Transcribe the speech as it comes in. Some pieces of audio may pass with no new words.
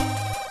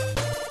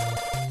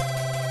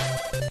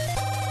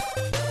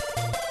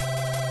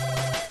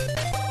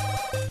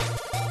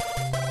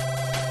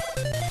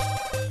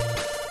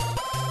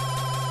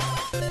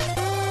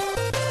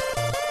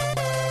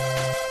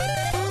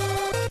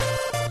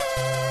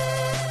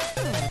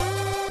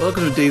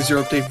Welcome to Day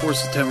Zero Update for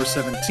September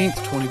 17th,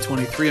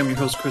 2023. I'm your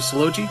host, Chris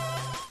Sologi.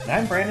 And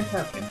I'm Brandon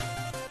Perkin.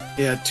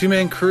 Yeah,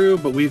 two-man crew,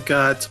 but we've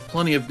got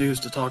plenty of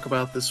news to talk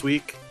about this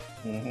week.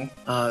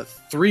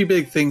 Three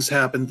big things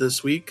happened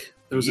this week.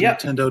 There was a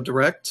Nintendo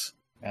Direct.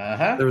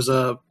 There was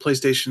a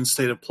PlayStation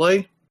State of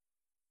Play.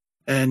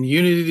 And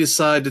Unity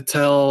decided to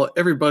tell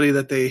everybody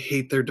that they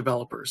hate their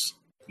developers.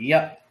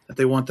 Yep. That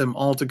they want them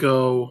all to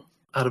go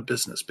out of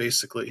business,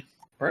 basically.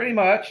 Pretty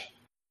much.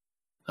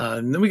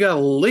 And then we got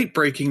late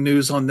breaking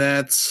news on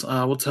that.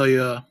 We'll tell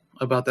you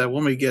about that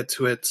when we get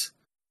to it.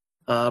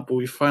 But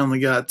we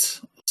finally got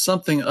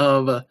something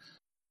of a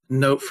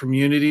note from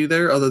Unity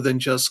there, other than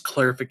just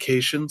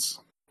clarifications.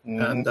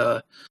 And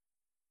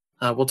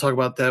we'll talk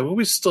about that. But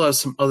we still have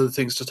some other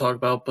things to talk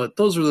about. But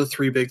those are the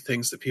three big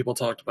things that people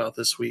talked about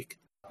this week.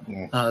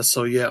 But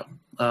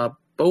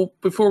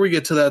before we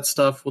get to that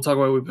stuff, we'll talk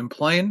about what we've been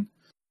playing.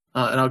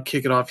 And I'll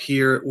kick it off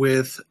here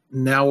with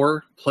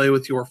Nour Play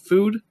With Your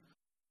Food.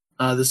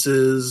 This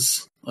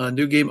is a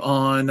new game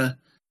on, I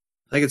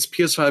think it's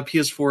PS5,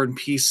 PS4, and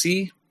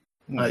PC.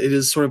 It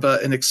is sort of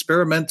an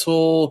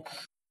experimental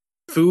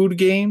food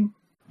game.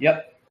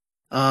 Yep.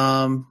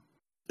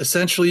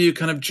 Essentially, you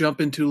kind of jump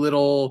into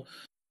little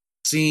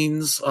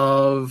scenes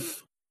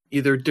of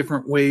either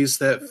different ways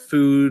that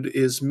food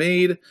is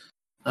made,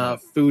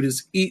 food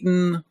is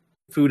eaten,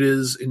 food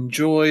is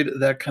enjoyed,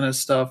 that kind of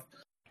stuff.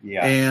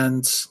 Yeah.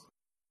 And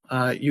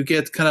you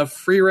get kind of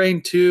free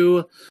reign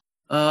to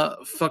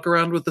fuck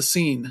around with the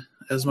scene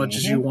as much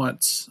as you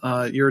want.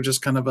 You're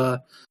just kind of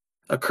a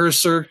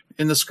cursor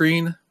in the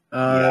screen.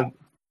 You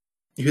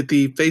hit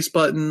the face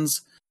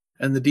buttons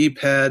and the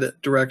D-pad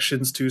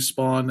directions to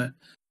spawn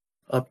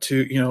up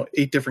to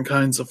 8 different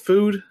kinds of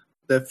food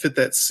that fit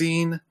that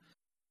scene.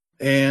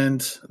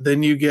 And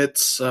then you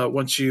get,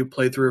 once you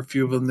play through a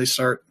few of them, they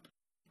start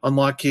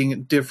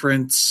unlocking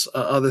different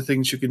other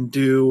things you can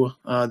do.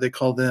 They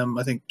call them,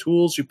 I think,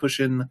 tools. You push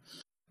in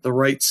the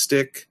right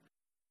stick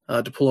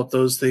to pull up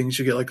those things.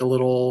 You get like a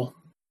little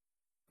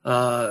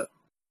fire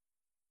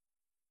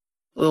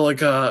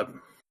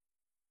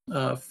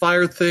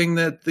thing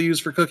that they use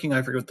for cooking.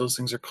 I forget what those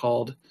things are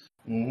called.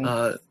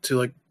 To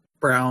like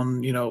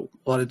brown, a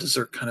lot of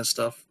dessert kind of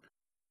stuff.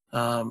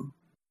 You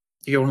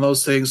get one of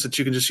those things that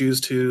you can just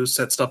use to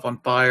set stuff on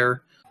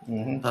fire.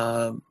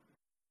 You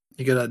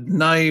get a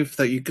knife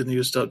that you can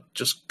use to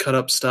just cut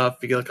up stuff.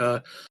 You get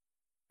like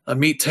a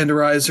meat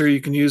tenderizer you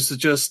can use to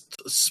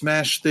just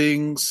smash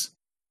things.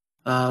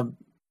 And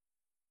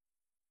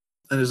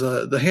there's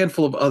the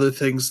handful of other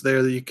things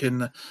there that you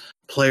can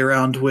play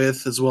around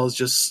with, as well as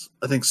just,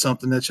 I think,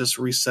 something that just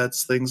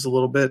resets things a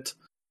little bit.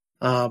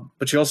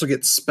 But you also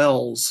get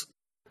spells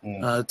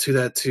to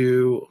that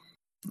to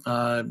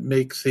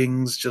make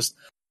things just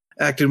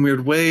act in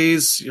weird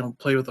ways,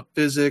 play with the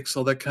physics,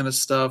 all that kind of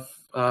stuff.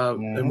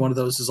 And one of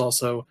those is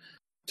also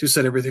to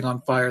set everything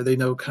on fire. They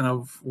know kind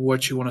of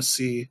what you want to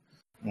see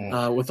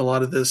with a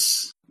lot of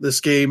this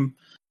game.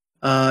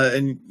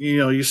 And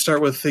you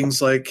start with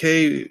things like,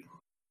 hey,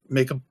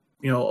 make a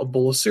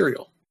bowl of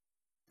cereal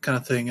kind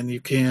of thing, and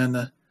you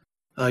can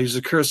use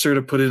a cursor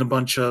to put in a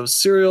bunch of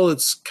cereal.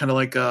 It's kind of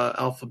like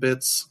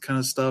alphabets kind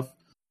of stuff.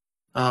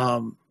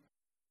 And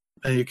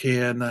you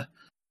can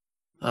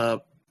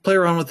play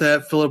around with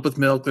that, fill it up with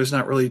milk. There's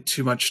not really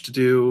too much to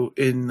do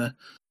in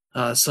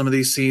some of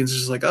these scenes.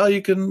 It's just like,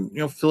 you can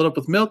fill it up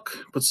with milk,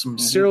 put some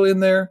cereal in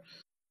there.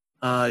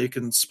 You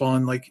can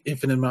spawn like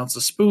infinite amounts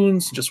of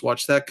spoons, just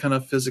watch that kind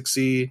of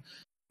physicsy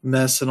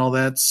mess and all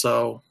that.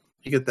 So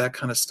you get that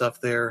kind of stuff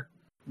there.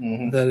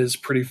 That is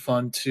pretty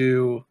fun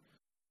to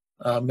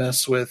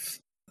mess with.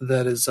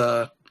 That is,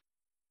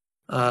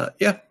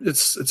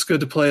 it's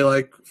good to play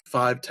like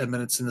 5-10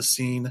 minutes in the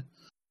scene.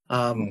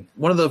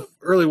 One of the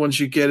early ones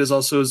you get is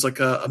like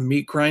a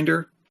meat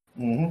grinder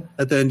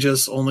that then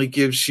just only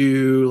gives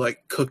you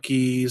like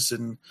cookies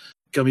and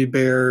gummy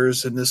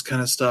bears and this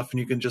kind of stuff, and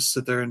you can just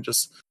sit there and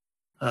just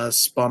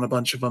spawn a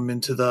bunch of them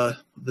into the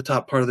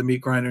top part of the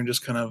meat grinder and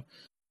just kind of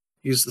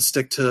use the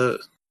stick to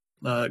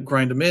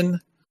grind them in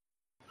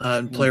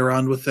and play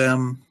around with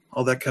them,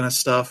 all that kind of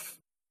stuff.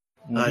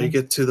 You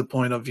get to the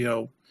point of,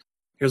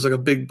 here's like a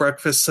big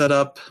breakfast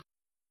setup.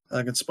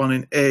 I can spawn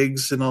in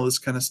eggs and all this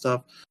kind of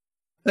stuff.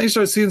 Then you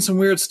start seeing some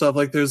weird stuff,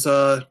 like there's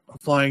a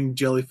flying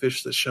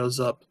jellyfish that shows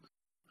up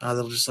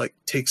that'll just like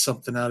take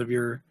something out of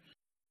your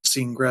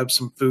scene, grab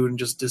some food, and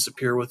just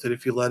disappear with it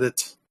if you let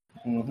it,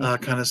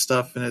 kind of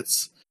stuff. And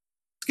it's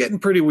getting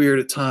pretty weird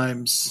at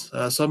times.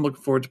 So I'm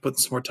looking forward to putting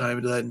some more time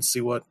into that and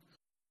see what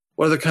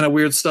other kind of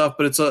weird stuff.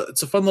 But it's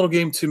a fun little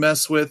game to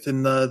mess with,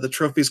 and the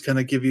trophies kind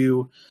of give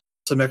you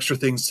some extra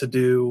things to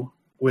do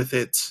with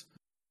it.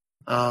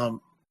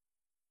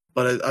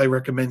 But I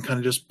recommend kind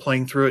of just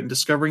playing through it and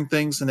discovering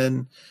things, and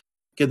then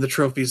getting the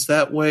trophies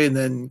that way, and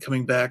then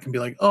coming back and be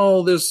like,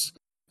 oh, there's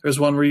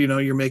one where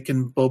you're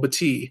making boba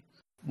tea.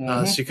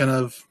 So you kind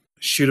of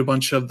shoot a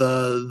bunch of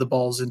the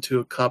balls into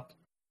a cup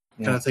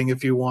kind of thing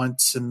if you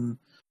want, and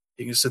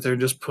you can sit there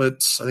and just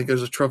put, I think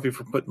there's a trophy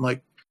for putting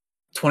like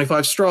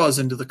 25 straws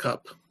into the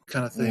cup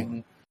kind of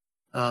thing.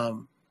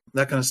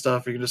 that kind of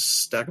stuff. You can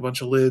just stack a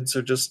bunch of lids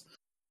or just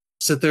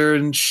sit there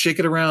and shake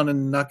it around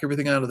and knock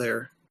everything out of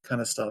there,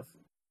 kind of stuff.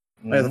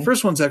 The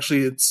first one's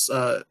actually it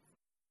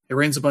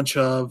rains a bunch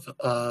of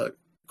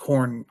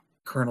corn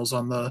kernels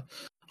on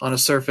a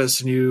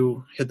surface, and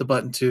you hit the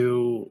button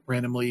to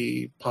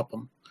randomly pop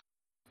them,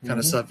 kind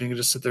of stuff. And you can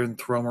just sit there and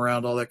throw them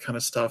around, all that kind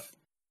of stuff.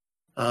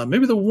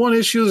 Maybe the one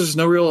issue is there's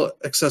no real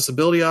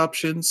accessibility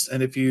options,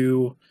 and if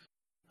you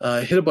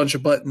hit a bunch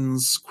of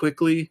buttons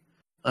quickly,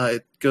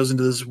 it goes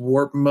into this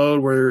warp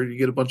mode where you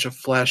get a bunch of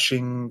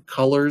flashing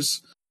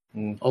colors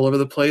all over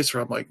the place.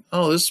 Where I'm like,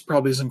 oh, this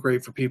probably isn't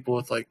great for people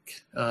with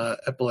like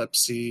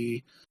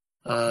epilepsy,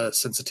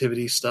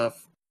 sensitivity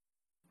stuff.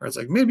 Where it's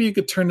like maybe you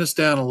could turn this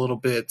down a little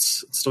bit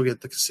and still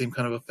get the same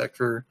kind of effect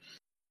for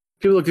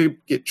people who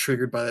could get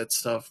triggered by that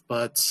stuff.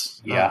 But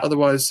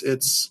otherwise,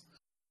 it's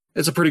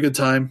a pretty good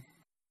time.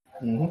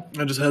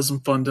 It just has some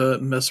fun to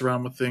mess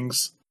around with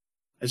things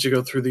as you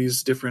go through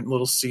these different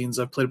little scenes.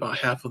 I've played about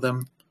half of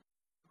them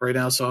right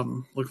now, so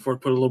I'm looking forward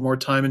to put a little more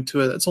time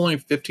into it. It's only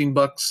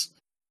 $15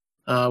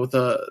 with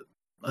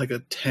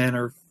a 10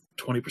 or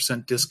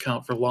 20%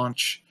 discount for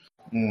launch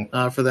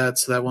for that.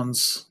 So that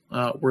one's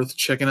worth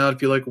checking out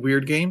if you like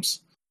weird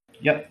games.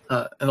 Yep.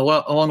 And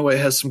along the way,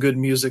 it has some good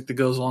music that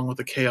goes along with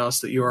the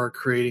chaos that you are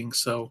creating.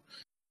 So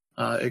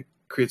it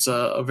creates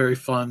a very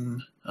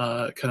fun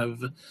kind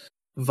of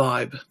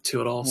vibe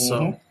to it all.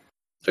 So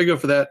there you go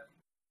for that.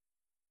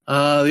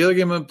 The other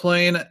game I'm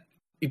playing,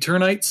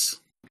 Eternites.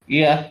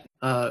 Yeah.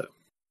 That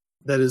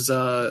is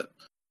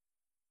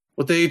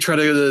what they try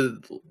to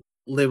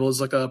label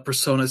as like a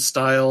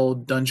Persona-style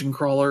dungeon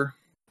crawler,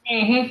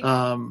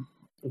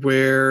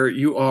 where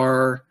you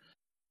are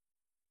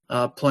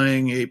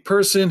playing a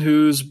person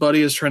whose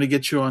buddy is trying to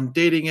get you on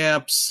dating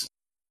apps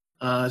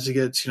to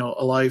get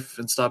a life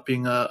and stop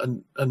being a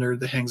nerd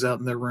that hangs out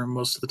in their room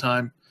most of the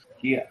time,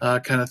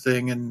 kind of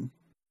thing, and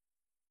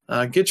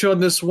get you on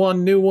this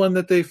one new one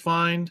that they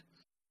find,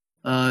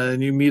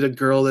 and you meet a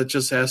girl that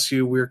just asks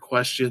you weird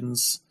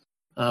questions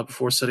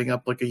before setting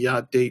up like a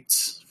yacht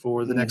date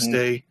for the next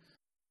day.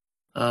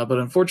 But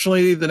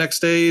unfortunately, the next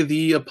day,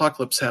 the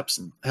apocalypse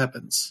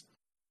happens.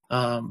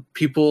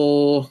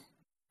 People,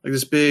 like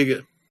this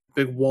big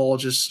wall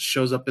just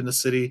shows up in the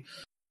city.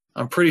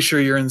 I'm pretty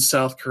sure you're in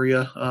South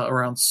Korea,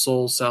 around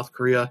Seoul, South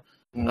Korea,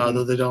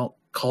 though they don't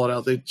call it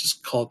out. They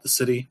just call it the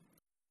city.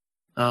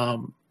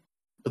 But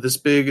this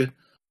big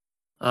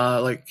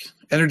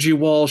energy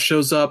wall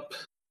shows up,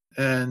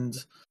 and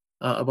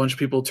a bunch of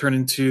people turn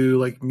into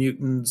like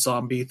mutant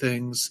zombie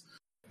things.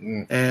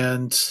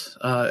 And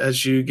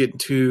as you get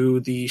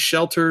into the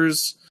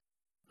shelters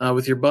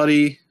with your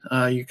buddy,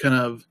 you kind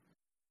of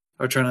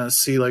are trying to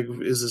see, like,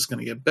 is this going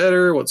to get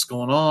better? What's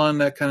going on?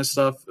 That kind of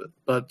stuff.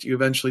 But you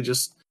eventually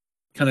just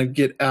kind of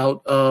get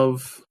out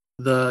of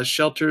the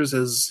shelters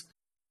as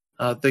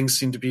things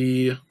seem to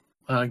be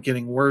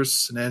getting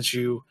worse. And as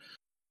you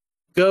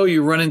go,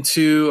 you run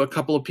into a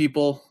couple of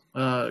people,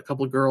 a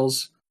couple of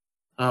girls.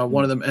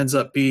 One of them ends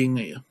up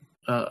being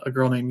a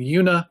girl named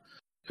Yuna,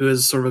 who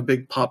is sort of a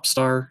big pop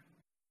star,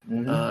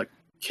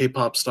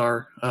 K-pop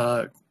star,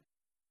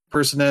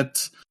 person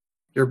that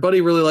your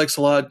buddy really likes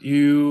a lot.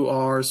 You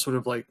are sort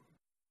of like,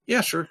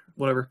 yeah, sure,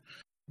 whatever.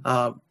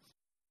 And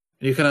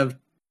you kind of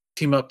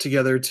team up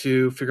together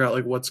to figure out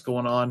like what's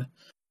going on.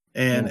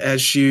 And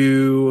as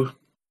you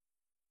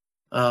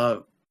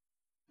sort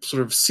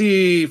of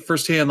see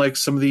firsthand like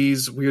some of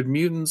these weird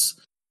mutants,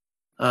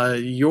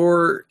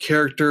 your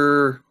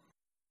character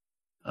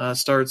the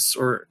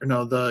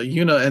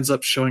Yuna ends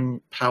up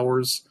showing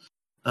powers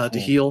to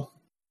heal,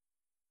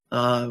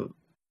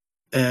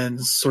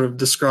 and sort of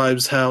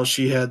describes how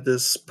she had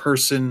this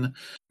person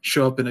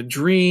show up in a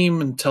dream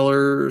and tell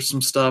her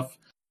some stuff.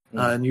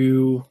 And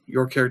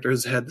your character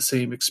has had the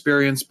same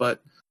experience,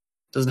 but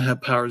doesn't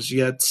have powers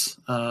yet.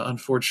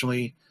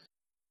 Unfortunately,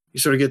 you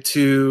sort of get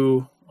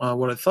to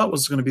what I thought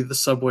was going to be the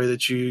subway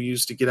that you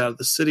used to get out of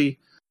the city,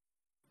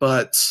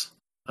 but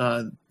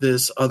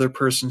this other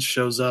person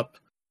shows up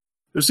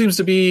who seems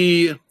to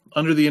be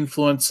under the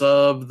influence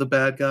of the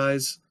bad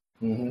guys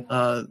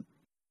that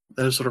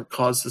have sort of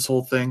caused this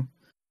whole thing.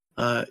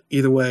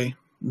 Either way,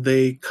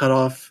 they cut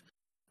off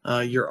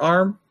your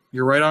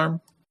right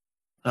arm,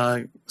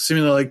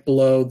 seemingly like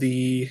below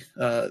the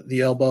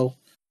elbow,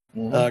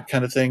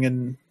 kind of thing,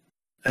 and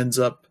ends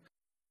up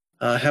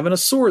having a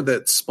sword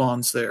that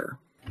spawns there.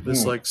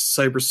 This like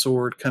cyber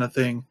sword kind of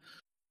thing,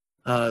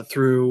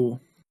 through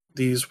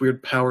these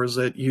weird powers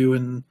that you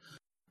and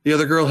the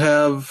other girl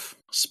have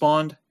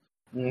spawned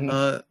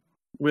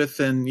with,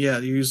 and you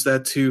use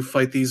that to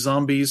fight these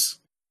zombies,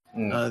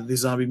 these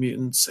zombie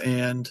mutants,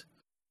 and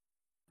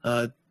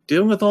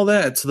dealing with all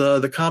that. So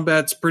the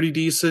combat's pretty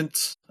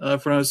decent from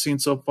what I've seen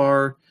so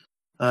far.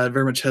 It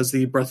very much has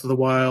the Breath of the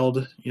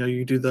Wild.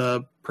 You do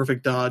the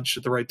perfect dodge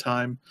at the right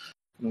time.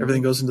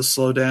 Everything goes into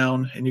slow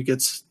down, and you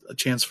get a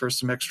chance for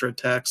some extra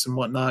attacks and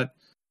whatnot.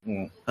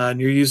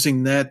 And you're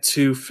using that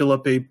to fill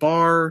up a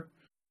bar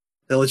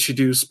that lets you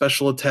do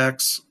special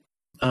attacks,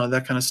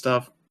 that kind of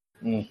stuff.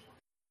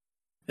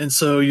 And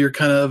so you're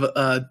kind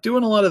of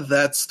doing a lot of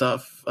that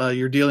stuff.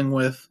 You're dealing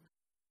with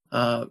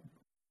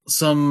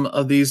some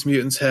of these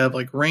mutants have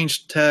like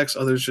ranged attacks,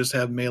 others just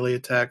have melee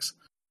attacks,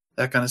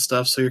 that kind of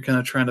stuff. So you're kind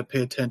of trying to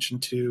pay attention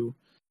to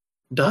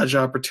dodge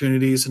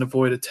opportunities and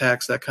avoid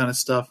attacks, that kind of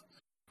stuff.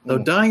 Though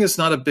dying is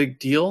not a big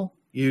deal.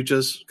 You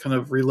just kind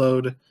of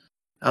reload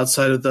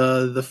outside of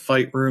the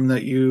fight room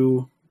that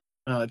you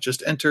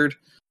just entered.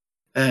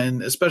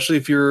 And especially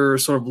if you're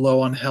sort of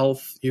low on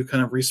health, you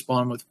kind of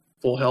respawn with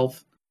full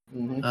health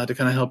to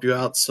kind of help you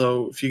out.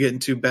 So if you get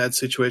into bad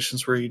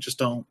situations where you just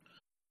don't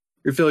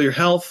refill your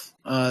health,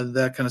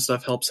 that kind of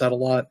stuff helps out a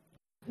lot.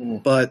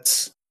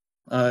 But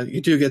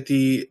you do get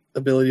the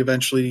ability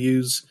eventually to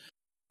use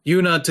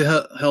Yuna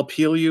to help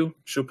heal you.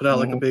 She'll put out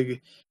like a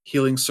big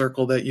healing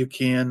circle that you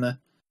can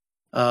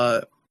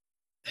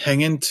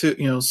hang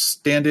into,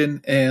 stand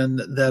in,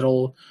 and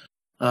that'll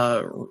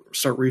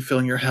start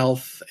refilling your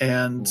health.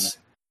 And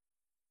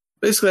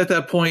basically at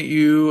that point,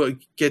 you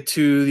get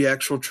to the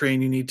actual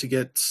train you need to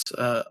get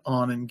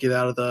on and get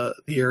out of the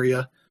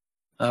area,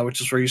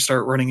 which is where you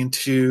start running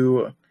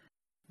into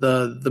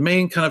the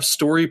main kind of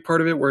story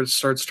part of it, where it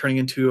starts turning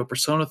into a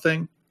Persona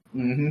thing,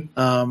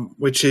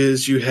 which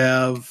is you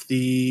have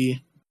the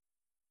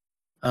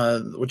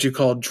what you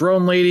call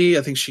drone lady.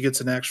 I think she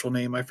gets an actual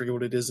name. I forget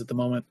what it is at the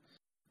moment.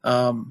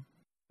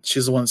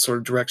 She's the one that sort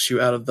of directs you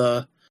out of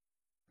the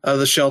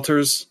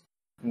shelters,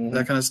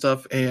 that kind of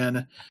stuff.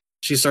 And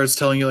she starts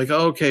telling you like,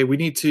 oh, okay, we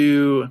need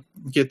to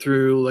get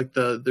through like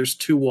there's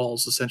two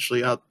walls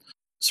essentially out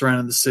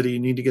surrounding the city. You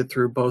need to get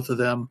through both of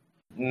them.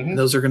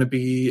 Those are going to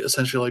be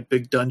essentially like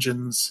big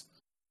dungeons.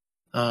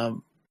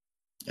 And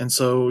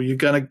so you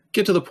kind of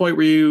get to the point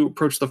where you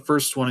approach the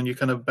first one and you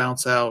kind of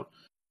bounce out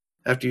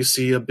after you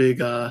see a big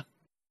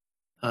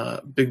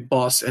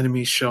boss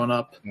enemy showing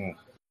up,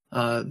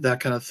 that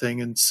kind of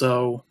thing. And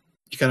so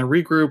you kind of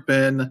regroup,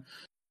 and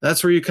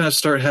that's where you kind of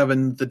start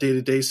having the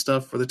day-to-day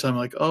stuff for the time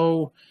like,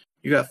 oh,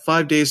 you got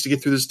 5 days to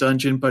get through this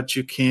dungeon, but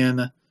you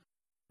can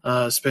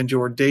spend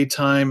your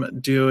daytime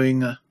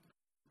doing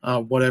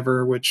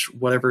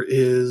whatever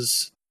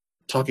is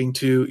talking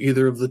to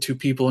either of the two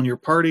people in your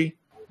party,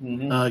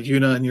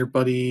 Yuna and your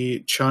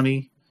buddy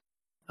Chani,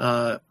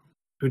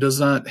 who does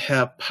not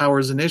have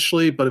powers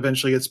initially, but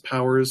eventually gets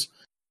powers,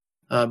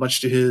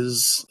 much to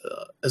his,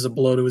 as a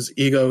blow to his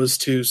ego, is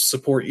to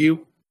support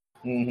you.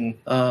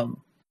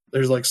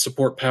 There's like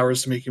support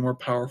powers to make you more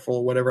powerful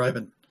or whatever. I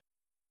haven't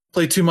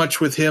played too much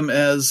with him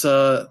as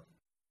a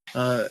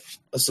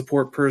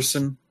support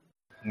person,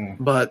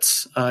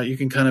 but you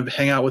can kind of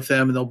hang out with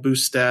them and they'll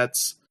boost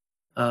stats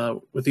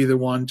with either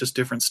one, just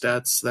different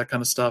stats, that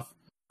kind of stuff.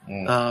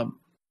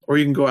 Or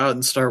you can go out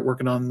and start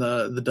working on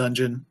the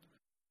dungeon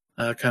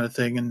kind of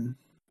thing and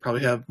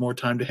probably have more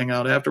time to hang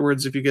out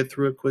afterwards if you get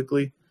through it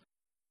quickly.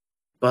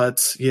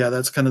 But yeah,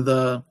 that's kind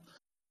of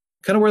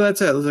where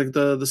that's at. Like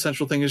the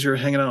central thing is you're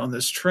hanging out on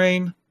this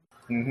train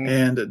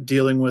and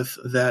dealing with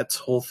that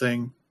whole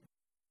thing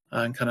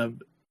and kind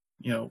of,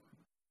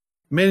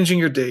 managing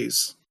your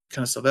days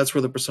kind of stuff. That's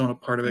where the Persona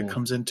part of it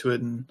comes into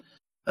it, and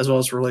as well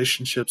as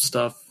relationship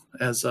stuff.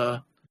 As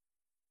I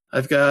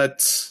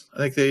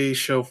think they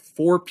show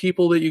 4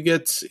 people that you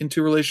get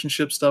into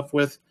relationship stuff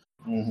with,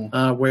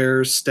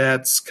 where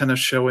stats kind of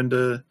show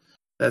into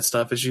that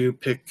stuff as you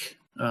pick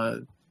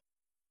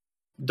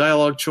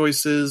dialogue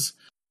choices.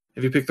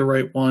 If you pick the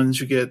right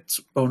ones, you get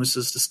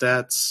bonuses to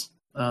stats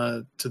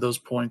to those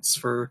points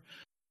for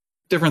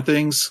different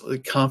things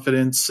like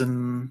confidence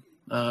and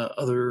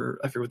other.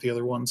 I forget what the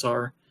other ones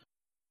are.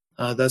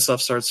 That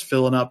stuff starts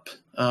filling up,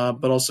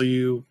 but also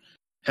you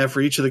have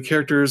for each of the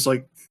characters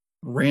like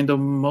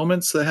random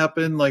moments that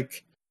happen.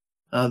 Like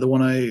the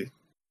one I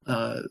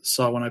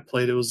saw when I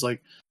played, it was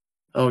like,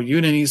 oh,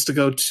 Yuna needs to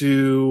go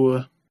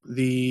to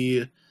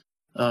the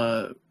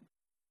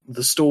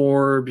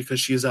store because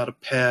she's out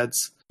of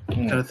pads,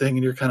 kind of thing,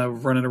 and you're kind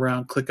of running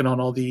around clicking on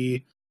all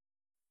the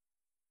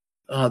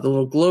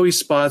little glowy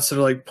spots that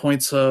are like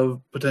points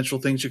of potential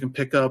things you can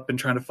pick up and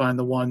trying to find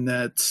the one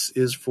that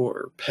is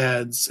for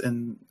pads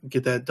and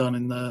get that done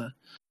in the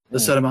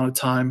set amount of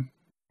time.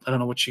 I don't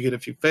know what you get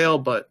if you fail,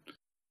 but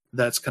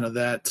that's kind of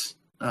that.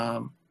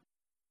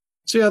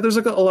 So yeah, there's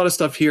like a lot of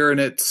stuff here, and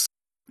it's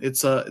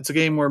a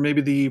game where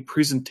maybe the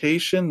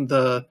presentation,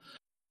 the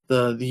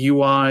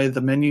UI,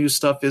 the menu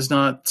stuff is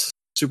not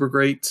super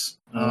great.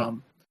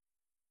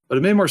 But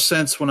it made more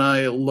sense when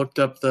I looked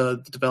up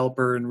the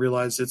developer and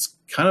realized it's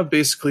kind of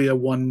basically a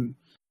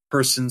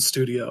one-person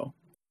studio.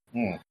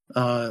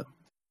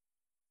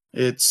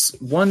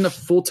 It's one of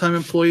full-time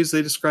employees.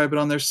 They describe it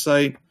on their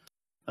site.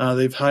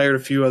 They've hired a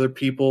few other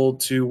people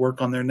to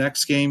work on their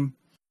next game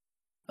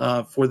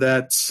for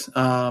that.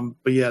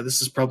 But yeah,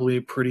 this is probably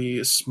a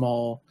pretty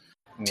small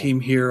team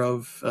here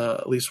of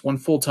at least one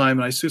full-time,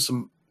 and I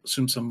assume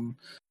some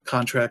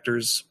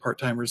contractors,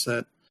 part-timers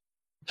that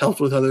helped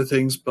with other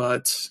things.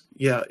 But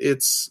yeah,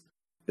 it's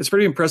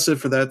pretty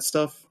impressive for that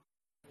stuff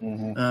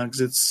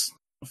because it's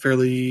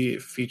fairly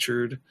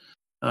featured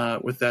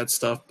with that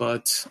stuff.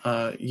 But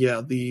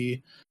yeah,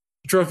 the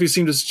trophies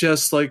seem to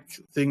suggest like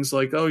things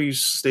like, oh, you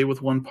stay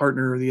with one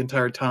partner the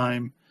entire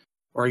time,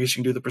 or I guess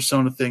you can do the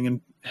persona thing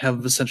and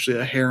have essentially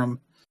a harem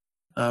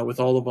with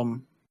all of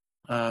them.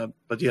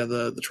 But yeah,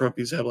 the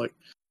trophies have like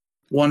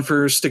one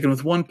for sticking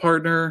with one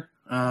partner,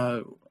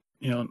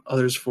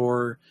 others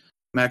for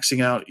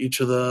maxing out each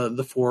of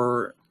the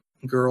four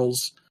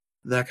girls,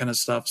 that kind of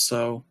stuff.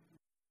 So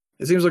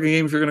it seems like a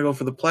game, if you're going to go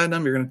for the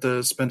platinum, you're going to have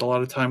to spend a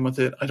lot of time with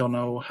it. I don't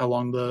know how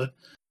long the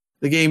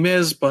game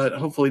is, but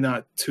hopefully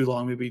not too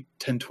long. Maybe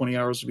 10, 20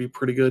 hours would be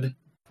pretty good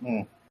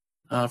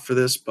for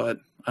this, but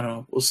I don't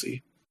know. We'll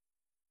see.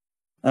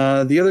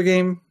 The other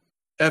game,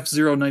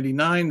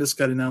 F-099, this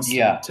got announced in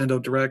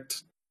Nintendo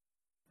Direct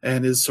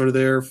and is sort of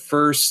their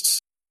first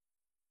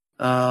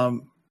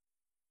Battle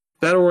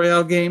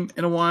Royale game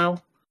in a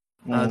while.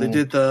 They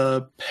did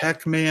the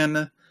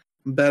Pac-Man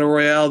Battle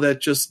Royale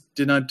that just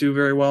did not do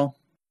very well.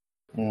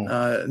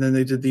 And then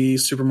they did the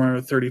Super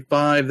Mario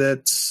 35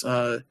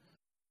 that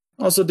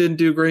also didn't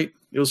do great.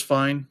 It was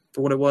fine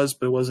for what it was,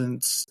 but it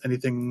wasn't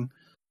anything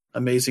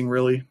amazing,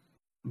 really.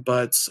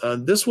 But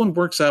this one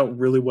works out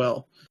really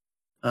well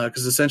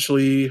because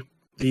essentially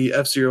the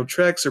F-Zero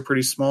tracks are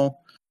pretty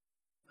small.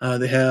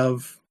 They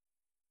have,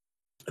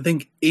 I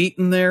think, 8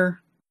 in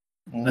there.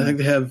 I think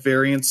they have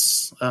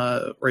variants.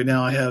 Right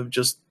now I have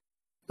just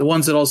the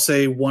ones that I'll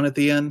say 1 at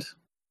the end.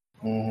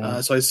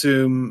 So I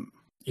assume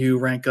you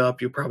rank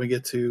up, you'll probably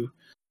get to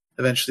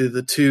eventually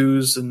the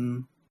 2s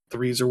and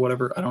 3s or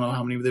whatever. I don't know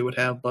how many they would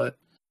have, but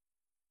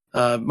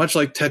much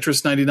like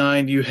Tetris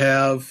 99, you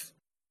have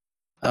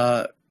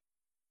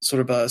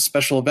sort of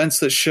special events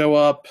that show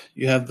up.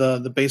 You have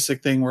the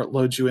basic thing where it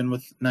loads you in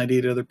with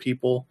 98 other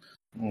people.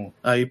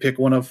 You pick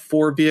one of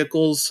 4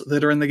 vehicles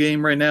that are in the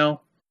game right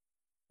now.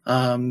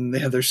 They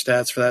have their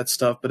stats for that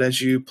stuff, but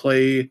as you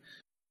play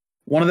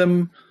one of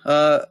them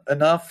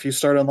enough, you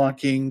start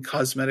unlocking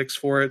cosmetics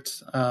for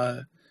it.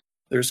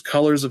 There's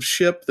colors of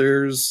ship.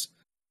 There's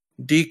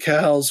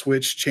decals,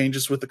 which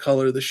changes with the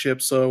color of the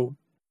ship. So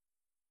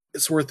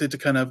it's worth it to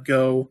kind of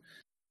go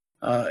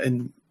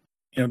and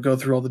go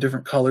through all the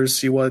different colors,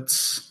 see what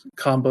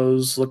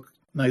combos look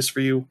nice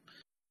for you.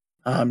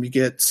 You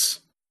get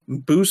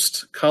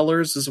boost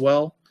colors as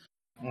well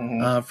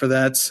for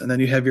that, and then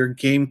you have your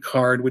game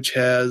card, which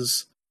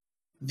has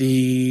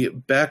the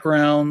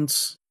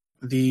backgrounds,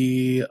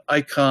 the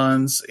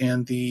icons,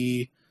 and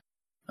the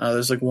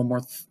there's like one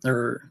more,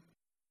 or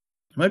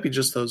it might be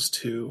just those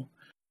 2.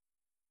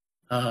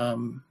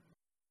 No,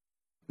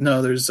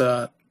 there's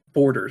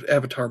borders,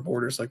 avatar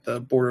borders, like the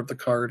border of the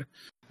card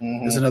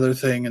is another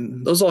thing,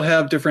 and those all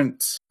have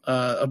different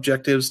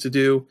objectives to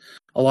do.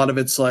 A lot of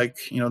it's like,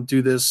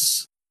 do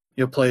this,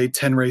 play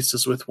 10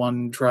 races with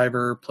one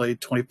driver, play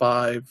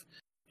 25,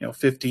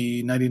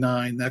 50,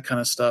 99, that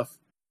kind of stuff.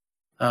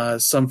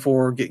 Some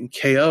for getting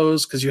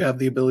KOs, because you have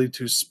the ability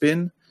to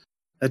spin.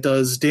 That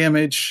does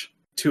damage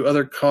to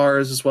other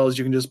cars, as well as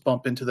you can just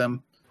bump into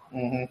them.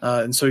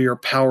 And so your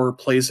power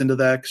plays into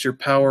that, because your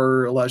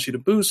power allows you to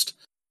boost.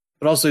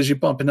 But also as you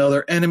bump into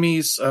other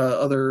enemies,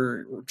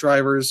 other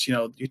drivers,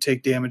 you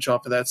take damage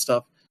off of that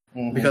stuff.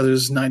 Because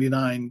there's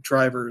 99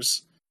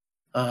 drivers.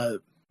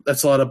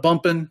 That's a lot of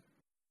bumping.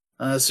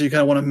 So you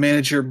kind of want to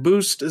manage your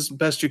boost as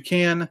best you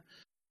can.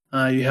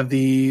 You have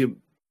the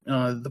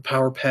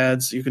power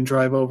pads you can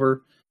drive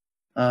over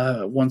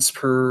once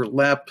per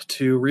lap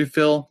to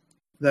refill,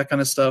 that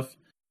kind of stuff.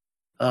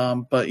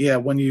 But yeah,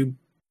 when you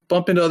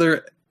bump into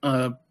other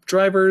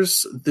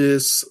drivers,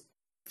 this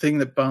thing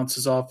that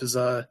bounces off is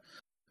our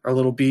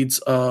little beads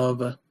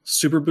of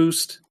super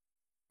boost.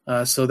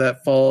 So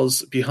that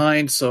falls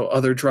behind, so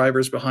other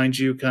drivers behind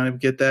you kind of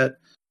get that.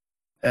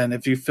 And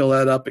if you fill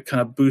that up, it kind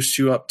of boosts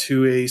you up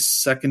to a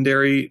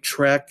secondary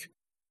track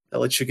that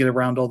lets you get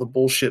around all the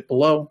bullshit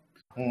below.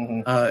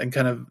 And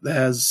kind of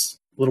has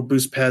little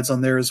boost pads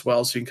on there as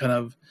well, so you can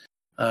kind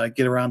of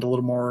get around a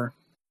little more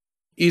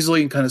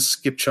easily and kind of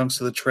skip chunks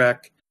of the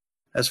track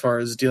as far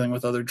as dealing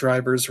with other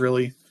drivers,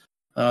 really.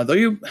 Though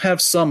you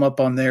have some up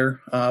on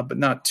there, but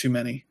not too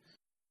many,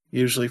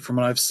 usually from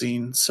what I've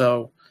seen.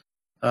 So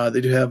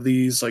they do have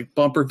these like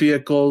bumper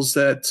vehicles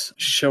that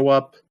show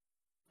up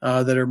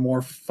that are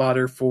more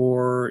fodder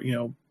for,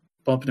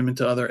 bumping them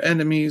into other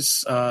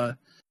enemies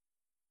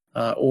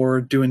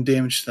or doing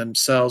damage to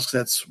themselves, 'cause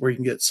that's where you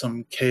can get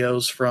some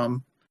KOs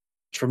from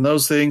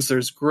those things.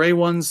 There's gray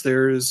ones,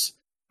 there's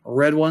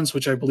red ones,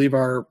 which I believe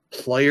are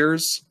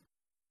players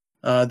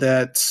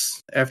that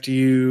after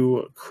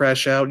you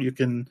crash out, you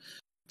can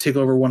take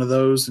over one of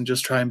those and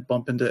just try and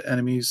bump into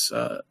enemies,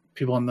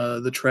 people on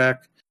the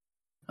track.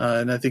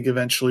 And I think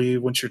eventually,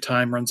 once your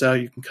time runs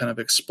out, you can kind of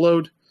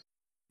explode.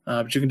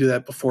 But you can do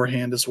that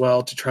beforehand as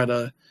well to try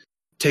to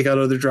take out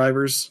other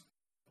drivers,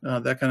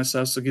 that kind of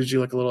stuff. So it gives you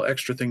like a little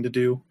extra thing to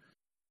do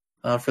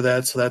for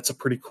that. So that's a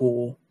pretty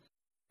cool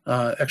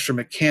extra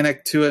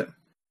mechanic to it.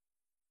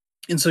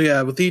 And so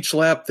yeah, with each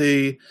lap,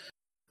 they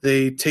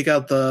take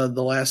out the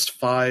last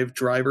 5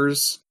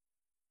 drivers,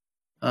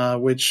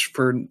 which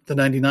for the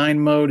 99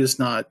 mode is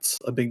not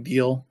a big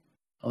deal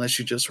unless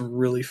you just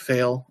really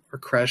fail or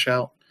crash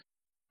out.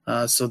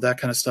 So that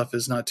kind of stuff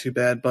is not too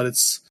bad, but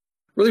it's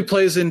really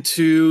plays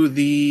into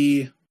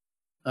the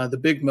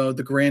big mode,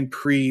 the Grand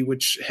Prix,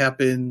 which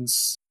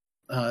happens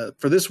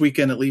for this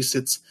weekend at least.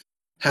 It's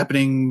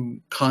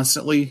happening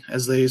constantly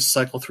as they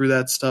cycle through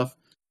that stuff.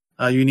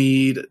 You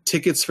need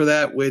tickets for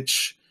that,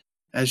 which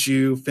as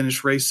you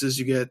finish races,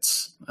 you get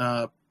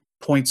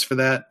points for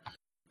that.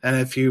 And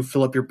if you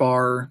fill up your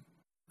bar,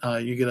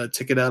 you get a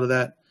ticket out of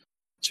that.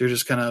 So you're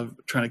just kind of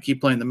trying to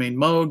keep playing the main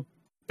mode,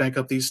 bank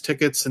up these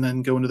tickets, and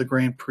then go into the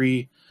Grand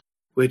Prix,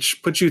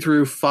 which puts you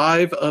through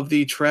 5 of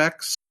the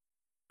tracks.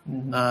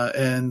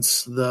 And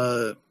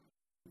the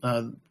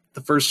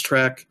first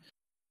track,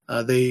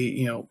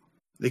 they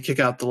kick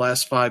out the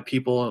last 5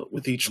 people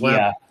with each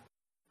lap.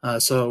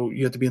 So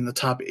you have to be in the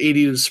top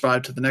 80 to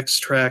survive to the next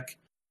track,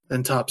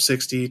 then top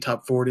 60,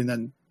 top 40, and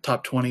then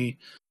top 20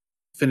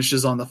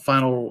 finishes on the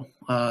final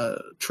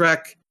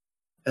track.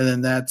 And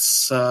then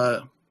that's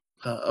a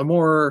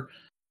more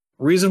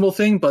reasonable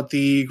thing. But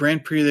the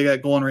Grand Prix they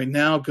got going right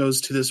now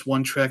goes to this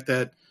one track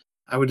that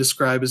I would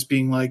describe as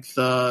being like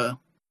the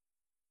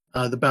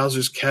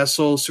Bowser's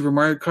Castle Super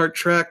Mario Kart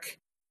track,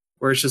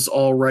 where it's just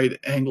all right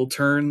angle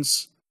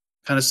turns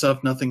kind of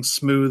stuff, nothing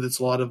smooth. It's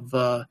a lot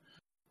of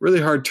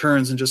really hard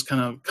turns and just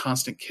kind of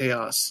constant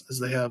chaos, as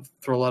they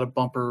throw a lot of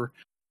bumper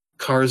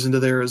cars into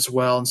there as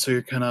well. And so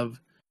you're kind of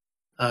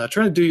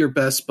trying to do your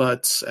best,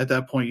 but at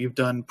that point you've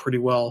done pretty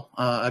well.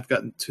 I've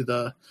gotten to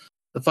the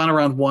final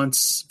round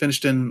once,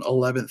 finished in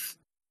 11th,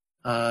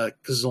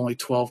 because only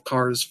 12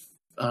 cars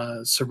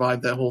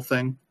survived that whole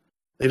thing.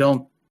 They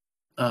don't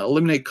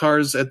eliminate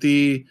cars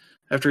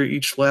after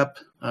each lap.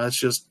 It's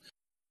just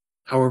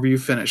however you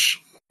finish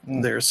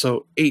there.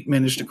 So 8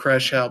 managed to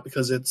crash out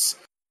because it's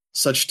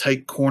such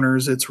tight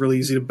corners. It's really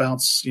easy to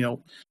bounce,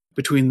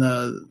 between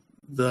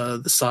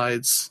the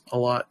sides a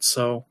lot.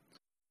 So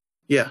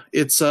yeah,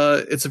 it's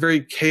a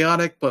very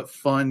chaotic but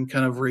fun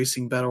kind of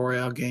racing battle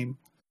royale game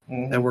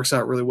that works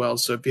out really well.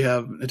 So if you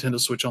have Nintendo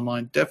Switch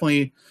Online,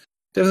 definitely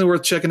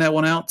worth checking that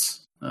one out.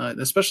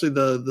 Especially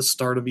the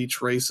start of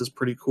each race is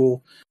pretty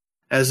cool,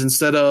 as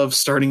instead of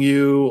starting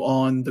you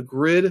on the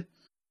grid,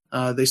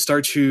 they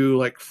start you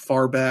like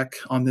far back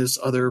on this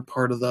other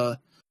part of the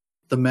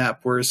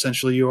map, where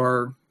essentially you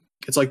are.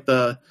 It's like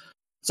the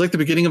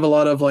beginning of a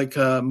lot of like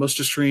Most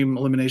Extreme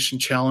Elimination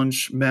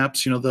Challenge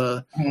maps.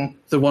 The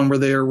one where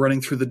they are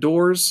running through the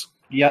doors.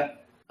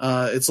 Yep.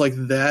 It's like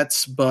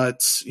that,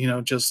 but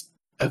just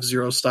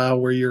F-Zero style,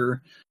 where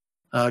you're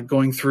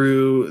going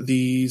through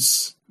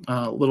these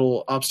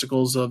little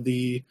obstacles of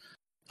the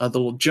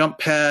little jump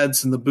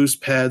pads and the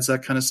boost pads,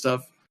 that kind of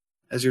stuff,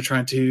 as you're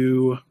trying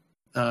to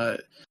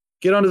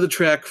get onto the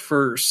track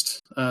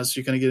first, so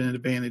you kind of get an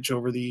advantage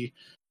over the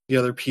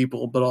other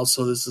people. But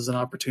also this is an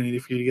opportunity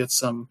for you to get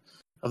some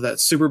of that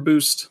super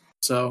boost.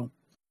 So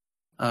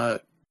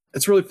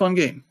it's a really fun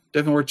game.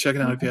 Definitely worth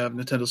checking out if you have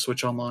Nintendo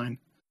Switch Online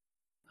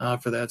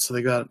for that. So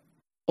they got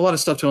a lot of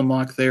stuff to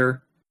unlock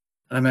there.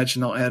 And I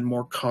imagine they'll add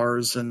more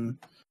cars and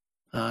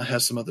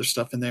have some other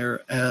stuff in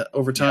there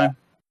over time.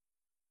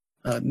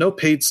 No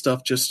paid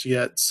stuff just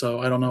yet, so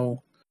I don't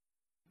know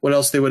what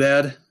else they would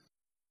add.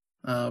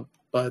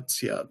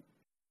 But yeah,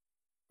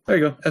 there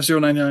you go.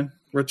 F-099,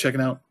 worth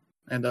checking out.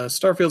 And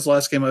Starfield's the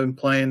last game I've been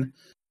playing.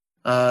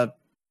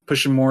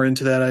 Pushing more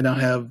into that. I now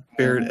have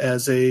Barrett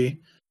as a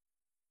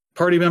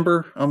party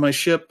member on my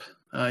ship.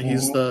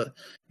 He's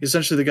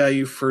essentially the guy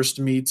you first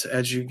meet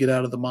as you get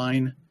out of the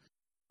mine,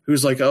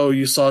 who's like, oh,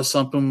 you saw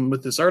something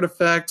with this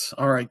artifact?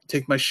 All right,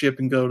 take my ship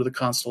and go to the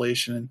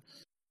Constellation and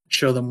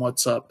show them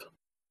what's up,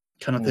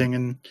 kind of thing.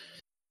 And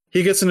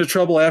he gets into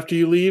trouble after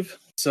you leave,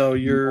 so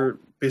you're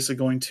basically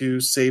going to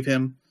save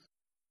him.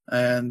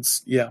 And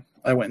yeah,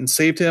 I went and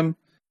saved him.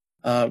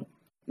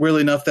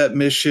 Weirdly enough, that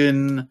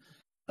mission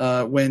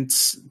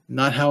went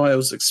not how I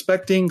was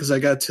expecting, because I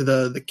got to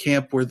the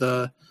camp where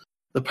the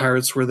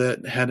pirates were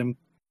that had him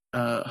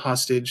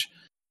hostage,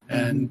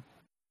 and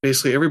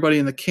basically everybody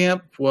in the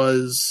camp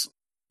was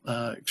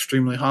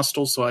extremely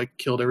hostile, so I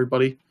killed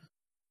everybody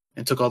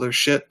and took all their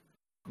shit,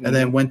 and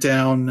then went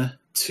down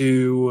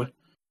to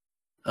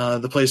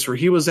the place where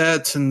he was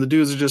at, and the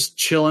dudes are just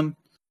chilling,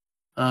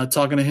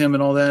 talking to him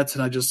and all that,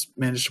 and I just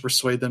managed to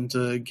persuade them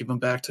to give them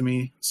back to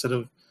me instead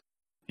of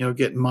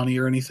getting money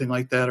or anything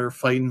like that, or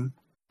fighting.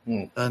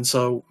 And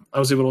so I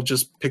was able to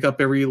just pick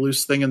up every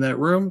loose thing in that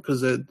room,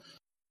 because it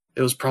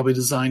was probably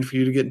designed for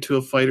you to get into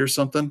a fight or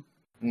something.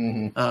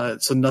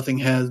 So nothing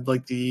had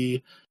like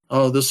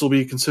this will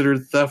be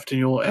considered theft and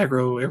you'll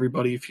aggro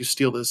everybody if you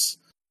steal this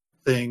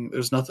thing.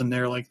 There's nothing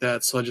there like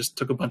that. So I just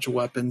took a bunch of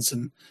weapons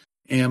and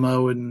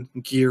ammo and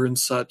gear and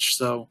such.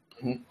 So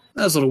that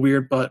was a little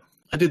weird, but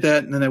I did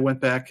that, and then I went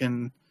back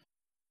and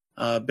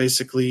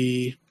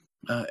basically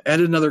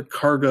added another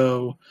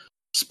cargo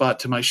spot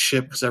to my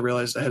ship, because I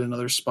realized I had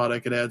another spot I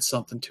could add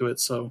something to it.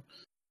 So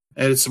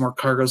I added some more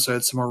cargo, so I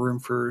had some more room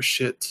for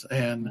shit.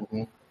 And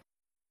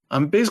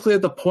I'm basically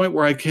at the point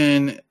where I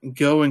can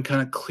go and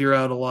kind of clear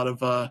out a lot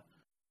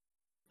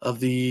of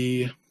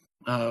the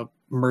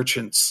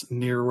merchants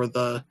near where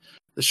the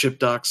ship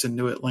docks in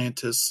New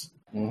Atlantis,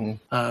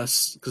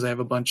 because I have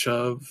a bunch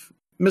of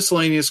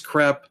miscellaneous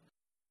crap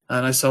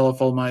and I sell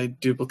off all my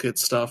duplicate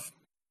stuff.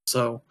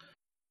 So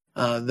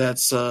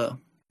that's a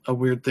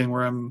weird thing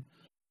where I'm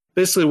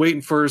basically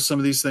waiting for some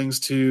of these things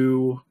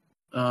to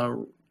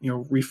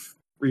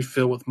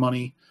refill with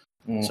money,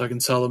 so I can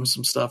sell them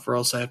some stuff, or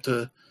else I have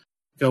to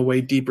go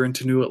way deeper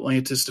into New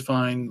Atlantis to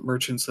find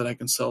merchants that I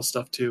can sell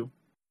stuff to,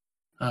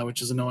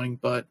 which is annoying.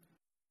 But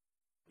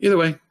either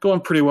way, going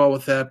pretty well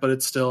with that. But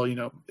it's still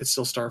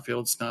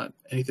Starfield. It's not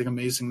anything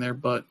amazing there,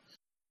 but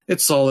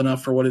it's solid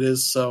enough for what it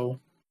is. So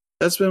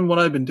that's been what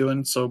I've been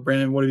doing. So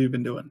Brandon, what have you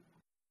been doing?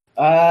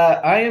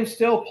 I am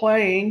still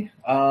playing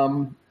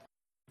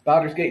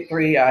Baldur's Gate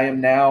 3. I am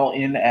now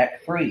in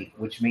Act 3,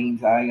 which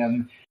means I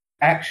am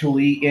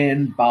actually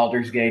in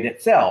Baldur's Gate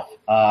itself.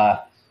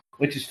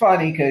 Which is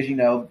funny because,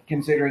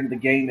 considering the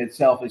game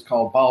itself is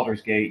called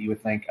Baldur's Gate, you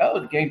would think, oh,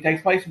 the game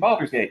takes place in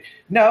Baldur's Gate.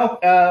 No,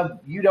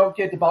 you don't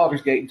get to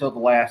Baldur's Gate until the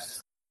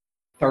last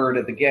third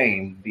of the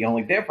game. The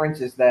only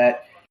difference is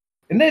that,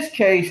 in this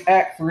case,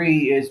 Act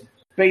 3 is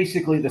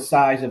basically the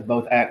size of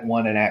both Act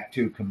 1 and Act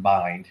 2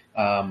 combined,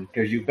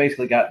 because you've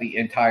basically got the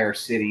entire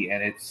city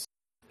and its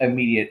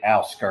immediate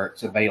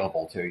outskirts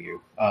available to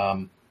you.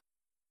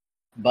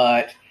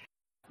 But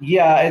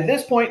yeah, at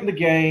this point in the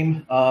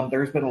game,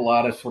 there's been a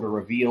lot of sort of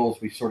reveals.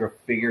 We've sort of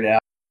figured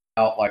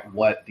out like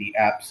what the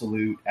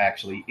Absolute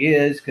actually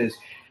is, because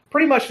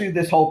pretty much through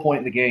this whole point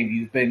in the game,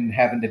 you've been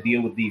having to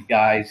deal with these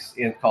guys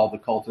called the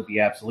Cult of the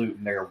Absolute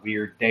and their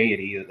weird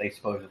deity that they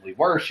supposedly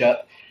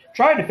worship,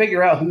 trying to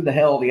figure out who the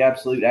hell the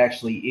Absolute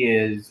actually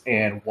is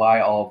and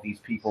why all of these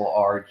people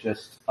are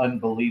just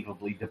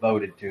unbelievably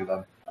devoted to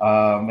them.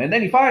 And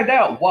then you find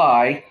out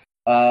why,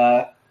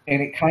 and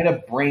it kind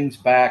of brings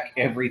back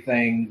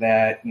everything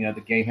that,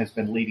 the game has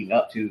been leading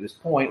up to this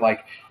point.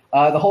 Like,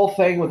 the whole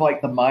thing with,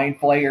 like, the mind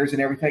flayers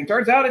and everything,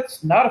 turns out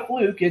it's not a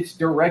fluke. It's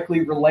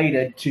directly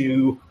related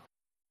to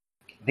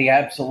the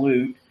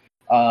Absolute.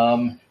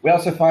 We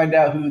also find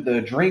out who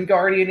the Dream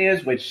Guardian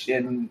is, which, I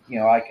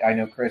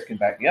know Chris can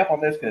back me up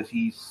on this because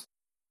he's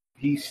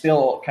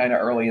still kind of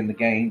early in the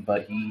game,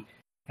 but he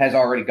has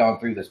already gone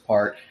through this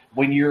part.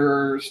 When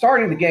you're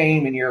starting the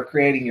game and you're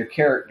creating your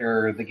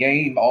character, the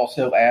game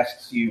also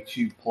asks you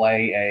to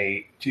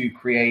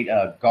create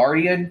a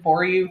guardian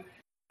for you.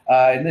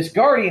 And this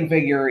guardian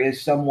figure is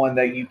someone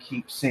that you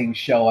keep seeing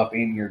show up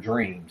in your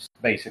dreams,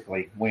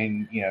 basically,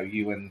 when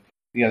you and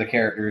the other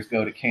characters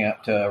go to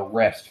camp to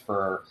rest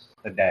for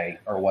the day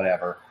or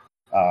whatever.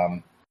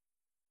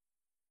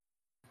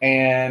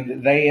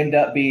 And they end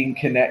up being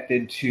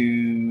connected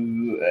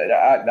to...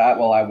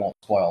 I won't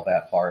spoil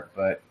that part,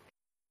 but...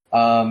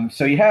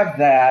 so you have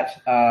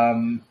that,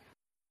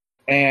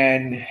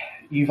 and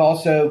you've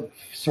also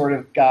sort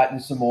of gotten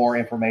some more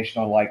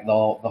information on like the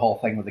whole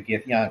thing with the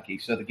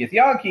Githyanki. So the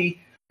Githyanki,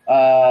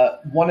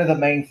 one of the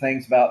main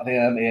things about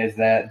them is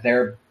that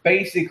they're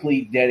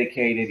basically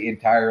dedicated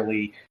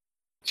entirely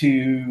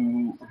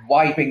to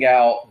wiping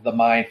out the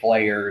Mind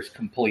Flayers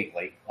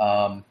completely.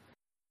 And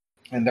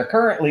they're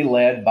currently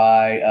led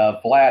by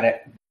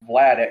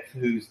Vladik,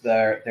 who's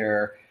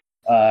their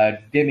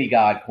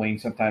demigod queen,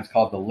 sometimes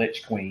called the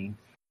Lich Queen.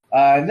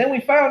 And then we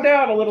found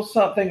out a little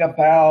something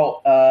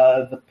about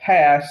the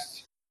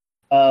past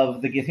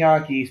of the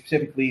Githyanki,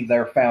 specifically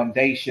their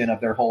foundation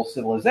of their whole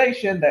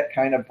civilization, that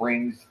kind of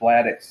brings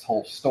Vladik's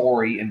whole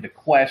story into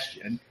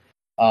question.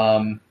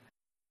 And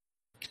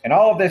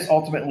all of this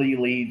ultimately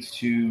leads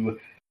to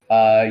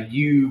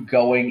you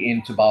going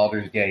into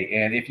Baldur's Gate.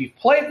 And if you've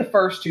played the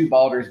first two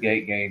Baldur's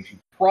Gate games, you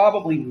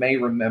probably may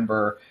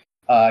remember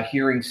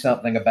hearing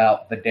something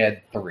about the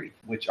Dead Three,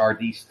 which are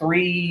these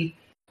three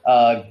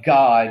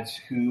gods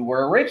who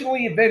were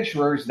originally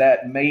adventurers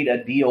that made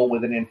a deal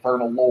with an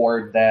infernal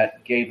lord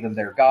that gave them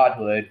their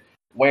godhood,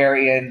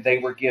 wherein they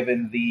were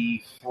given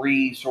the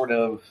three sort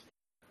of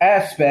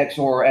aspects,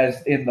 or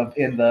as in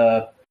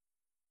the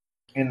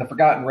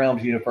Forgotten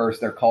Realms universe,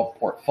 they're called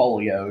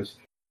portfolios,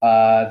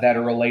 that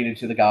are related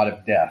to the god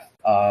of death.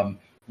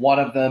 One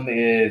of them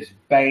is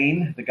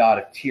Bane, the god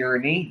of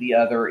tyranny. The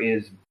other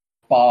is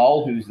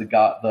Baal, who's the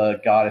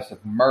goddess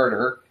of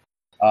murder.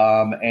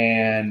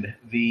 And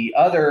the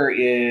other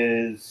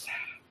is,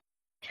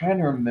 I'm trying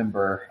to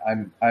remember.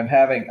 I'm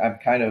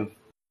kind of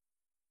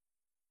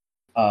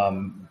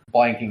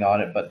blanking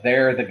on it, but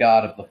they're the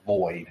god of the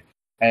void.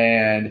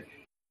 And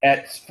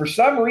for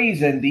some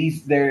reason,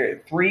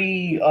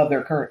 three of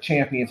their current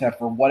champions have,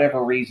 for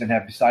whatever reason,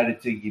 have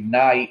decided to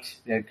unite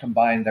and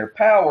combine their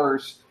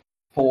powers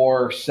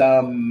for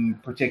some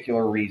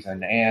particular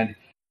reason. And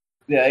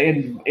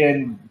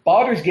in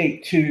Baldur's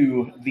Gate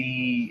 2,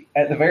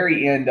 at the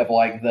very end of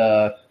like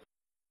the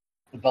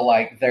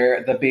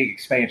big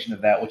expansion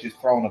of that, which is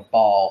Throne of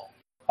Baal,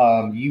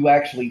 you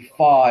actually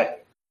fought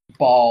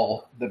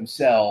Baal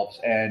themselves,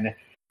 and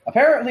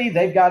apparently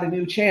they've got a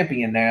new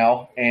champion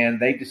now, and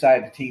they've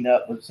decided to team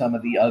up with some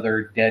of the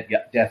other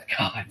death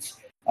gods.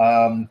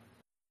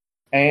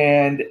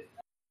 And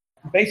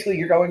basically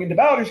you're going into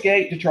Baldur's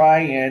Gate to try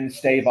and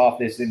stave off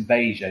this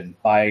invasion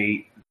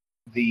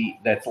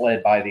that's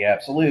led by the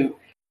Absolute.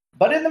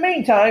 But in the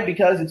meantime,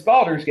 because it's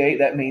Baldur's Gate,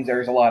 that means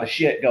there's a lot of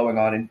shit going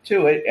on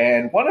into it.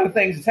 And one of the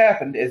things that's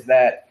happened is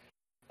that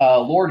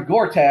Lord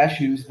Gortash,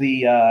 who's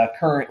the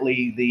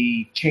currently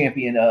the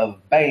champion of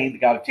Bane, the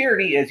god of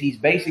tyranny, is he's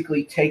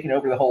basically taken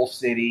over the whole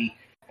city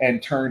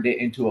and turned it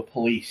into a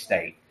police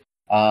state.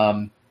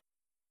 And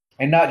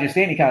not just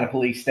any kind of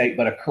police state,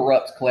 but a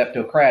corrupt,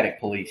 kleptocratic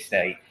police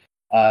state.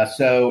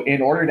 So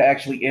in order to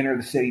actually enter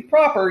the city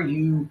proper,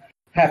 you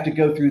have to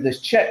go through this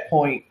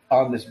checkpoint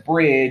on this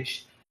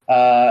bridge,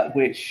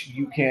 which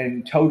you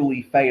can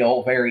totally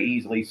fail very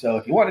easily. So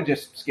if you want to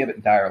just skip it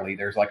entirely,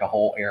 there's like a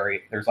whole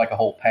area, there's like a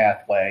whole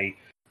pathway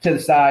to the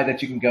side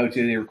that you can go to.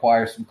 It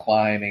requires some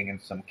climbing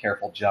and some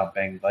careful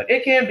jumping, but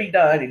it can be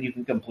done, and you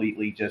can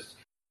completely just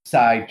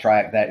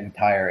sidetrack that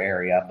entire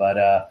area.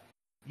 But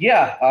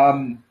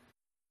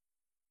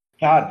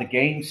God, the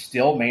game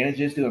still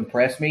manages to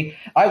impress me.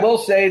 I will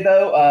say,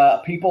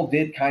 though, people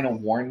did kind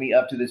of warn me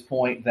up to this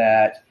point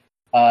that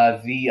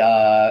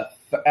the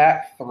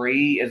Act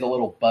 3 is a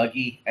little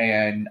buggy,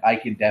 and I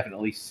can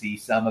definitely see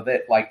some of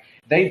it. Like,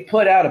 they've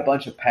put out a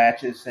bunch of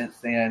patches since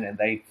then, and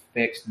they've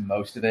fixed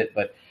most of it,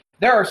 but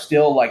there are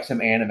still, like,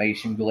 some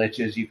animation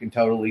glitches you can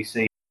totally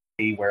see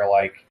where,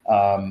 like,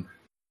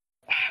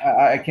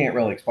 I can't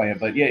really explain it,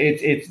 but yeah,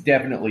 it's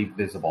definitely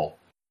visible.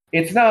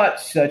 It's not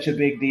such a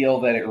big deal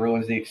that it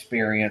ruins the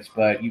experience,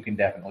 but you can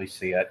definitely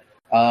see it.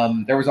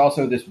 There was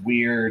also this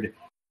weird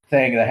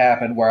thing that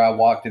happened where I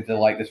walked into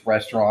like this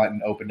restaurant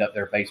and opened up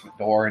their basement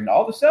door, and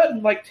all of a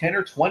sudden, like 10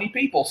 or 20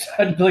 people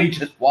suddenly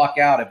just walk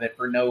out of it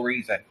for no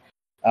reason.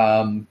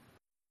 But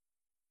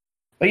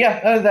yeah,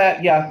 other than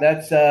that, yeah,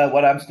 that's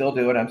what I'm still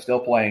doing. I'm still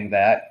playing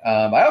that.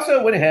 I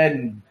also went ahead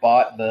and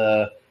bought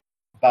the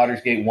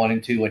Baldur's Gate 1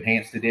 and 2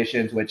 enhanced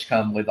editions, which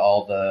come with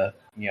all the,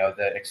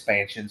 the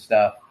expansion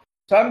stuff.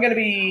 So I'm going to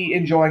be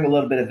enjoying a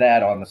little bit of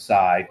that on the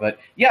side. But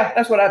yeah,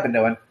 that's what I've been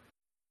doing.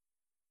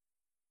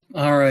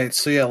 All right.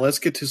 So yeah, let's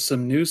get to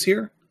some news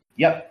here.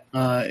 Yep.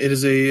 It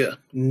is a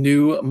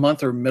new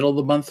month or middle of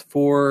the month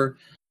for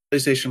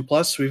PlayStation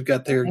Plus. We've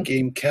got their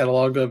game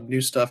catalog of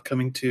new stuff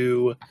coming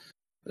to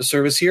the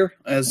service here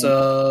as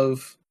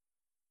of,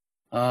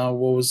 what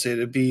was it?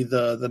 It'd be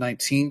the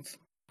 19th.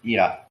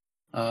 Yeah.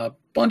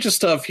 Bunch of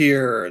stuff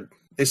here.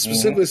 They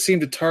specifically seem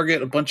to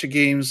target a bunch of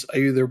games I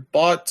either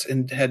bought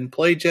and hadn't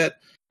played yet,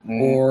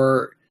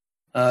 or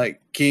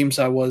games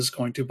I was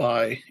going to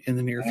buy in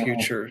the near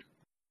future.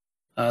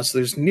 So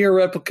there's Nier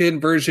Replicant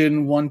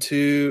version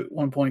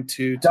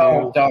 1.2.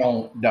 Don't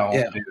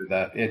do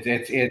that.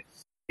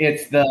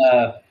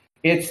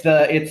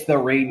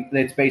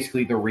 It's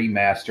basically the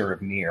remaster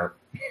of Nier.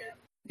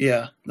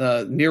 Yeah,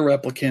 Nier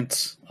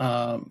Replicant.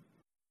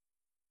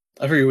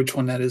 I forget which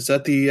one that is. Is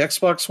that the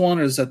Xbox one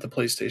or is that the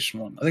PlayStation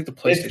one? I think the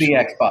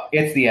PlayStation.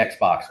 It's the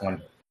Xbox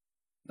one.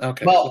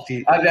 Okay. Well,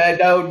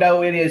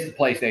 no, it is the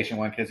PlayStation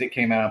one because it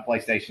came out on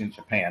PlayStation in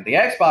Japan. The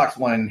Xbox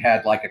one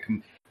had like a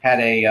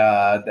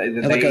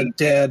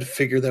dad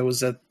figure that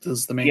was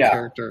the main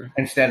character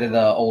instead of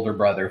the older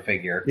brother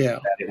figure. Yeah,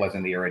 that it was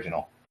in the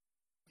original.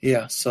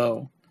 Yeah,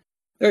 so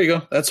there you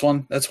go. That's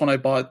one I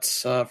bought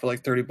for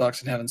like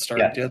 $30 and haven't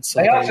started yet.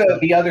 So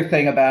the other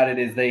thing about it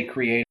is they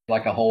created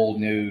like a whole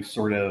new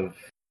sort of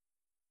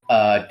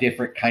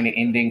different kind of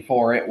ending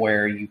for it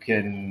where you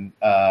can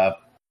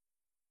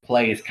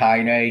play as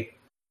Kaine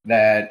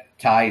that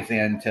ties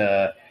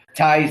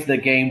the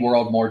game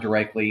world more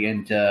directly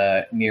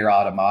into Nier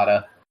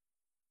Automata.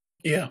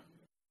 Yeah,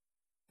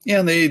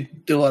 and they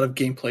did a lot of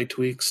gameplay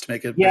tweaks to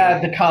make it. Yeah,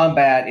 better. The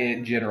combat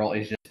in general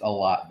is just a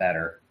lot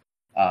better.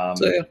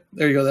 So yeah,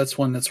 there you go. That's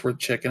one that's worth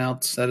checking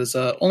out. That is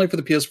only for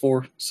the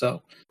PS4,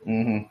 so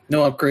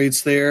no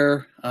upgrades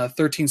there.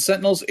 13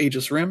 Sentinels,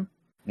 Aegis Rim.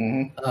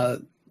 This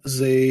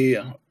is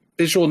a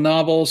visual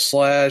novel /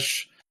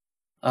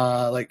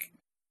 like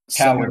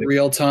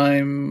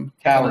real-time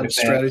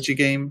strategy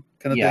game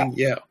kind of thing.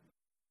 Yeah.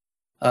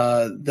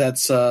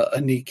 That's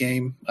a neat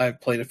game. I've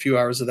played a few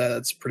hours of that.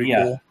 That's pretty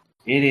cool.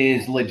 It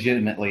is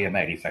legitimately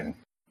amazing.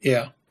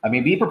 Yeah. I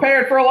mean, be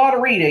prepared for a lot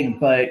of reading,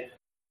 but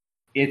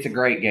it's a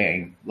great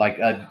game. Like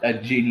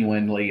a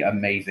genuinely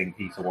amazing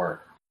piece of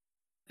work.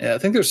 Yeah, I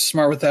think they're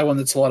smart with that one.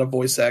 That's a lot of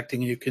voice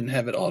acting. You can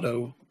have it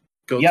auto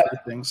go through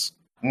things.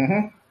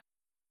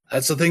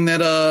 That's the thing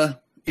that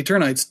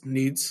Eternites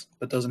needs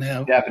but doesn't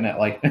have.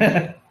 Definitely.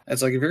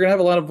 It's like if you're gonna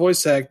have a lot of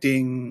voice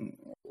acting,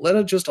 let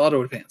it just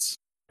auto advance.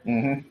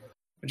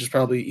 Which is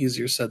probably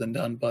easier said than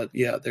done, but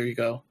yeah, there you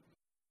go.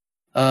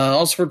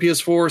 Also for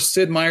PS4,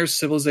 Sid Meier's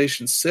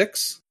Civilization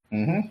 6.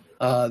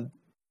 Yeah,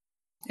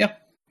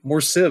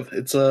 more Civ.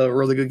 It's a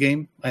really good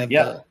game. I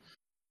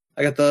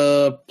got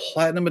the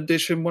Platinum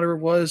Edition, whatever it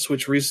was,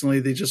 which recently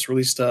they just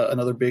released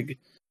another big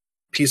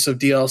piece of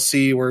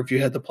DLC where if you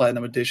had the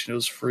Platinum Edition, it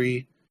was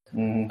free.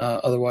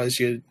 Otherwise,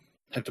 you'd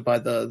have to buy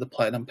the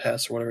Platinum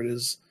Pass or whatever it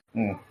is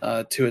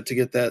to it to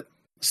get that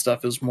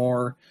stuff. It was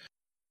more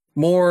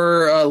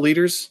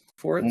leaders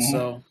for it.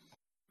 So,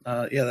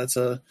 yeah, that's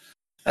a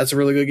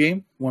really good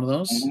game. One of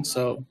those.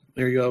 So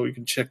there you go. You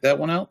can check that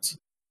one out.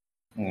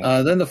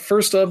 Then the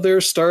first of their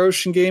Star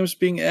Ocean games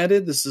being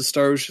added. This is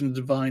Star Ocean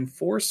Divine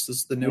Force. This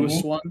is the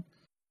newest one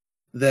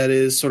that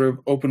is sort of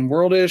open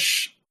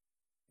world-ish.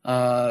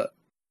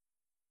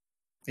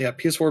 Yeah,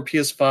 PS4,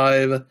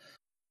 PS5.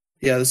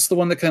 Yeah, this is the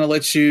one that kind of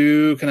lets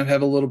you kind of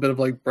have a little bit of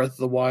like Breath of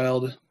the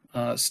Wild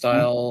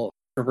style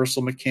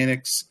traversal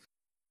mechanics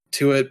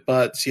to it.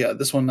 But yeah,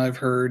 this one I've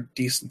heard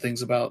decent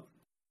things about,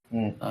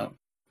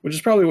 which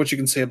is probably what you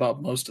can say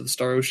about most of the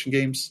Star Ocean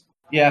games.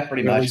 Yeah,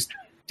 pretty much. At least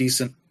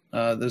decent.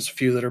 There's a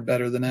few that are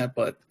better than that,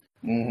 but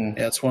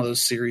yeah, it's one of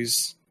those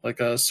series like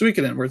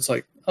Suikoden where it's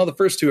like, oh, the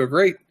first two are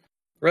great.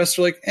 The rest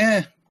are like,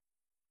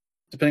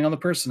 depending on the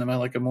person, am I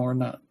like it more or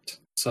not?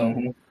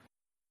 So,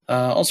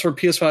 also for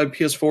PS5,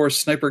 PS4,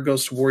 Sniper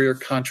Ghost Warrior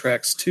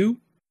Contracts 2.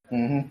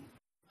 So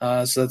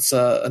that's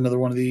another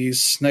one of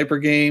these sniper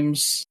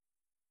games.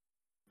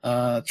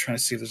 Trying to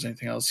see if there's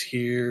anything else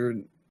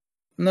here.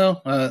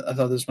 No, I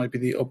thought this might be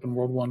the open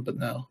world one, but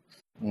no.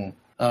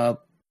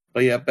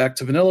 But yeah, back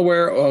to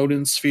Vanillaware,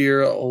 Odin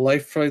Sphere,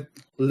 Life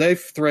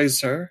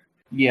Thracer.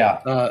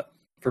 Yeah.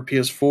 For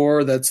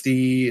PS4, that's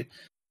the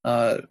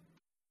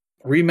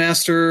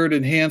remastered,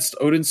 enhanced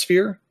Odin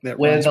Sphere. That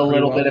with a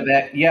little bit of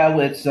that,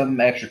 with some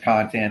extra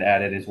content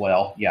added as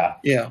well. Yeah.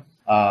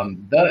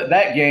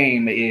 That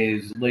game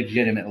is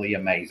legitimately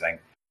amazing.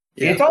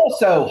 Yeah. It's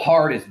also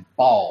hard as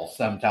balls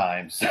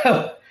sometimes.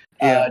 So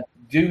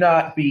do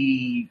not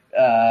be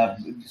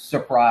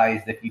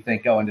surprised if you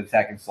think going to the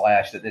second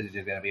slash that this is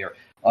just going to be a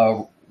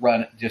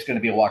run, just going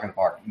to be a walk in the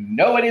park.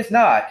 No, it is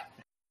not.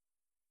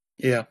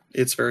 Yeah,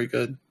 it's very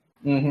good.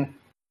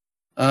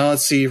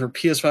 Let's see, for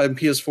PS5 and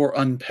PS4,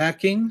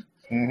 Unpacking.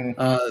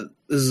 This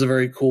is a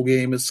very cool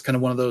game. It's kind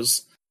of one of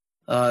those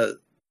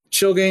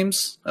chill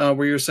games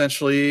where you're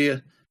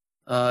essentially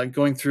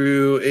going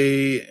through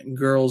a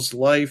girl's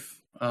life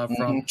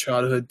from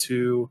childhood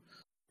to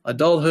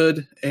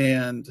adulthood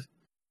and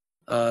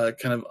kind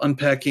of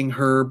unpacking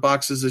her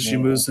boxes as she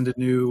moves into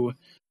new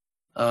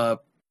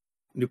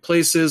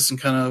places and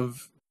kind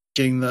of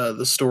getting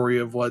the story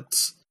of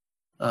what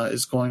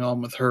is going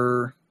on with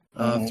her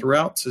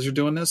throughout as you're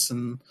doing this.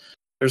 And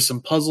there's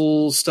some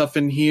puzzle stuff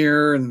in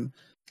here, and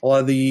a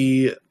lot of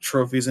the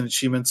trophies and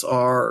achievements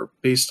are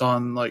based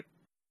on like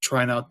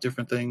trying out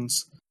different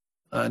things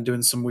and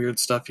doing some weird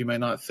stuff you might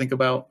not think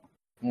about.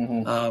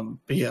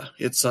 But yeah,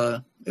 it's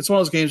one of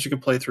those games you can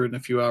play through in a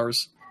few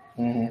hours.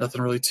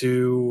 Nothing really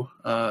too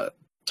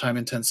time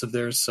intensive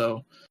there,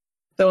 so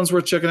that one's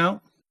worth checking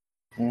out.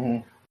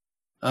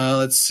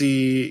 Let's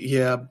see,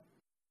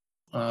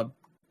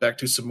 back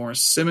to some more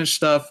Simish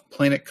stuff.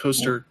 Planet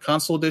Coaster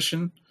Console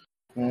Edition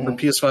for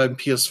PS5 and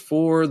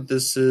PS4.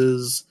 This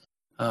is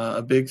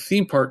a big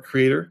theme park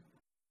creator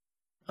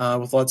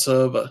with lots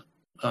of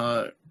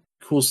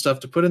cool stuff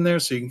to put in there,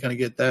 so you can kind of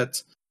get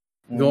that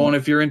going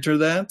if you're into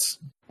that.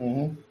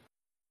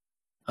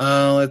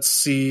 Let's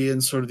see,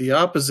 in sort of the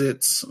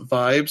opposite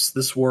vibes,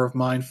 this War of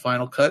Mine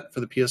Final Cut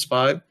for the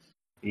PS5.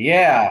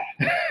 Yeah.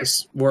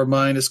 This War of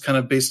Mine is kind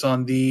of based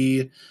on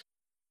the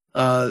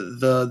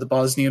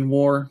Bosnian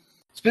War.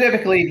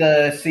 Specifically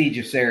the Siege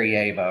of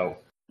Sarajevo.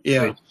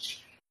 Yeah.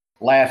 Which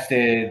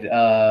lasted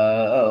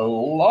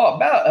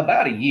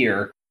about a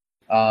year.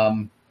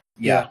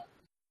 Yeah.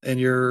 And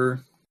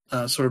you're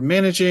sort of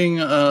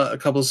managing a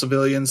couple of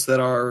civilians that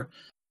are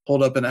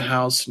holed up in a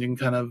house, and you can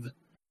kind of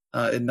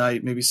at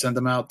night maybe send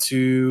them out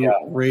to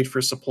raid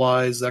for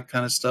supplies, that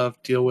kind of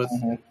stuff, deal with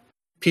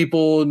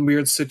people in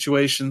weird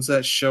situations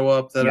that show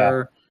up that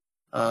are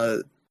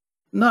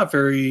not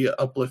very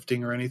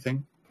uplifting or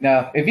anything.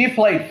 Now, if you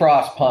played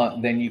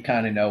Frostpunk, then you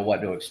kind of know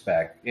what to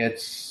expect.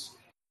 It's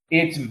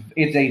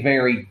a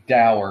very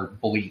dour,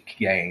 bleak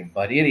game,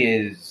 but it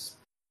is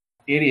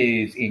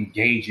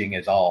engaging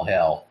as all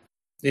hell.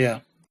 Yeah.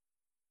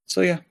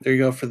 So yeah, there you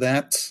go for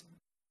that.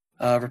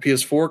 For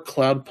PS4,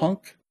 Cloudpunk.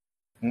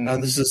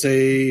 This is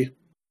a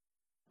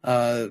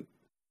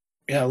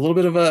little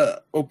bit of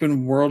a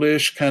open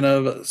worldish kind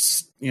of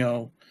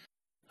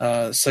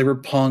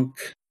cyberpunk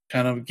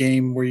kind of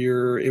game where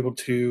you're able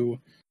to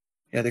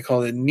they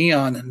call it a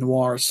neon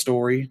noir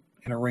story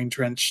in a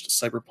rain-drenched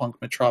cyberpunk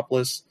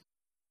metropolis.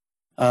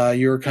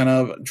 You're kind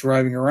of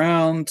driving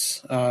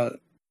around,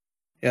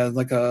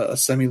 like a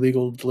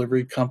semi-legal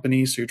delivery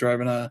company. So you're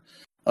driving a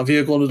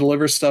vehicle to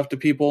deliver stuff to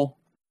people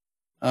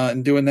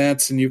and doing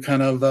that, and you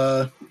kind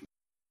of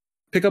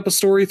pick up a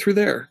story through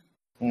there.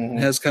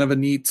 It has kind of a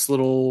neat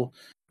little,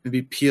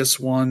 maybe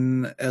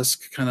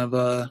PS1-esque kind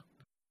of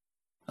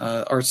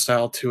art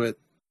style to it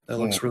that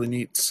looks really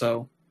neat.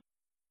 So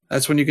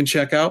that's one you can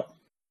check out.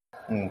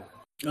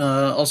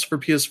 Also for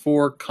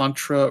PS4,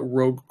 Contra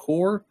Rogue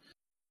Core.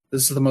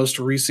 This is the most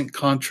recent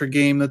Contra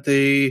game that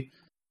they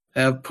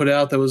have put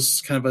out that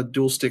was kind of a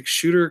dual-stick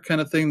shooter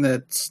kind of thing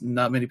that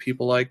not many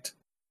people liked.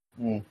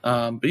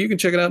 But you can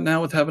check it out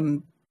now with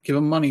give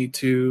them money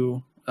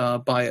to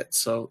buy it.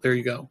 So there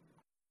you go.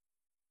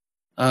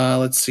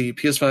 Let's see,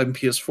 PS5 and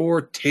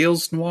PS4,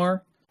 Tales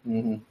Noir.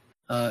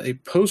 A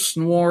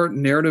post-noir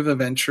narrative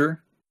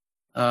adventure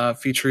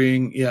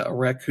featuring a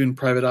raccoon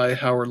private eye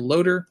Howard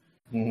Loader.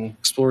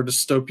 Explore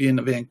dystopian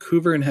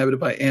Vancouver inhabited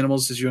by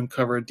animals as you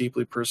uncover a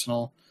deeply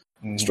personal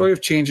story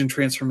of change and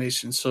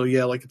transformation. So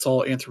like it's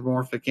all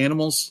anthropomorphic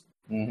animals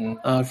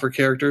for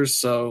characters.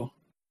 So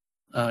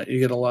you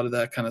get a lot of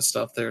that kind of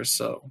stuff there.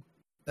 So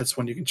that's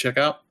one you can check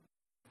out.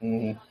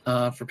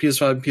 Mm-hmm. For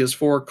PS5 and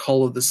PS4,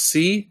 Call of the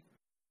Sea.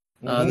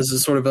 This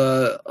is sort of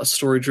a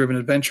story-driven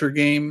adventure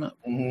game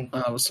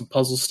with some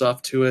puzzle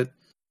stuff to it.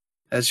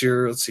 As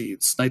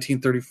it's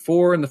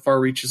 1934 in the far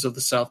reaches of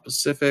the South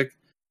Pacific.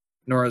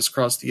 Nora has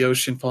crossed the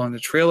ocean following the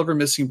trail of her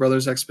missing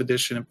brother's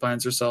expedition and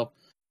finds herself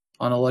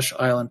on a lush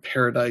island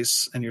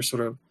paradise. And you're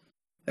sort of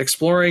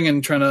exploring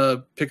and trying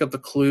to pick up the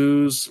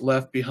clues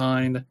left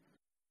behind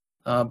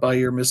by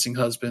your missing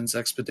husband's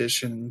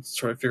expedition and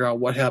sort of figure out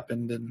what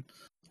happened and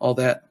all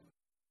that.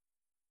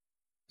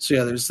 So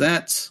yeah, there's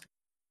that.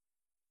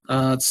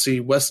 Let's see,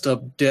 West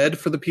of Dead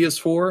for the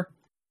PS4.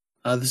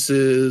 This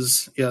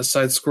is a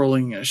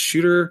side-scrolling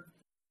shooter,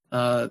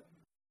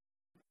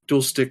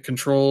 dual stick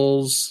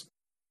controls,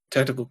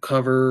 tactical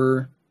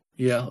cover.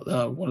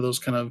 One of those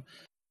kind of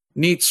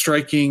neat,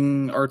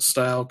 striking art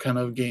style kind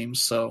of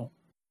games. So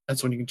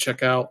that's one you can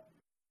check out.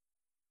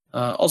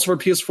 Also for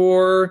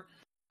PS4,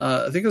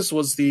 I think this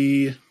was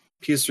the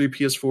PS3,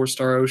 PS4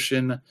 Star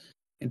Ocean,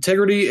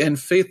 Integrity and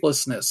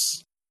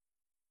Faithlessness.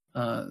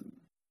 The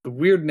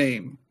weird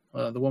name,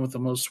 the one with the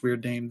most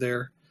weird name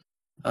there.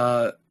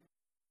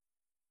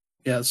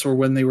 So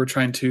when they were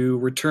trying to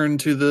return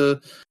to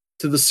the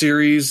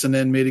series and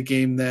then made a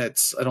game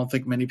that I don't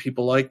think many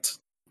people liked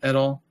at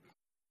all.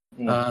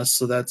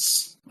 So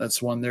that's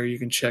one there you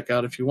can check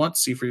out if you want,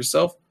 see for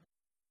yourself.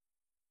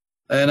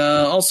 And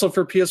also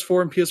for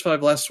PS4 and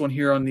PS5, last one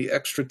here on the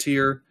extra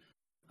tier,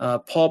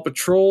 Paw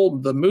Patrol,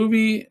 the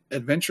movie,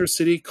 Adventure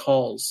City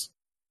Calls.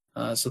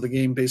 So the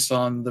game based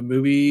on the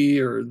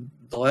movie or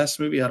the last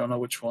movie, I don't know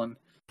which one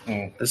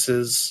this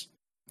is.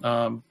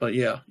 But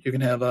yeah, you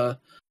can have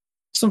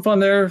some fun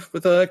there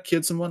with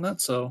kids and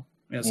whatnot. So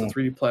yeah, it's a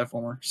 3D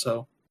platformer.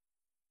 So,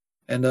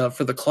 and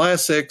for the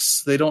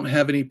classics, they don't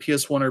have any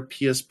PS1 or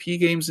PSP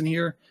games in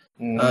here.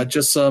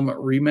 Just some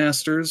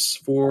remasters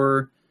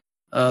for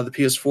the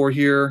PS4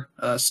 here.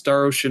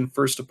 Star Ocean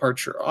First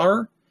Departure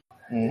R.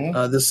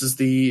 This is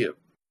the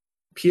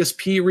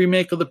PSP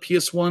remake of the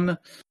PS1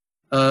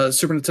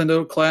 Super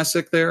Nintendo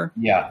classic there.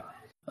 Yeah.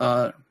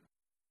 So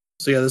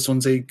yeah, this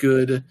one's a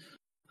good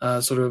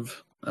sort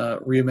of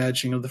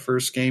reimagining of the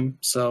first game.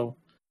 So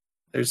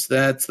there's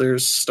that.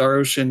 There's Star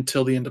Ocean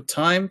Till the End of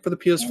Time for the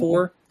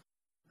PS4.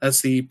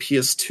 That's the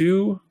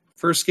PS2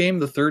 first game,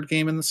 the third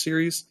game in the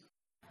series.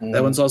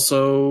 That one's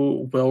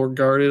also well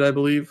regarded, I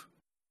believe.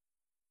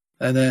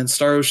 And then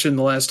Star Ocean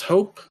The Last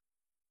Hope.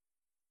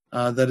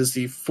 That is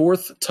the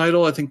fourth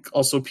title, I think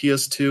also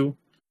PS2.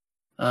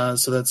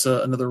 So that's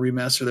another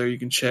remaster there you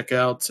can check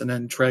out. And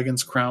then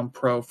Dragon's Crown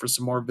Pro for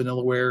some more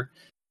Vanillaware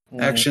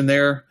action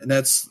there. And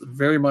that's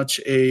very much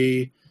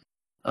a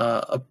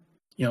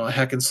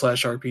hack and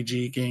slash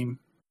RPG game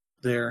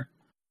there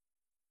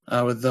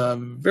with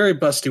very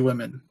busty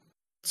women.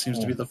 Seems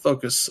to be the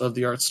focus of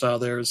the art style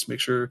there, is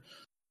make sure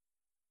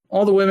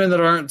all the women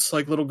that aren't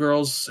like little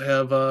girls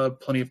have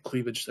plenty of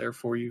cleavage there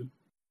for you.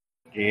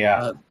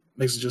 Yeah.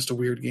 Makes it just a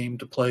weird game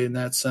to play in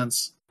that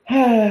sense.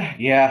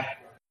 Yeah.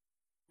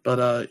 But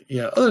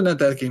other than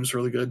that game's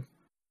really good.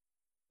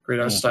 Great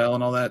art style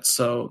and all that.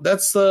 So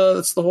that's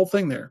the whole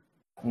thing there.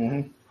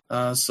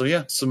 So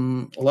yeah,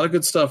 a lot of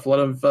good stuff. A lot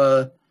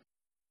of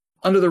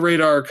under the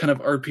radar kind of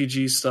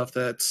RPG stuff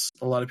that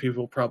a lot of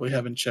people probably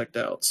haven't checked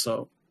out.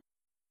 So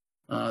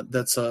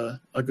that's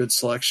a good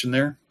selection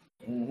there.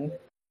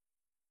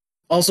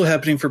 Also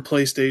happening for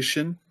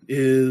PlayStation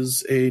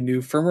is a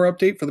new firmware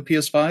update for the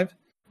PS5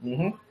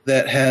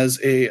 that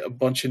has a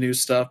bunch of new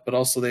stuff, but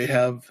also they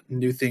have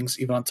new things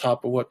even on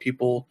top of what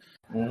people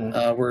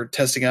were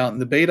testing out in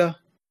the beta.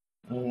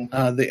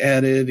 They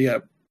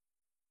added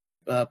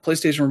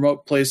PlayStation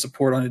Remote Play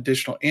support on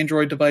additional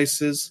Android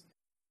devices.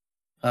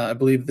 I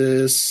believe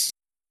this,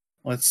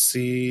 let's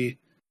see,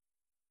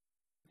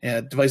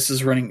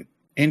 devices running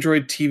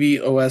Android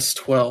TV OS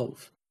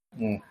 12,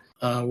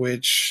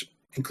 which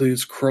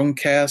includes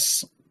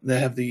Chromecasts that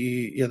have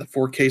the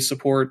 4K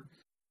support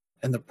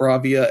and the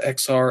Bravia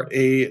XR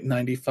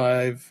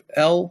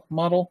A95L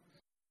model.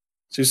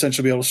 So you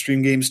essentially be able to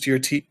stream games to your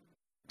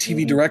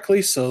TV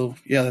directly. So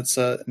yeah, that's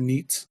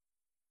neat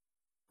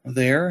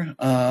there.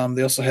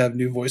 They also have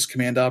new voice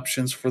command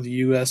options for the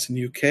US and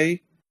UK.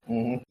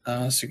 So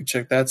you can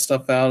check that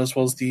stuff out, as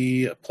well as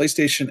the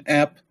PlayStation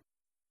app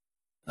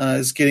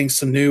is getting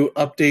some new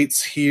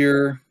updates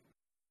here.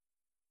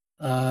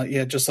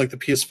 Just like the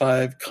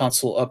PS5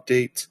 console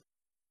update.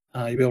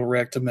 You'll be able to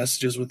react to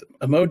messages with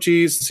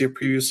emojis and see a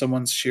preview of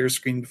someone's share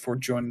screen before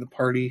joining the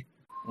party.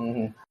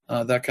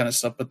 That kind of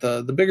stuff. But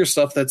the bigger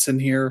stuff that's in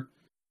here,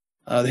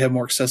 they have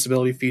more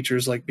accessibility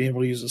features, like being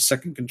able to use a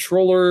second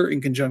controller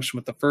in conjunction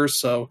with the first.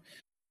 So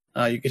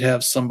you could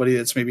have somebody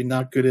that's maybe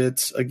not good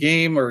at a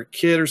game, or a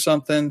kid or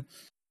something,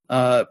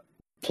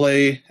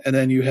 play, and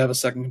then you have a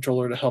second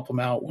controller to help them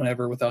out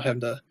whenever without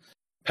having to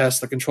pass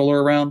the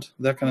controller around,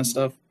 that kind of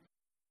stuff.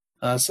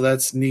 So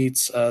that's neat.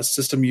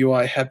 System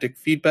UI haptic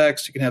feedback,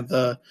 so you can have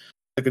the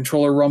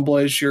controller rumble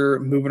as you're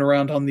moving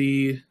around on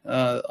the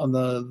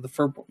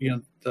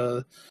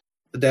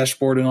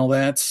dashboard and all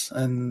that.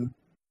 And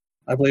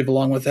I believe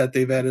along with that,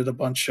 they've added a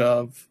bunch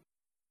of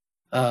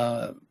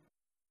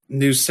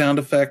new sound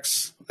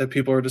effects that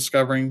people are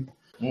discovering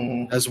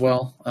Mm-hmm. as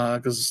well,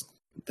 because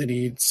they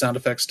need sound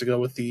effects to go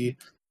with the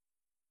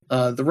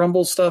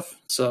Rumble stuff.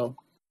 So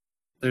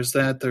there's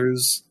that.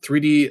 There's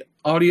 3D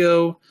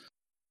audio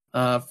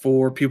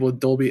for people with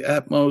Dolby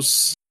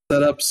Atmos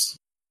setups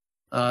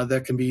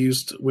that can be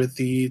used with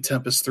the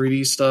Tempest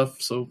 3D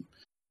stuff. So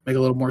make it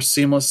a little more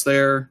seamless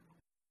there.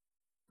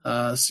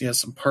 So yeah,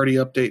 some party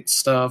update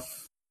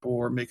stuff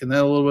for making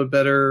that a little bit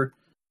better.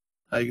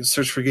 You can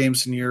search for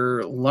games in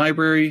your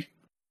library.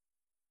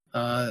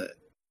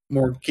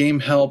 More game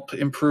help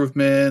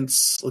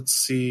improvements. Let's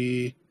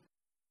see.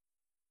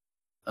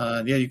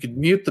 Yeah, you can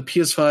mute the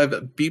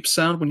PS5 beep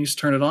sound when you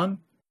turn it on,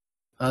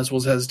 as well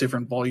as has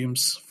different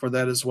volumes for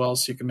that as well.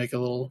 So you can make it a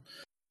little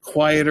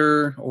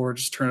quieter or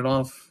just turn it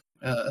off,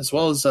 as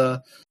well as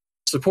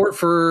support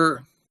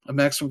for a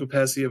maximum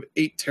capacity of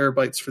 8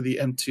 terabytes for the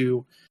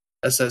M2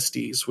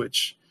 SSDs,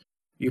 which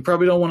you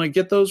probably don't want to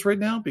get those right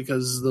now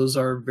because those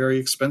are very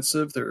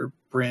expensive. They're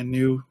brand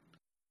new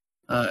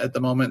at the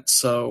moment.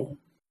 So,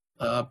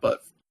 but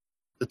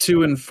the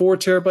 2 and 4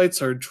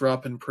 terabytes are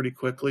dropping pretty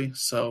quickly.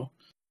 So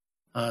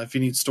if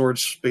you need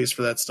storage space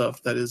for that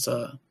stuff, that is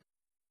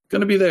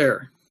going to be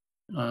there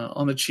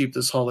on the cheap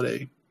this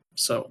holiday.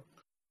 So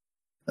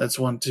that's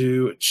one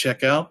to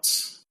check out.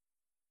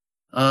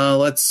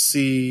 Let's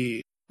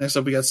see. Next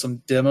up, we got some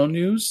demo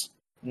news.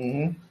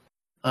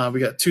 Mm-hmm. We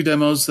got 2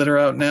 demos that are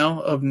out now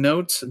of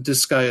note.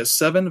 Disgaea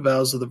 7,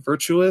 Vows of the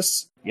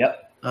Virtuous.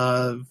 Yep.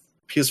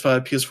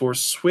 PS5, PS4,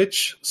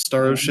 Switch.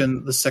 Star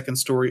Ocean, The Second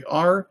Story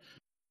R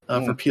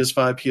for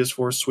PS5,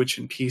 PS4, Switch,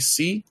 and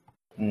PC.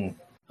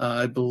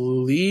 I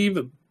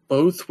believe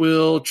both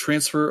will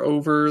transfer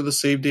over the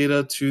save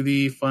data to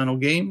the final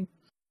game.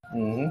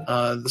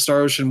 The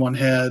Star Ocean one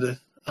had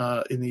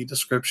in the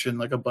description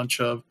like a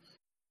bunch of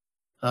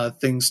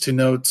things to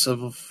note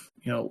of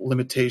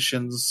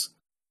limitations.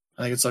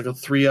 I think it's like a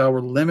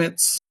 3-hour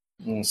limit.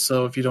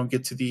 So if you don't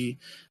get to the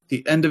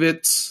end of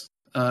it,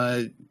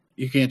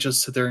 you can't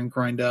just sit there and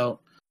grind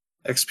out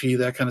XP,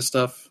 that kind of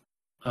stuff.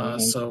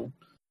 So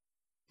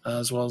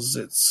as well as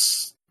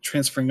it's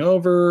transferring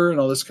over and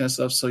all this kind of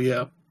stuff. So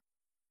yeah,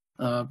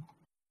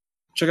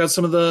 check out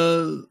some of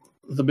the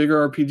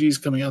bigger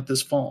RPGs coming out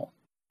this fall.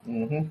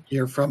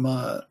 Here from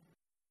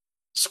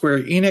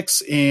Square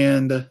Enix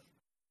and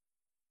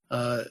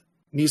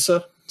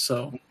Nisa.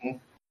 So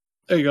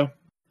there you go.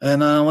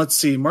 And let's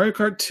see, Mario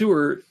Kart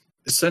Tour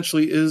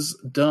essentially is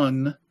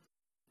done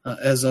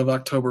as of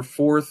October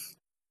 4th.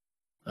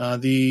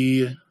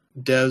 The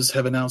devs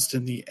have announced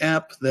in the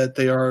app that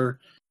they are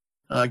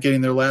getting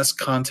their last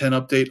content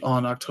update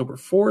on October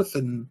 4th,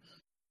 and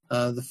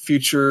the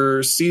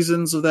future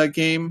seasons of that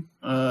game,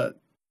 or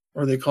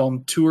they call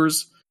them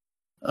tours,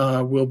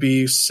 will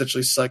be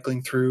essentially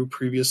cycling through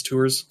previous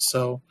tours.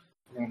 So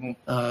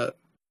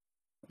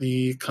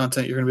the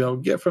content you're going to be able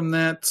to get from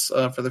that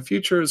for the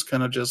future is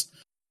kind of just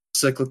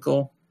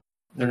cyclical.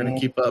 They're going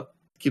to keep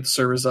the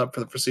servers up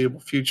for the foreseeable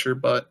future,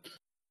 but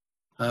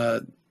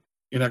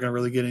you're not going to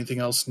really get anything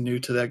else new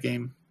to that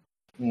game.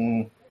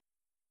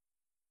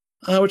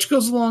 Which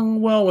goes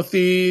along well with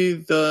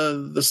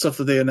the stuff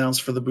that they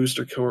announced for the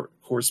booster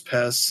course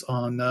pass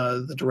on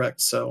the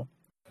Direct. So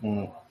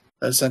that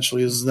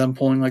essentially is them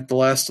pulling like the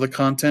last of the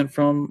content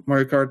from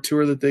Mario Kart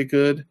Tour that they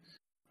could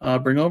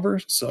bring over.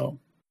 So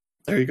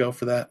there you go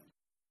for that.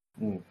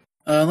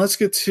 Let's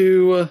get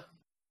to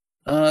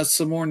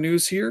some more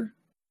news here.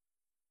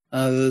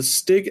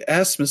 Stig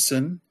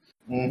Asmussen,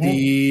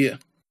 the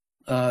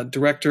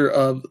director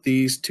of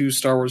these 2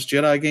 Star Wars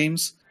Jedi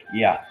games,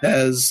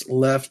 has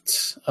left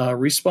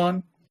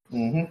Respawn.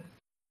 He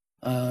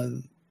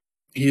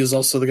is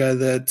also the guy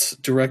that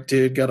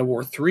directed God of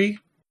War 3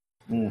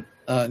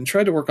 and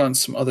tried to work on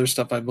some other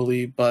stuff, I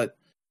believe, but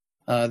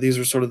these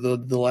are sort of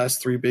the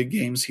last 3 big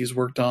games he's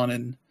worked on,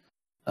 and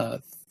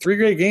 3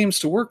 great games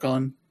to work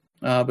on,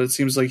 but it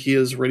seems like he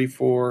is ready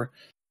for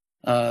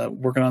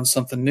working on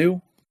something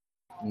new,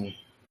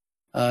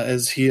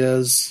 as he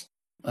has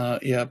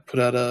put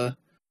out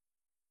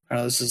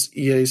this is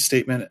EA's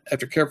statement.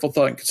 After careful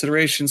thought and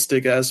consideration,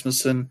 Stig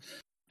Asmussen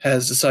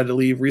has decided to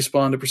leave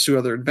Respawn to pursue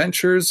other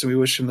adventures, and we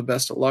wish him the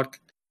best of luck.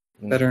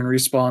 Veteran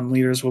Respawn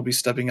leaders will be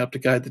stepping up to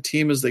guide the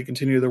team as they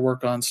continue their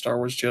work on Star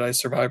Wars Jedi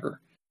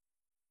Survivor.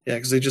 Yeah,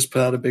 because they just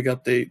put out a big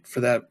update for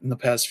that in the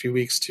past few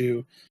weeks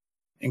to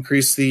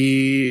increase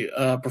the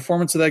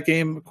performance of that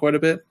game quite a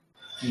bit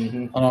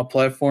on all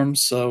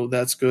platforms, so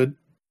that's good.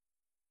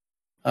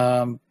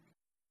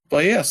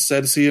 But yeah,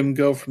 sad to see him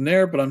go from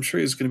there, but I'm sure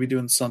he's going to be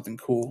doing something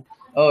cool.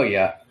 Oh,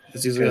 yeah.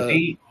 Because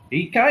he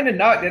kind of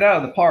knocked it out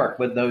of the park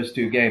with those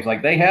 2 games.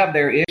 Like, they have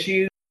their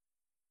issues,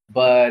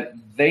 but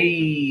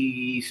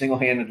they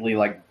single-handedly,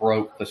 like,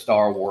 broke the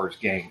Star Wars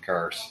game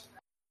curse.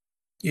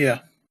 Yeah.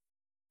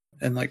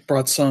 And, like,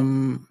 brought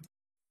some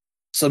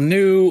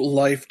new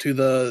life to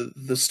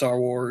the Star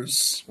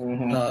Wars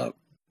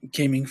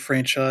gaming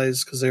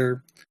franchise, because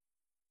there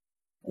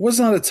was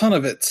not a ton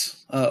of it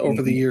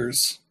over the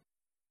years.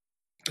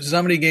 There's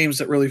not many games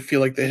that really feel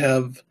like they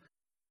have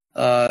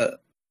a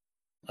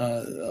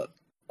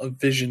a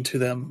vision to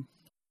them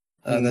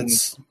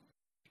that's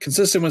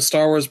consistent with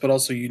Star Wars, but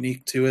also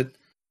unique to it.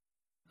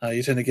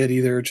 You tend to get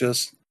either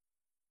just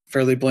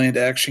fairly bland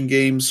action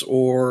games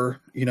or,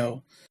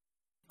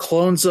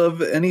 clones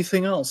of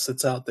anything else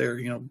that's out there,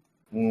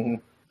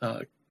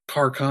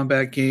 car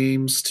combat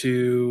games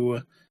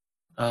to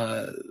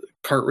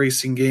kart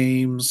racing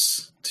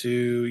games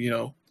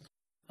to,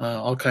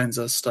 all kinds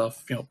of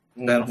stuff,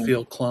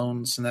 Battlefield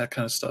clones and that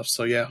kind of stuff.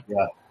 So yeah.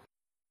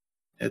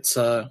 It's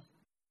some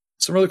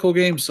really cool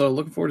games. So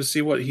looking forward to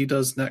see what he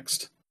does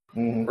next,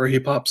 where he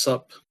pops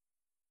up.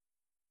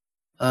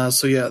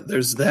 So yeah,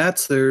 there's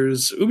that.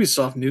 There's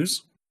Ubisoft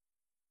news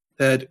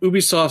that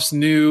Ubisoft's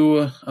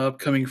new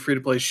upcoming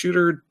free-to-play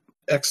shooter,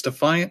 X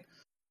Defiant,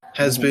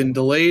 has been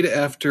delayed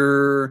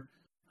after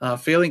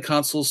failing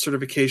console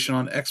certification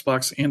on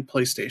Xbox and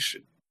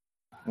PlayStation.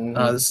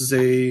 This is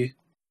a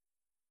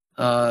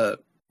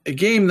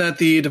game that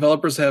the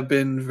developers have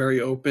been very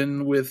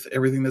open with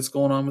everything that's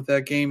going on with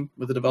that game,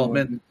 with the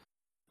development,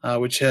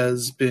 which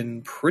has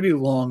been pretty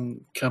long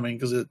coming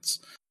because it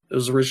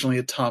was originally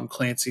a Tom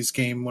Clancy's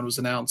game when it was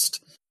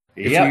announced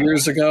a few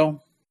years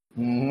ago,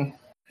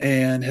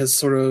 and has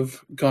sort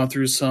of gone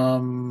through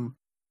some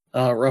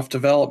rough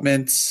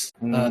developments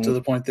to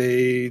the point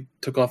they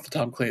took off the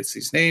Tom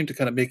Clancy's name to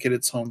kind of make it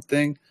its own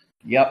thing.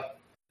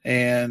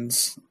 And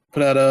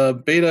put out a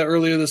beta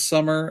earlier this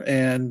summer,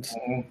 and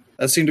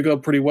that seemed to go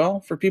pretty well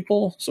for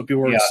people. So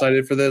people were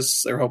excited for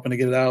this. They're hoping to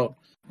get it out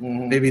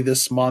maybe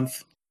this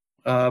month.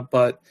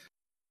 But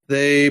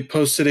they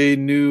posted a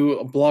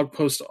new blog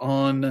post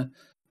on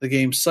the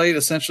game site,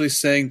 essentially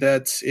saying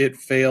that it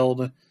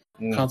failed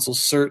console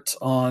cert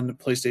on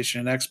PlayStation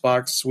and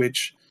Xbox,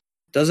 which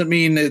doesn't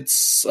mean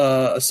it's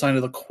a sign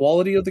of the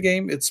quality of the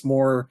game. It's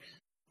more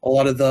a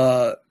lot of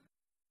the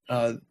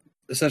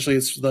essentially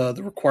it's the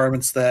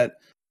requirements that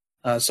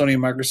Sony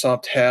and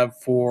Microsoft have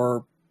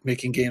for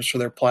making games for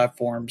their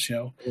platforms.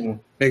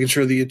 Making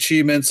sure the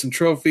achievements and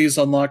trophies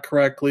unlock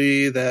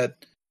correctly,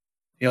 that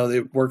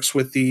it works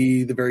with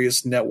the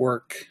various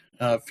network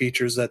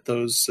features that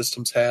those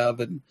systems have,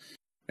 and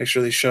make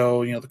sure they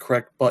show the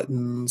correct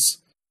buttons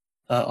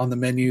on the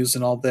menus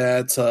and all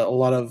that. A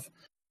lot of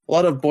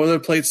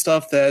boilerplate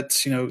stuff that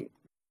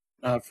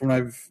from what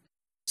I've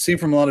seen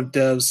from a lot of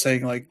devs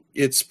saying, like,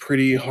 it's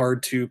pretty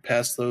hard to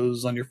pass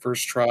those on your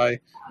first try.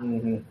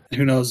 Who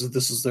knows if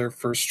this is their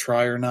first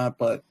try or not,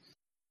 but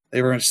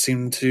they very much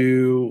seem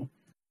to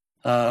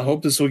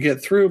hope this will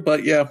get through.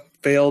 But yeah,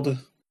 failed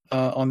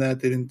on that.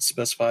 They didn't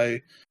specify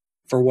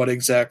for what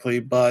exactly,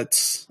 but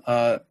seems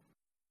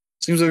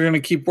like they're going to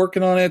keep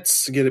working on it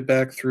to get it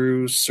back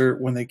through cert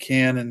when they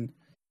can, and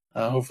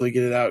hopefully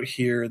get it out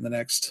here in the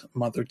next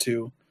month or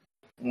two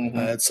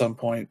at some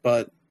point.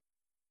 But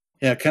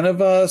yeah, kind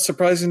of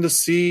surprising to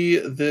see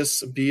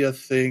this be a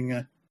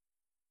thing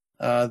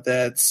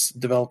that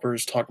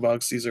developers talk about,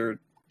 because these are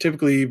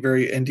typically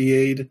very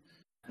NDA'd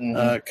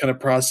kind of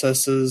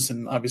processes,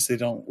 and obviously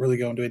don't really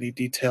go into any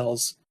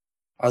details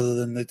other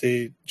than that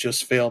they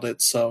just failed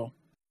it. So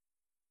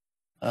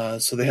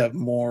they have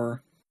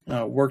more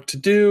work to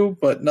do,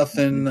 but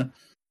nothing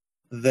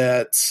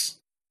that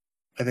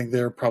I think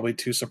they're probably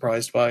too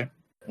surprised by.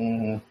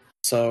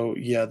 So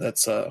yeah,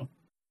 that's the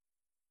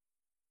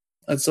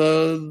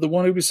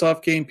one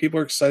Ubisoft game people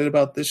are excited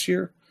about this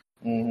year.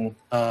 One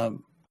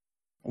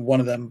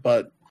of them,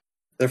 but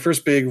their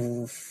first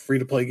big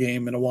free-to-play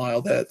game in a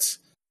while that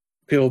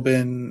people have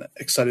been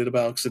excited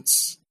about, because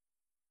it's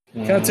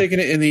kind of taking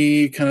it in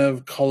the kind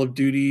of Call of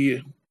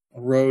Duty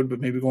road, but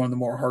maybe going the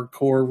more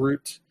hardcore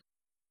route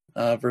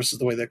versus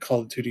the way that Call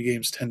of Duty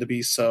games tend to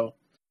be. So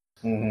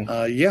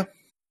yeah,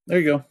 there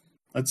you go.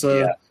 That's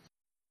a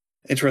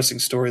interesting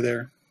story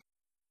there.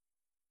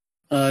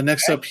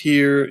 Next up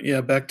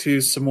here, back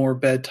to some more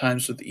bad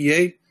times with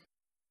EA.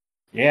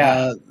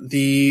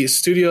 The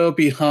studio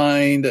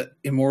behind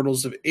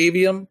Immortals of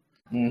Avium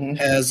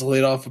has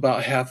laid off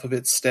about half of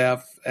its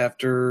staff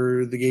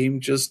after the game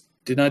just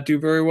did not do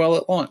very well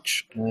at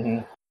launch.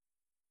 It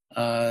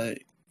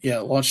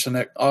launched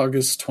on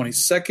August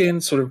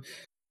 22nd, sort of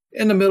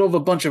in the middle of a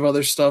bunch of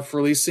other stuff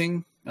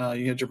releasing.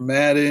 You had your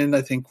Madden,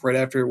 I think right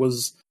after it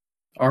was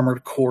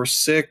Armored Core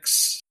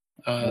 6,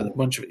 a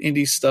bunch of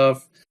indie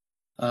stuff,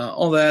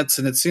 all that,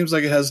 and it seems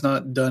like it has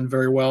not done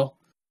very well.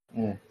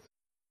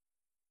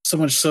 So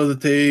much so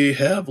that they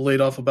have laid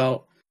off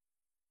about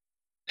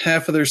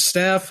half of their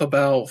staff,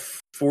 about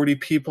 40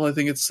 people, I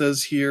think it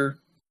says here.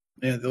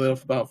 Yeah, they laid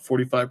off about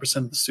 45%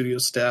 of the studio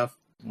staff.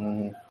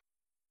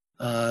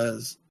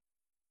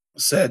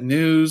 Sad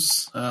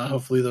news.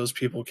 Hopefully those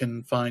people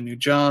can find new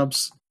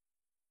jobs.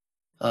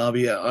 But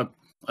yeah,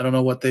 I don't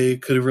know what they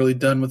could have really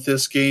done with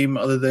this game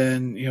other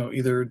than,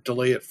 either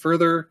delay it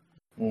further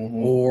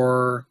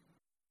or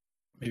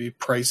maybe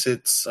price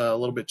it a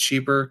little bit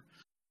cheaper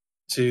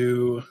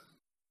to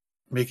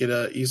make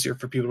it easier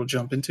for people to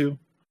jump into,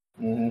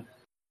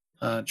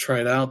 try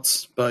it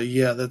out. But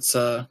yeah, that's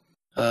a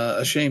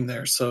shame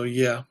there. So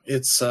yeah,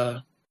 it's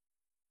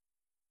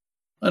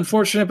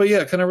Unfortunate, but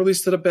yeah, kind of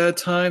released at a bad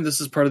time.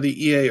 This is part of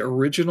the EA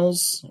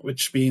Originals,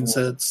 which means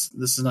that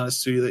this is not a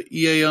studio that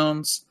EA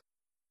owns.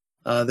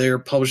 They're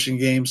publishing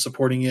games,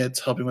 supporting it,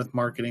 helping with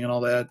marketing and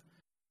all that.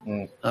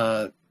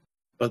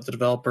 But the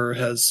developer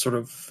has sort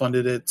of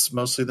funded it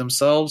mostly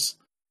themselves.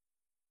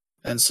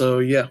 And so,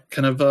 yeah,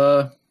 kind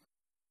of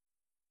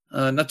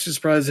not too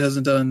surprised it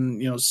hasn't done,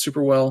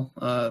 super well.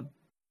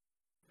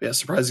 Yeah,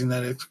 surprising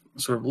that it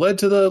sort of led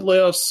to the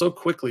layoffs so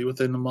quickly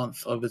within a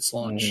month of its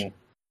launch.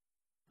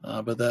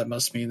 But that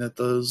must mean that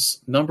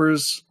those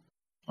numbers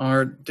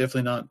are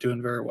definitely not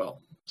doing very well.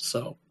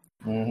 So,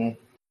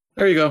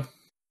 there you go.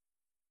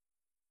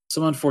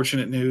 Some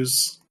unfortunate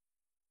news.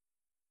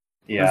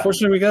 Yeah.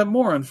 Unfortunately, we got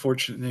more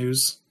unfortunate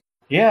news.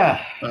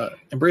 Yeah.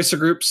 Embracer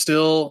Group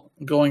still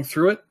going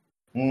through it.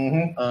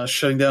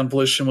 Shutting down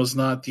Volition was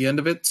not the end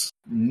of it.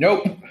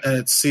 Nope. And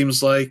it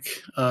seems like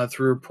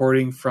through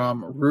reporting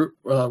from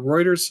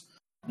Reuters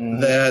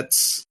that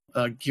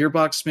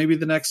Gearbox may be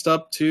the next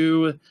up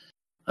to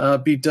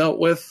be dealt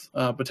with,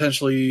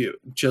 potentially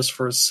just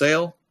for a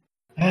sale.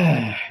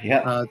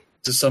 Yeah.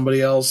 To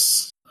somebody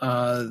else.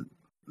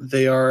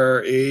 They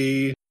are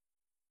a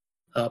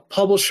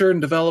publisher and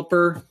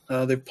developer.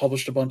 They've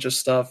published a bunch of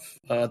stuff,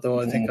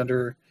 though I think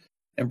under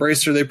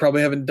Embracer they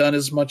probably haven't done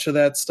as much of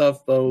that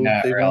stuff. Though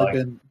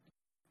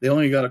they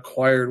only got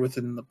acquired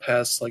within the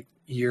past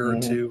year or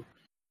two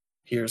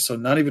here, so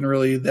not even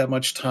really that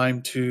much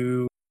time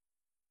to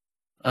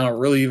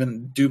really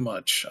even do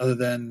much other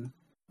than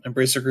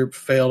Embracer Group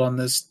failed on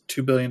this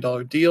 $2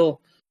 billion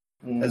deal.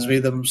 Has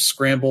made them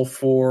scramble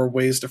for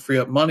ways to free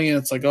up money, and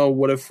it's like, oh,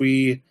 what if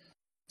we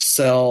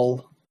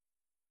sell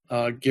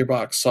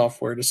Gearbox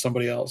software to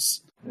somebody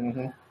else?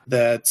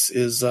 That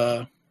is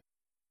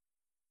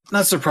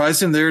not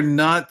surprising. They're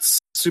not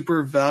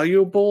super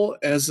valuable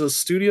as a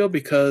studio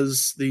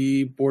because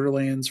the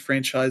Borderlands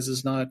franchise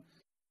is not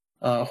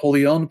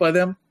wholly owned by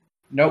them.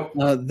 Nope.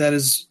 That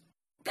is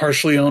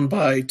partially owned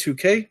by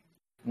 2K,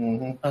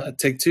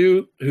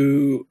 Take-Two,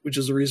 which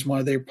is the reason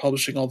why they're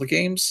publishing all the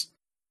games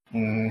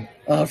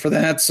for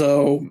that.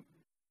 So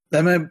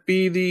that might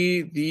be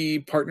the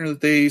partner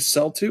that they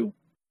sell to.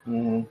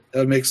 That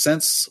would make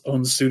sense.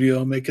 Own the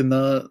studio, making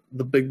the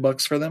big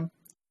bucks for them,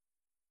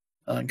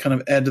 and kind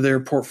of add to their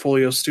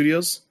portfolio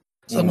studios,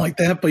 something like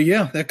that. But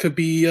yeah, that could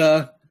be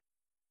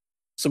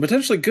some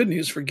potentially good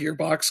news for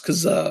Gearbox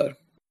because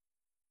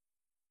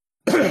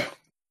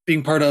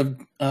being part of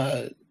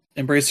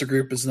Embracer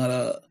Group is not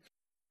a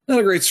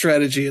great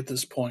strategy at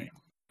this point.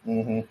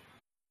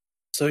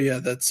 So yeah,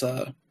 that's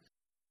the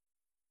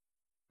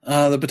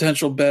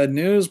potential bad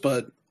news,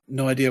 but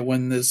no idea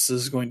when this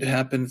is going to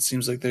happen. It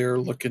seems like they're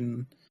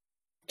looking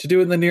to do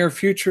it in the near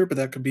future, but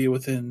that could be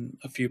within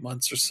a few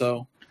months or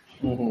so.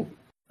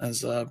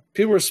 As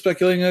people were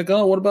speculating, like,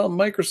 oh, what about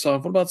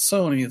Microsoft? What about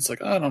Sony? It's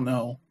like, I don't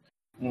know.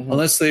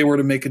 Unless they were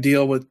to make a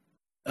deal with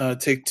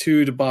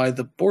Take-Two to buy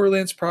the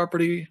Borderlands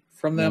property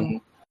from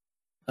them,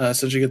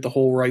 essentially get the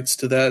whole rights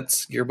to that.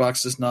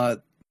 Gearbox is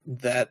not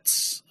that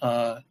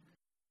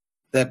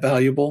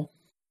valuable.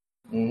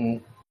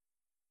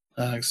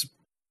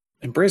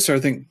 Embracer, I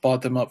think,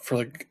 bought them up for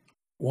like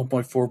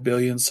 $1.4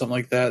 billion, something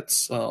like that.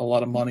 It's a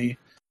lot of money,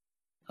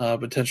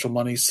 potential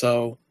money.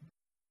 So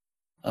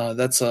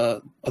that's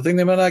a thing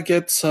they might not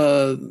get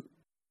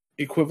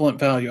equivalent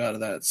value out of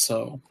that.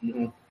 So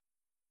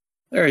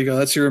there you go.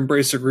 That's your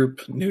Embracer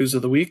Group news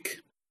of the week.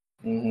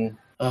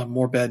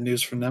 More bad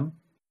news from them.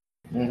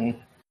 Yeah.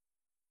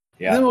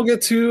 And then we'll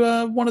get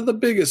to one of the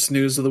biggest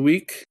news of the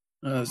week.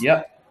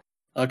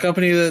 A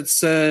company that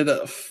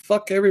said,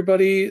 fuck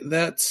everybody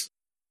that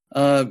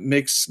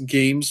makes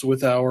games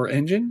with our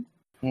engine.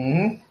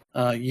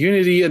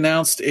 Unity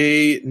announced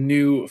a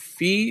new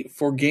fee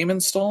for game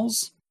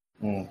installs.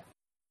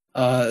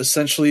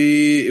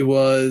 Essentially, it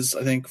was,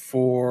 I think,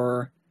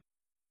 for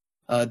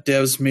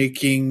devs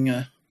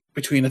making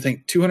between, I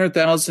think,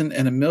 200,000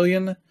 and 1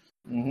 million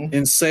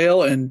in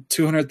sale, and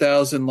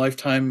 200,000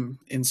 lifetime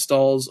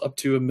installs, up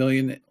to 1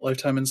 million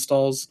lifetime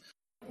installs,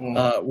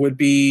 would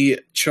be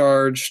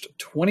charged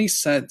 20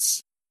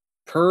 cents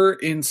per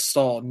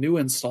install, new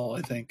install,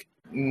 I think.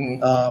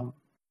 I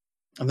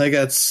think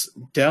that's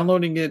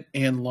downloading it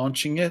and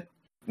launching it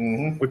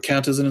would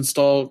count as an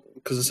install,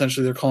 because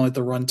essentially they're calling it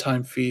the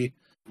runtime fee.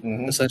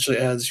 Essentially,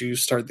 as you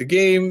start the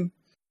game,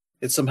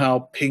 it somehow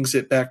pings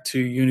it back to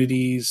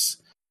Unity's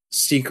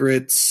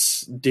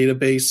secrets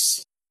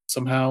database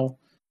somehow,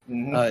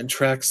 and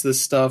tracks this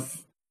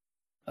stuff,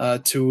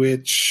 to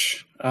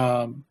which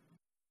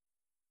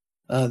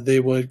they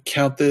would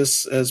count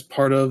this as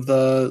part of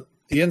the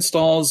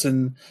installs.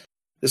 And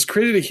this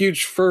created a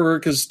huge fervor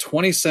because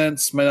 20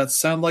 cents might not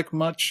sound like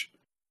much,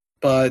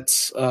 but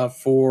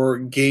for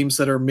games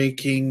that are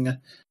making,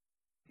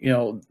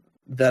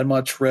 that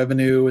much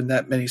revenue and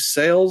that many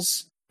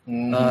sales,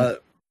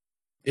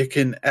 it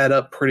can add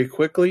up pretty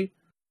quickly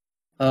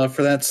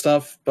for that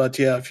stuff. But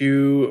yeah, if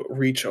you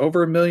reach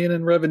over 1 million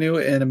in revenue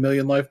and 1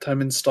 million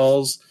lifetime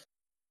installs,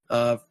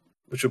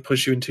 which will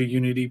push you into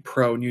Unity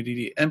Pro and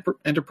Unity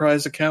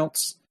Enterprise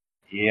accounts,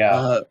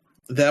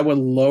 that would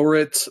lower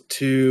it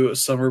to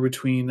somewhere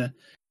between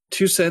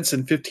 2 cents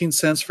and 15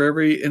 cents for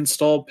every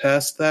install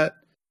past that.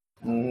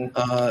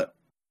 Mm-hmm.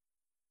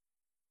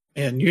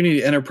 And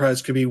Unity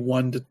Enterprise could be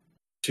 1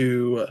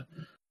 to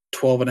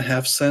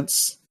 12.5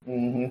 cents,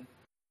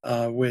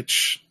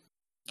 which,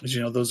 as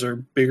you know, those are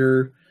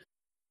bigger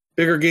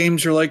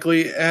games you're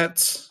likely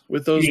at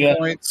with those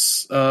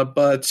points.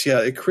 But yeah,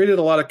 it created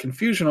a lot of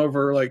confusion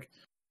over like,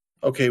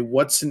 okay,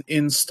 what's an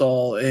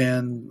install?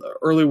 And the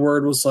early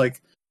word was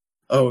like,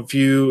 oh, if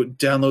you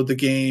download the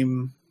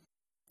game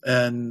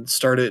and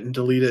start it and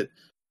delete it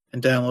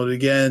and download it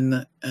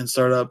again and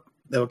start up,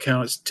 that would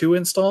count as 2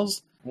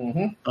 installs.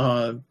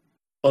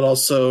 But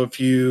also if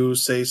you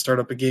say start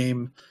up a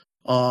game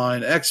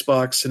on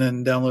Xbox and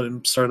then download it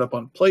and start it up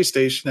on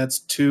PlayStation, that's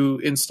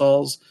 2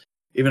 installs,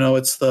 even though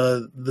it's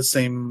the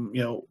same,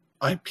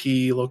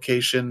 IP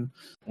location.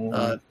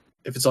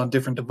 If it's on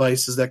different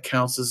devices, that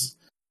counts as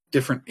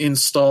different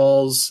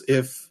installs.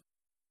 If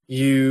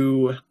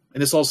you,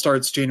 and this all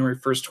starts January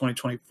 1st,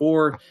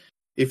 2024.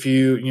 If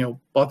you,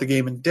 bought the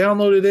game and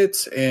downloaded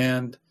it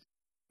and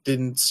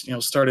didn't,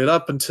 start it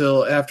up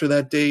until after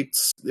that date,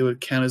 it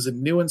would count as a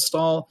new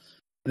install.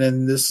 And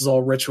then this is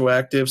all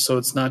retroactive, so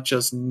it's not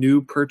just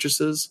new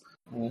purchases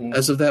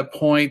as of that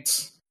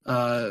point.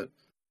 And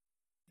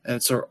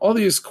so all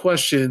these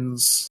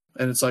questions,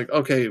 and it's like,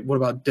 okay, what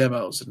about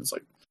demos? And it's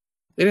like,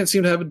 they didn't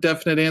seem to have a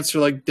definite answer,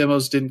 like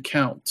demos didn't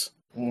count.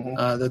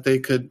 That they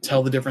could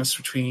tell the difference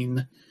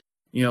between,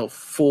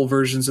 full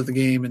versions of the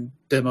game and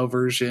demo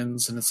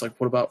versions. And it's like,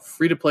 what about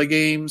free-to-play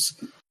games?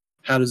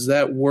 How does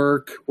that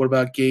work? What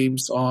about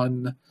games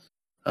on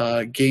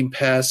Game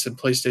Pass and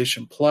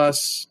PlayStation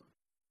Plus?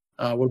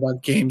 What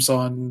about games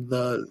on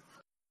the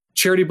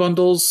charity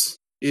bundles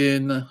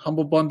in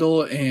Humble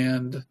Bundle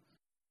and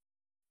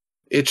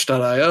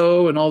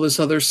itch.io and all this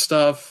other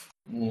stuff?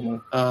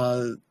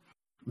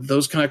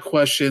 Those kind of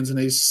questions, and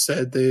they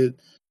said that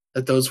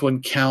those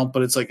wouldn't count,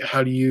 but it's like,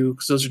 how do you,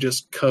 because those are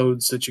just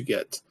codes that you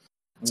get.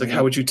 It's like,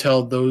 how would you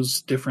tell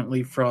those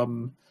differently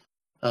from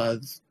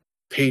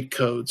paid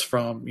codes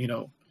from,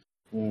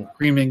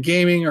 Green Man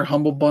Gaming or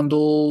Humble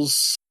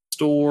Bundles,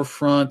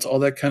 Storefront, all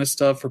that kind of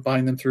stuff, or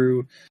buying them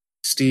through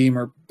Steam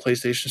or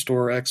PlayStation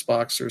Store or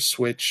Xbox or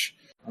Switch.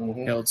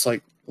 It's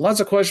like lots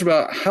of questions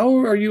about how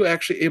are you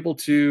actually able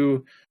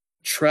to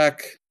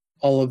track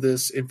all of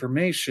this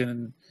information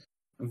and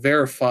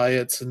verify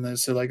it. And they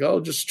say like, oh,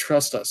 just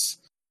trust us.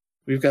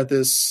 We've got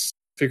this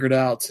figured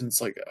out. And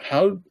it's like,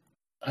 how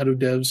do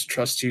devs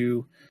trust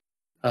you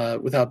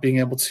without being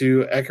able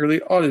to accurately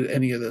audit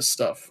any of this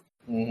stuff?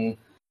 And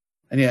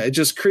yeah, it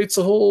just creates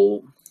a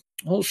whole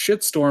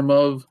shitstorm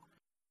of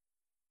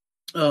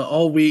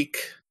all week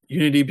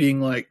Unity being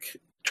like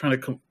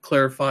trying to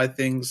clarify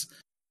things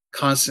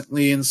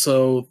constantly, and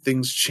so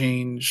things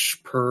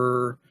change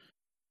per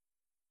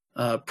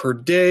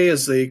day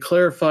as they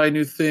clarify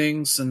new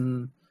things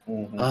and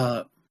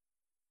all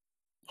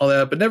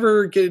that, but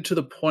never get to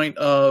the point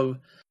of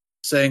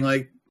saying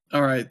like,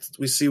 all right,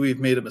 we see we've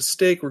made a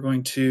mistake, we're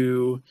going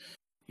to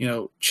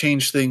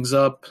change things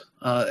up,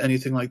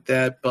 anything like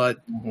that. But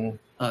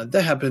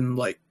that happened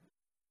like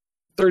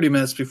 30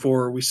 minutes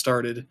before we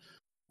started.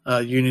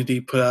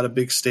 Unity put out a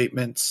big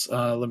statement.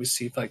 Let me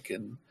see if I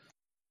can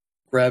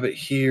grab it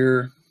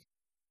here.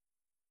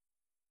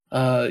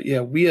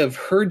 We have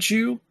heard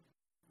you.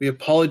 We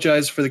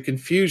apologize for the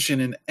confusion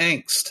and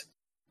angst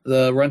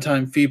the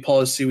runtime fee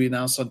policy we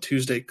announced on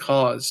Tuesday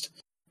caused,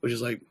 which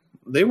is like,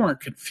 they weren't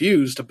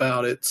confused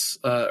about it.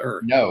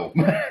 No.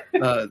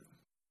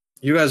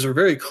 You guys were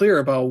very clear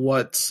about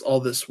what all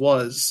this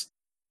was,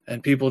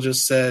 and people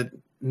just said,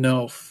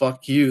 no,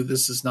 fuck you.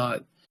 This is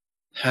not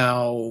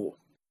how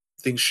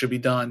things should be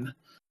done.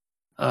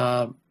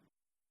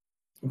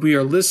 We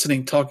are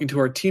listening, talking to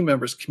our team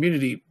members,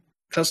 community,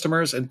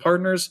 customers, and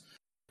partners,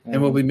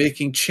 and we'll be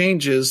making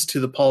changes to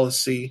the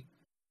policy.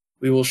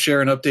 We will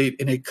share an update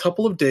in a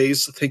couple of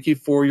days. Thank you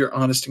for your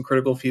honest and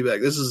critical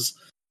feedback. This is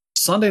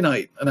Sunday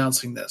night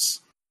announcing this.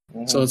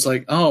 So it's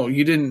like, oh,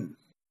 you didn't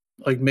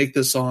like make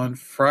this on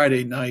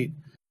Friday night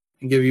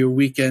and give you a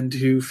weekend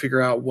to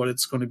figure out what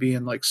it's going to be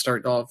and like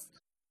start off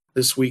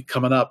this week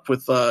coming up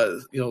with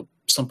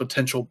some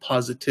potential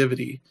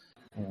positivity.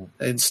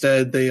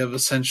 Instead, they have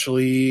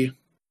essentially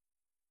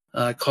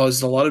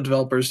caused a lot of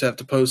developers to have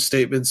to post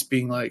statements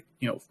being like,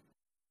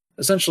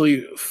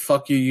 essentially,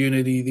 fuck you,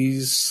 Unity.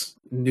 This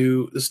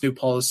new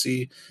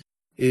policy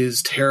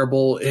is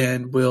terrible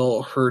and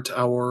will hurt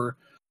our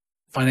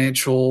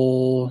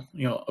financial,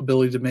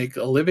 ability to make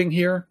a living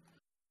here.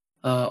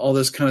 All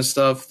this kind of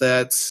stuff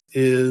that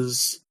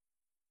is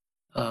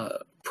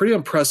pretty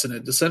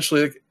unprecedented.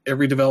 Essentially, like,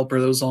 every developer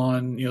that was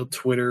on,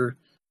 Twitter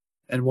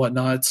and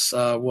whatnot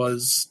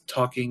was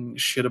talking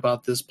shit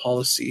about this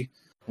policy,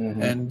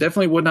 and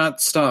definitely would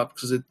not stop,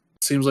 because it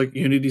seems like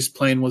Unity's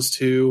plan was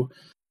to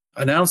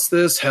announce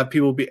this, have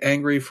people be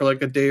angry for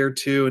like a day or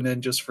two, and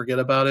then just forget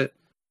about it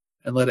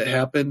and let it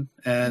happen.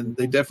 And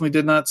they definitely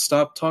did not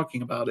stop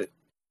talking about it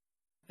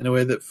in a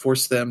way that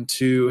forced them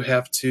to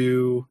have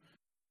to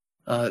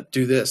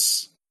do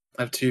this.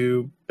 have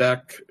to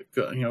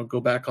go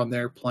back on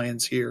their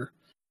plans here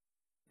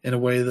in a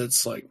way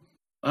that's like,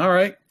 all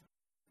right,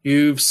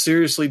 you've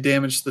seriously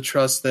damaged the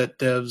trust that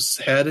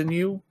devs had in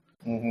you,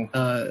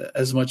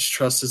 as much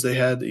trust as they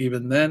had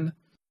even then.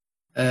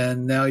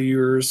 And now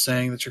you're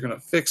saying that you're going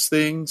to fix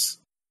things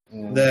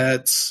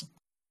that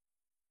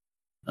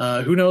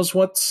who knows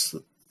what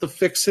the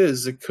fix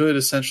is. It could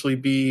essentially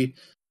be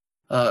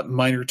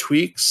minor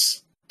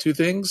tweaks to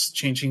things,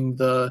 changing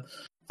the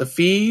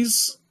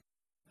fees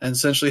and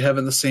essentially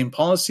having the same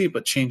policy,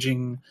 but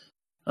changing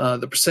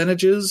the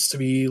percentages to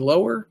be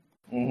lower.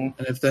 And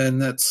if then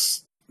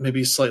that's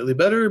maybe slightly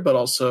better, but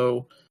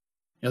also,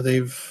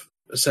 they've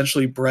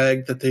essentially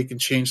bragged that they can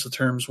change the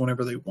terms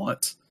whenever they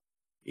want.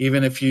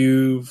 Even if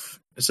you've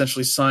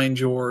essentially signed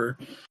your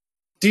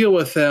deal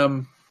with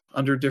them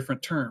under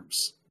different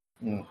terms,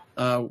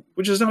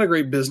 which is not a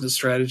great business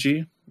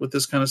strategy with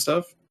this kind of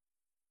stuff.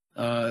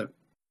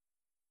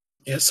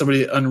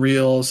 Somebody at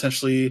Unreal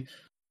essentially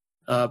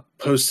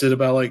posted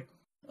about like,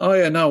 oh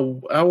yeah,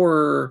 no,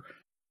 our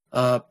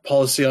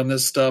policy on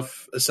this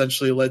stuff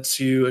essentially lets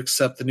you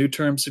accept the new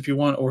terms if you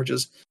want, or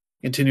just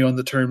continue on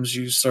the terms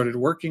you started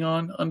working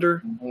on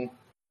under.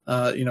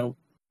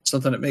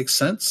 Something that makes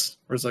sense,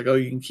 where it's like, oh,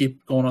 you can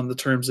keep going on the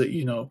terms that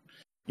you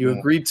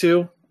agreed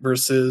to,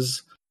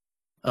 versus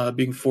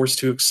being forced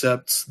to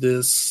accept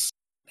this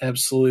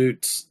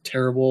absolute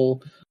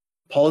terrible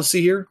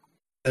policy here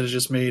that has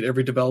just made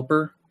every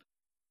developer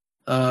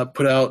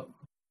put out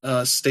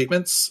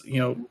statements,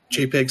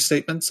 JPEG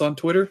statements on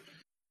Twitter.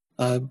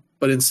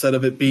 But instead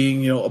of it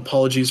being,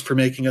 apologies for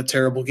making a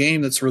terrible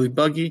game that's really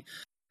buggy,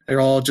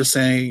 they're all just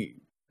saying,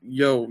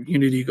 yo,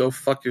 Unity, go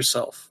fuck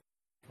yourself.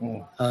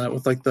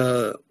 With like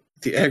the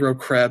aggro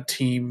crab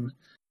team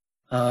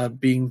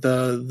being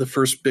the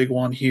first big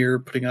one here,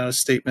 putting out a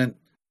statement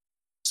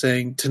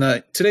saying,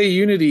 today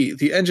Unity,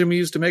 the engine we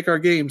use to make our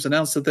games,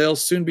 announced that they'll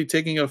soon be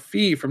taking a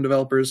fee from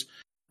developers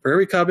for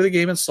every copy of the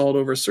game installed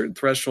over a certain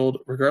threshold,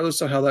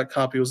 regardless of how that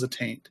copy was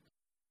attained.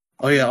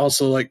 Oh yeah,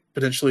 also like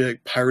potentially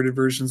like pirated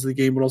versions of the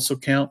game would also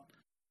count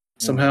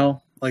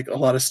somehow, like a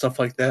lot of stuff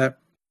like that.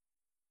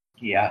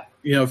 Yeah.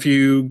 If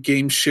you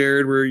game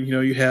shared where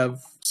you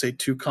have say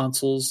 2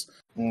 consoles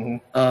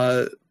in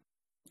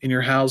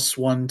your house,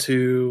 one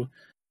to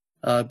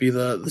be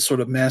the sort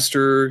of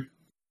master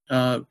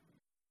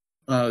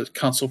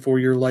console for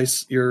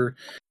your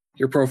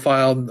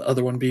profile, and the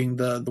other one being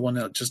the one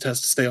that just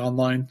has to stay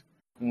online.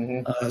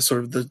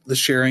 Sort of the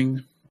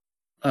sharing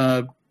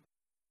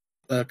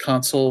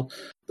console.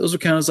 Those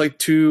would count as like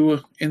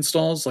 2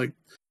 installs. Like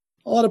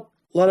a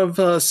lot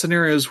of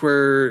scenarios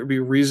where it'd be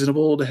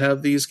reasonable to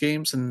have these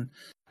games, and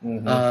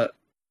that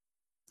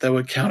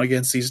would count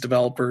against these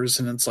developers.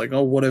 And it's like,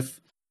 oh, what if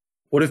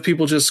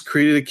people just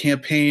created a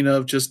campaign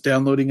of just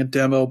downloading a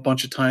demo a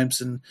bunch of times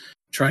and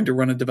trying to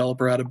run a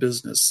developer out of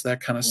business,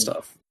 that kind of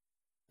stuff.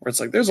 Where it's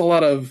like, there's a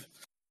lot of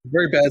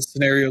very bad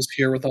scenarios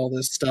here with all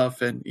this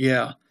stuff. And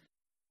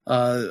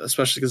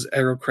especially because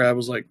Aero Crab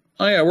was like,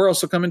 oh yeah, we're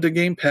also coming to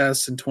Game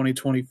Pass in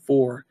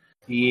 2024.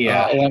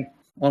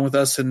 Along with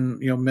us and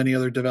many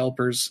other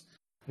developers.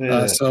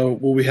 So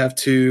will we have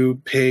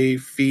to pay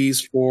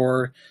fees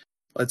for,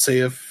 let's say,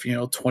 if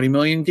 20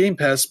 million Game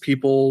Pass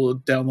people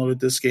downloaded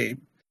this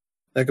game,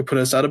 that could put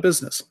us out of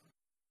business.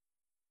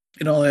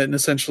 And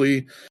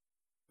essentially,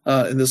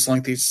 in this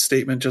lengthy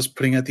statement, just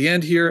putting at the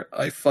end here,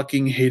 I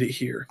fucking hate it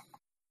here.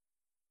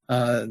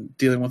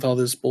 Dealing with all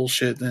this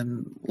bullshit,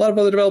 and a lot of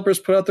other developers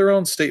put out their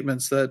own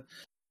statements that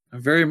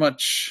very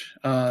much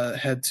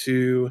had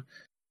to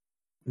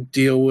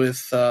deal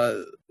with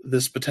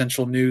this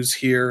potential news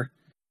here.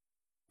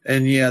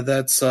 And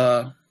that's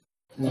the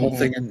whole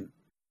thing.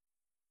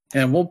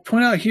 And we'll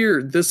point out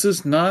here, this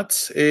is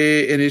not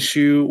an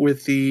issue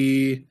with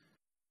the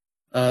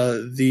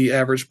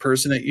average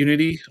person at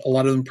Unity. A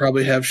lot of them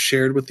probably have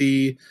shared with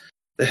the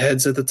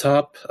heads at the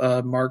top,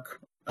 Mark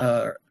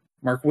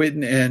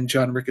Whitten and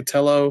John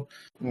Riccatello,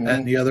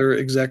 and the other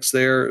execs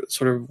there,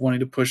 sort of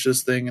wanting to push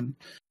this thing. And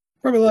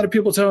probably a lot of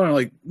people telling them,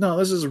 like, no,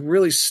 this is a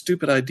really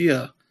stupid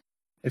idea.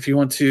 If you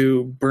want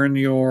to burn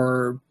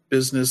your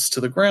business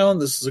to the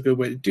ground, this is a good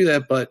way to do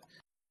that. But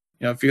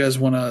if you guys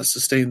want to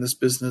sustain this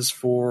business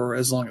for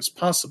as long as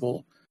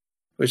possible,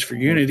 which for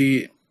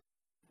Unity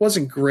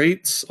wasn't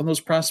great on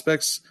those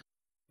prospects,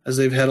 as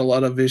they've had a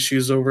lot of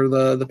issues over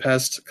the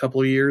past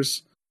couple of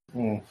years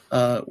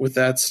with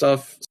that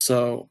stuff.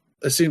 So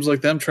it seems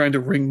like them trying to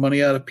wring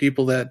money out of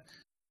people that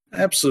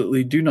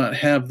absolutely do not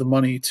have the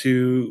money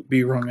to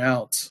be wrung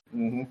out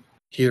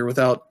here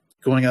without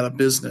going out of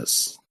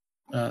business.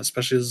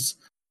 Especially as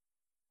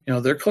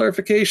their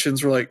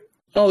clarifications were like,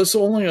 oh, this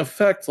will only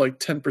affect like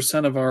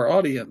 10% of our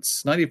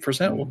audience.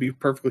 90% will be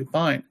perfectly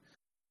fine.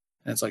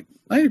 And it's like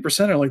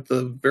 90% are like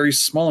the very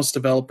smallest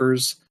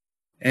developers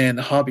and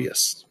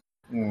hobbyists.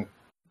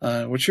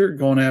 What you're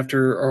going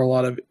after are a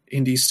lot of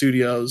indie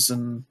studios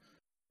and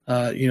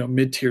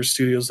mid-tier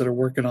studios that are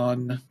working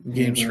on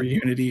games for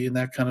Unity and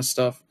that kind of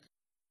stuff.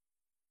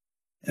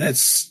 And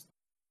it's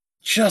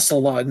just a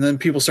lot. And then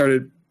people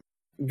started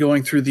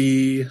going through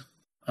the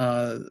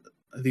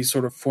the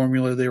sort of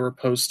formula they were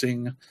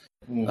posting,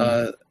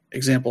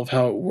 example of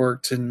how it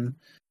worked, and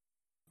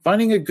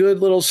finding a good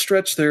little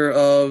stretch there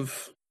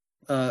of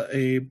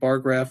a bar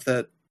graph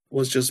that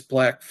was just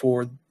black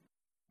for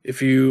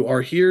if you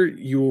are here,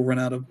 you will run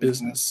out of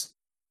business,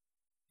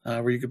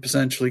 where you could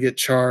potentially get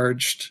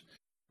charged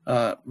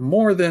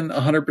more than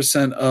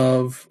 100%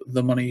 of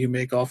the money you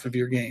make off of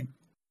your game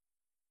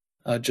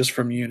just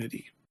from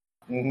Unity.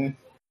 And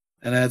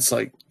that's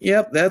like,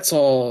 yep, that's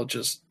all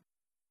just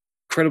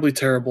incredibly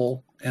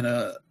terrible, and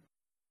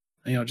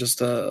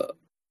just a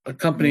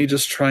company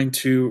just trying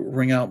to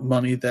wring out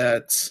money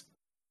that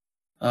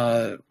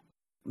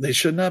they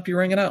should not be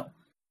wringing out.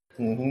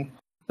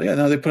 But yeah,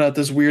 now they put out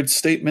this weird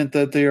statement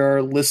that they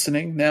are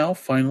listening now,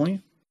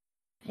 finally.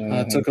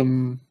 It took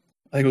them,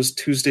 I think it was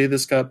Tuesday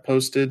this got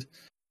posted,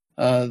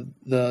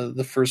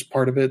 the first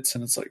part of it,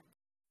 and it's like,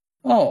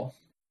 oh,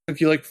 it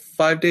took you like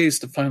 5 days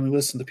to finally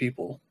listen to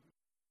people.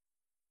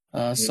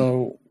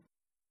 So,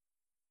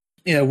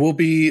 yeah, we'll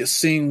be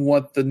seeing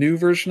what the new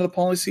version of the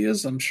policy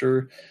is. I'm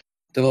sure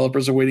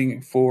developers are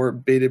waiting for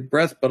bated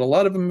breath, but a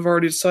lot of them have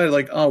already decided,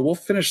 like, oh, we'll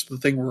finish the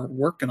thing we're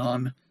working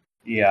on.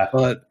 Yeah.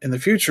 But in the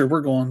future,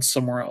 we're going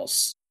somewhere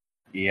else.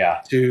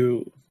 Yeah.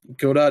 To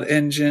Godot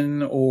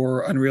Engine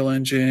or Unreal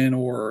Engine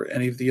or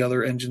any of the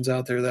other engines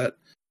out there that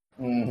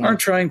aren't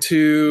trying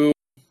to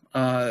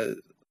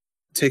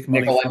take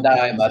money nickel from and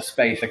dime us,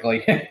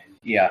 basically.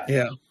 Yeah.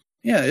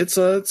 Yeah, it's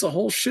a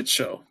whole shit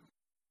show.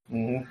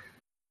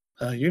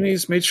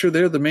 Unity's made sure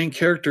they're the main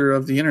character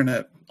of the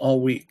internet all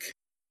week.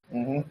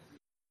 And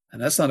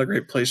that's not a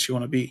great place you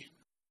want to be.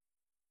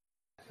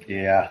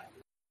 Yeah.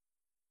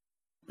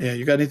 Yeah,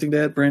 you got anything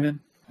to add, Brandon?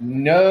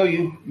 No,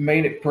 you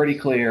made it pretty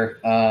clear.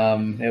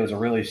 It was a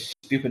really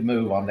stupid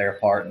move on their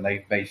part, and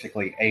they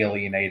basically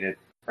alienated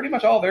pretty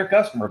much all their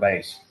customer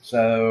base.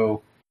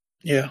 So,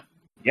 yeah,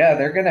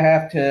 they're going to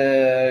have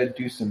to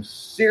do some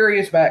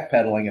serious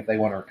backpedaling if they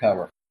want to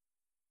recover.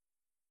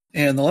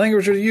 And the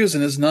language they're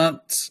using is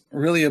not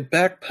really a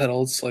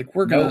backpedal. It's like,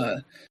 we're going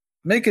to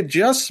make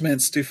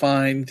adjustments to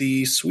find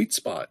the sweet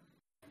spot.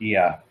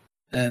 Yeah.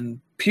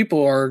 And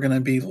people are going to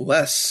be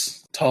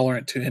less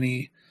tolerant to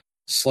any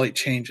slight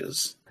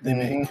changes they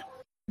make.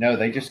 No,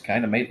 they just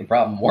kind of made the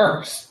problem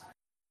worse.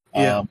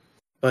 Yeah.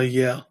 But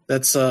yeah,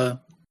 that's going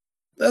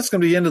to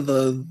be the end of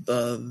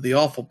the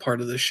awful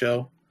part of this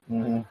show.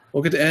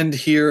 We'll get to end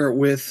here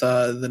with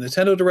the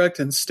Nintendo Direct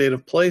and State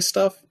of Play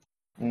stuff.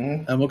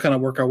 And we'll kind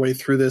of work our way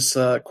through this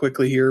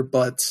quickly here.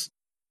 But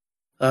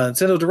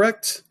Nintendo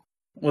Direct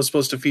was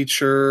supposed to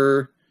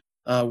feature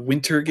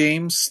winter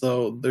games,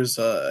 though there's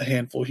a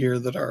handful here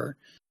that are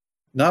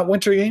not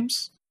winter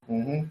games,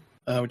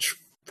 which,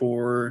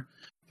 for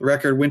the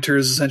record, winter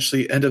is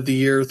essentially end of the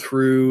year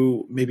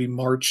through maybe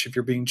March if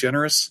you're being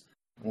generous.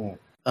 We'll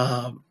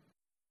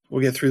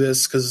get through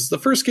this because the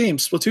first game,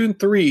 Splatoon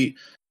 3,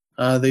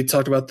 they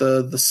talked about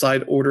the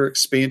side order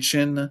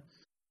expansion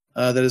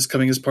that is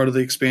coming as part of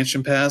the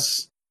expansion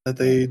pass that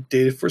they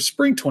dated for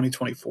spring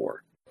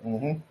 2024.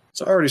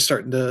 So already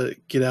starting to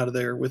get out of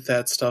there with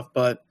that stuff,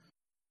 but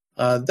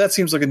that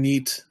seems like a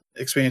neat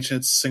expansion.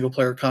 It's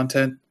single-player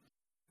content,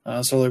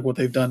 so like what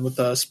they've done with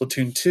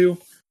Splatoon 2,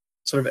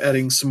 sort of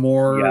adding some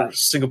more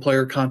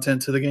single-player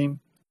content to the game.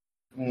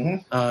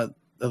 That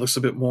looks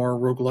a bit more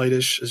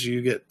roguelite-ish as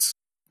you get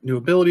new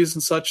abilities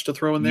and such to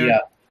throw in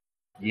there.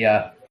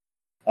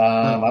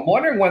 I'm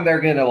wondering when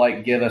they're going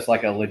to give us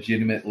a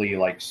legitimately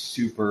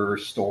super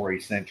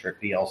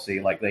story-centric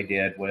DLC like they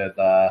did with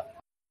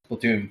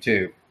Splatoon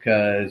 2,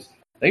 because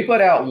they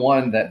put out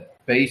one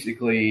that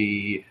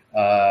basically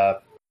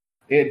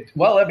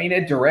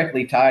it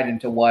directly tied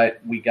into what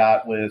we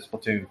got with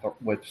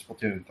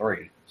Splatoon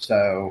 3.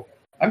 So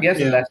I'm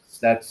guessing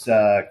that's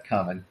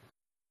coming.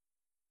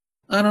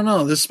 I don't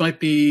know. This might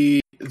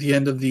be the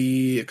end of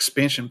the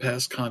expansion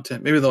pass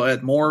content. Maybe they'll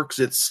add more because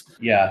it's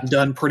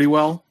done pretty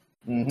well.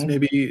 To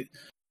maybe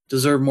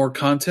deserve more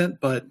content,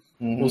 but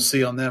we'll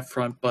see on that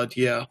front. But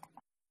yeah,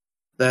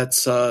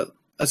 that's some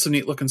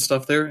neat looking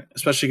stuff there,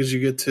 especially because you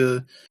get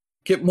to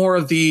get more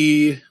of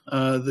the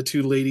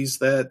two ladies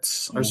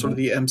that are sort of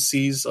the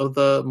MCs of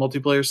the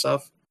multiplayer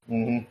stuff.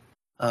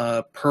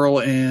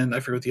 Pearl and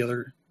I forget what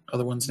the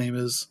other one's name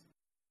is,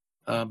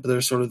 but they're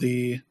sort of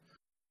the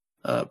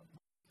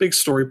big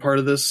story part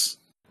of this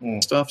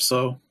stuff.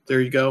 So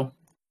there you go.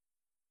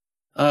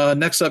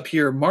 Next up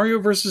here, Mario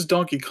vs.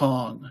 Donkey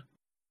Kong.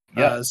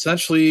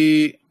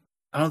 Essentially,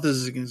 I don't know if this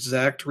is an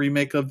exact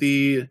remake of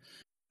the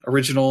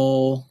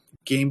original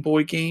Game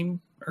Boy game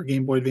or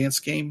Game Boy Advance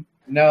game.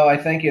 No, I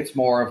think it's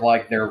more of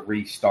they're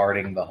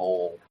restarting the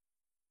whole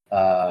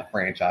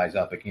franchise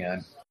up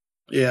again.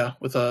 Yeah,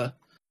 with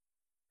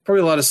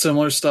probably a lot of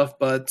similar stuff,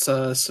 but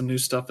some new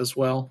stuff as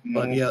well.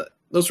 But yeah,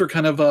 those were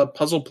kind of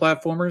puzzle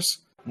platformers.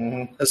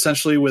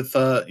 Essentially with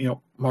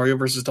Mario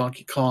vs.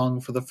 Donkey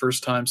Kong for the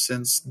first time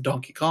since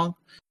Donkey Kong.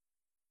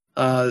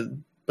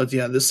 But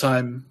yeah, this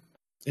time,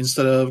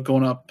 instead of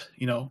going up,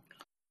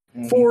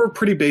 4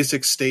 pretty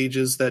basic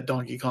stages that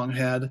Donkey Kong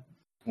had,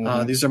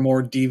 these are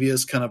more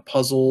devious kind of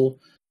puzzle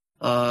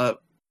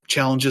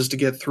challenges to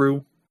get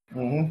through.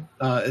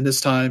 And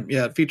this time,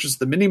 it features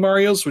the Mini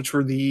Marios, which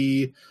were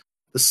the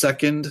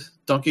second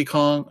Donkey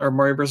Kong or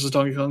Mario vs.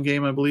 Donkey Kong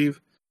game, I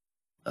believe,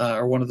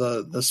 or one of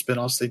the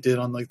spin-offs they did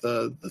on like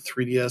the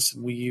 3DS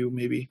and Wii U,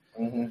 maybe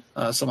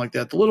something like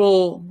that. The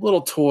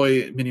little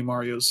toy Mini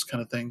Marios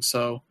kind of thing.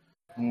 So,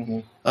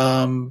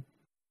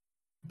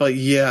 but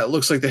yeah, it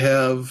looks like they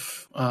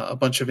have a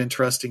bunch of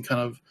interesting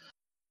kind of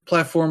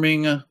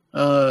platforming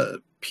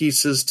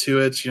pieces to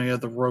it. You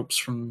have the ropes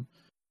from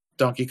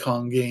Donkey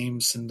Kong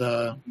games and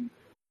a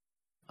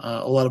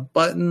lot of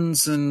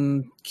buttons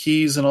and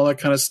keys and all that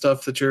kind of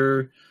stuff that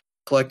you're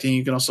collecting.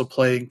 You can also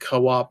play in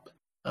co-op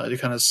to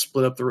kind of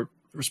split up the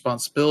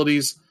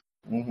responsibilities.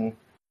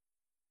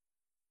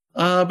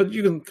 But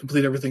you can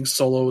complete everything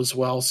solo as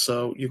well,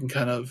 so you can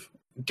kind of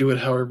do it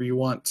however you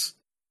want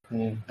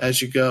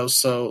as you go.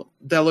 So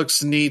that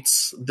looks neat.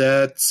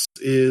 That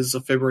is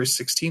a February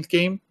 16th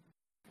game.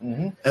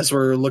 As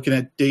we're looking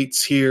at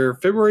dates here,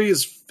 February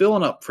is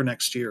filling up for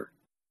next year.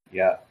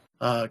 Yeah.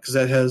 Because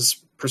that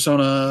has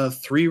Persona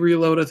 3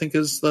 Reload, I think,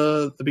 is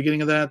the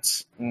beginning of that.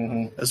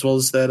 As well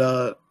as that,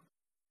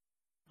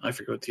 I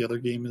forget what the other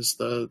game is.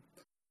 The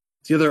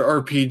other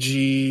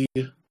RPG,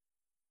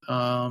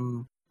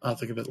 I'll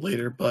think of it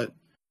later. But,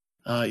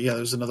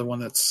 there's another one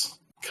that's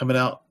coming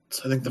out,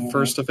 I think, the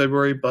 1st of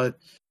February. But,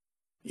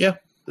 yeah,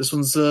 this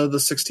one's the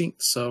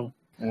 16th, so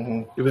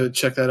you better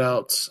check that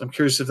out. I'm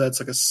curious if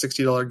that's like a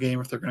 $60 game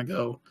or if they're going to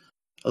go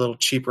a little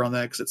cheaper on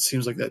that, because it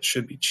seems like that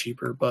should be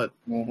cheaper, but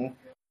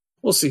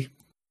we'll see.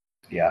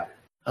 Yeah.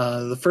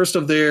 The first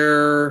of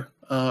their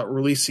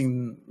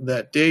releasing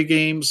that day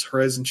games,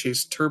 Horizon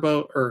Chase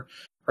Turbo or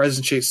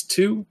Horizon Chase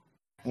 2,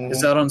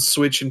 is out on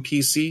Switch and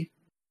PC.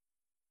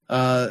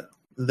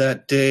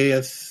 That day,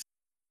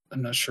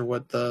 I'm not sure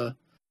what the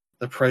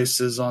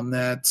price is on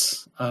that.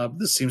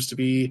 This seems to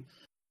be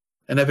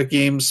an Epic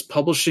Games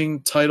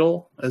publishing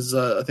title, as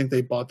I think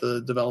they bought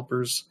the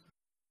developers.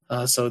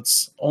 So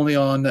it's only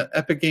on the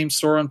Epic Games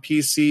Store on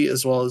PC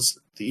as well as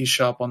the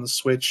eShop on the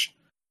Switch.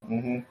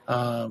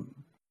 But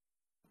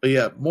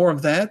yeah, more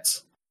of that.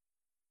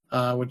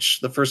 Which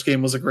the first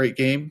game was a great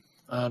game,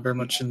 very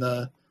much in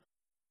the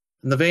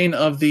vein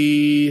of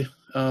the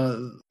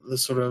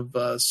sort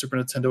of Super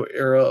Nintendo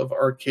era of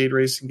arcade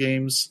racing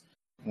games,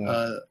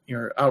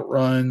 your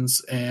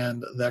outruns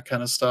and that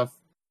kind of stuff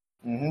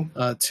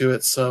to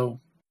it.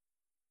 So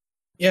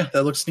yeah,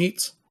 that looks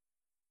neat.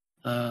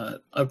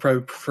 I'd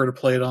probably prefer to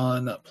play it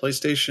on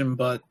PlayStation,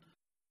 but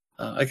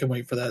I can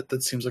wait for that.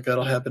 That seems like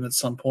that'll happen at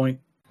some point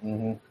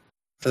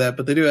for that.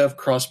 But they do have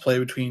cross-play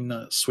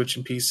between Switch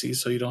and PC,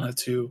 so you don't have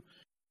to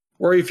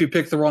worry if you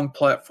pick the wrong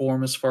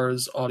platform as far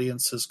as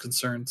audience is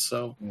concerned.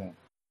 So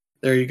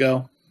there you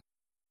go.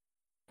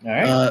 All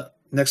right.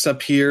 Next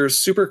up here,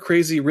 Super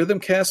Crazy Rhythm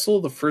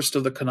Castle, the first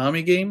of the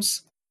Konami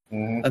games.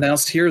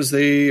 Announced here is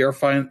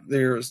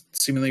they're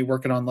seemingly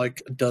working on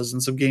like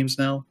dozens of games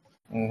now.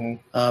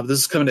 This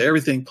is coming to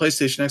everything: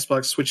 PlayStation,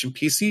 Xbox, Switch, and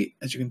PC.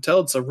 As you can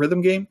tell, it's a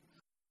rhythm game,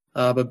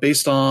 but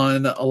based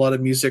on a lot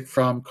of music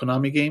from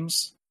Konami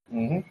games.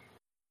 4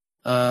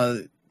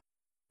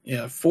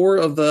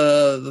 of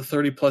the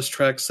 30-plus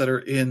tracks that are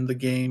in the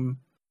game,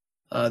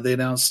 they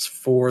announced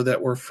 4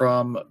 that were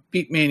from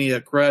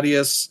Beatmania,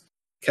 Gradius,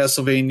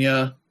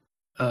 Castlevania.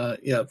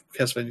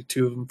 Castlevania,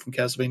 2 of them from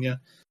Castlevania.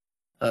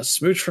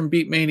 Smooch from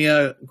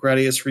Beatmania,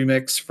 Gradius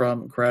Remix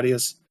from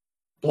Gradius,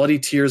 Bloody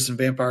Tears and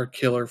Vampire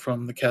Killer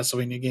from the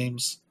Castlevania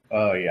games.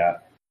 Oh, yeah.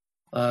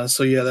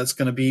 So yeah, that's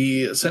going to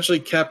be essentially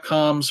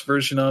Capcom's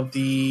version of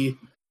the,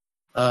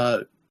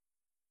 I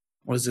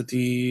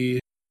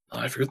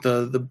forget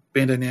the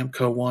Bandai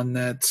Namco one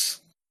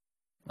that's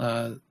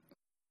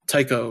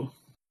Taiko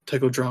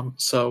Drum.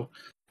 So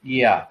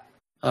yeah,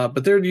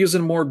 but they're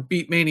using more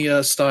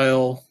Beatmania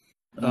style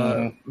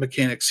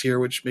mechanics here,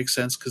 which makes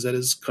sense because that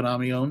is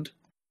Konami owned.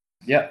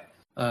 Yep.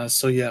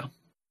 So yeah,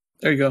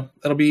 there you go.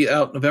 That'll be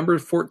out November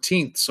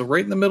 14th. So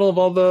right in the middle of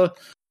all the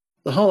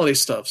holiday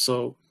stuff.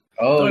 So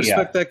don't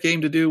expect that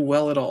game to do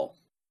well at all.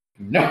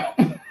 No.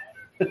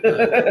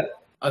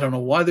 I don't know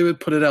why they would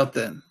put it out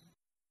then.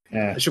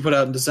 Yeah. They should put it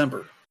out in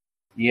December.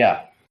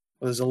 Yeah.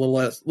 There's a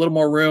little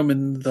more room,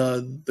 and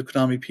the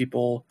Konami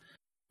people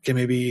can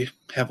maybe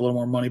have a little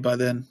more money by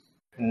then.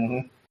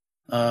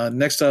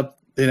 Next up,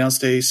 they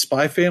announced a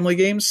Spy Family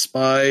game,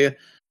 Spy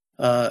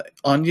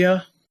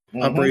Anya,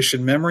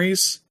 Operation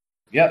Memories.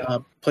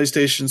 Yep.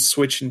 PlayStation,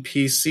 Switch, and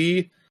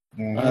PC.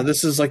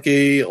 This is like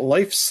a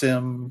life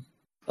sim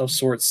of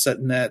sorts set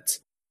in that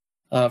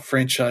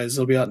franchise.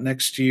 It'll be out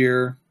next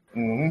year.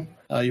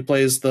 You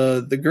play as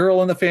the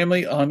girl in the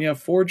family, Anya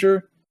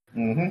Forger,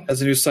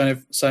 has a new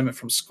assignment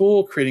from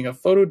school, creating a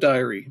photo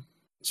diary.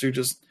 So you're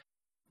just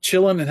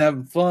chilling and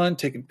having fun,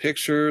 taking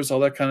pictures, all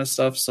that kind of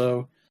stuff.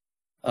 So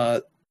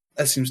that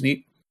seems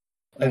neat.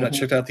 I've not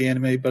checked out the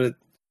anime, but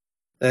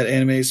that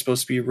anime is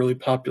supposed to be really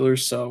popular.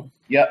 So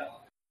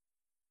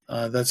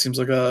that seems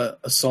like a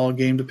solid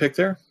game to pick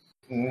there.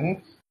 We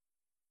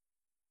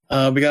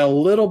got a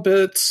little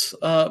bit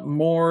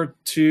more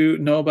to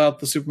know about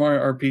the Super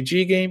Mario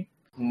RPG game.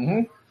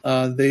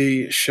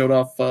 They showed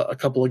off a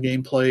couple of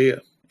gameplay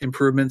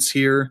improvements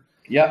here.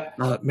 Yep.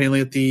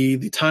 Mainly at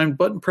the timed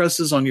button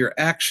presses on your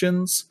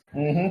actions.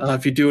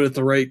 If you do it at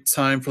the right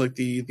time for like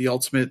the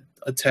ultimate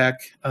attack,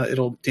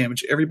 it'll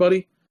damage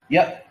everybody.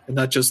 Yep. And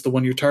not just the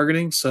one you're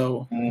targeting.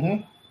 So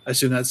I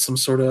assume that's some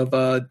sort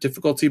of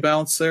difficulty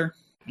balance there.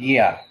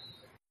 Yeah.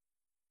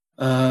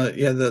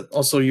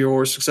 Also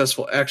your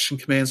successful action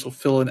commands will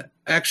fill an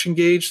action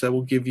gauge that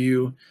will give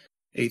you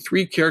a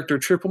 3-character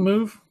triple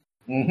move.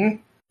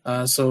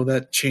 So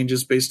that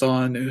changes based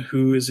on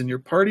who is in your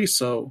party.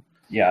 So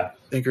yeah,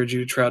 they encourage you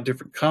to try out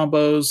different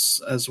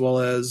combos, as well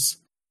as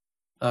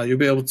you'll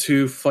be able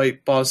to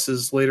fight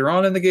bosses later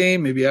on in the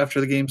game, maybe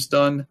after the game's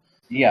done.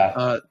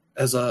 Yeah.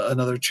 As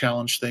another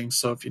challenge thing.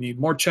 So if you need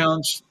more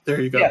challenge,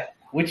 there you go. Yeah,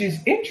 which is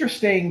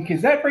interesting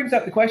because that brings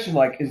up the question,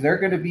 like, is there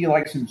going to be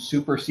like some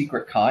super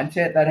secret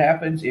content that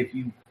happens if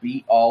you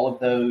beat all of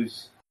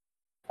those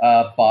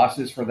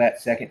bosses for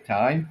that second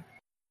time?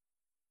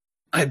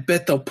 I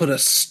bet they'll put a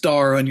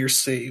star on your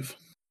save.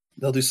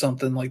 They'll do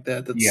something like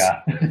that.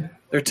 That's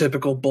their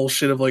typical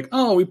bullshit of like,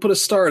 oh, we put a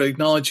star to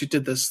acknowledge you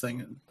did this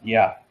thing.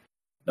 Yeah.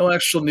 No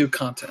actual new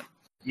content.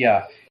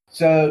 Yeah.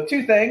 So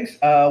 2 things.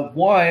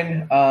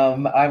 One,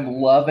 I'm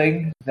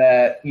loving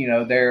that,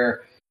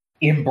 they're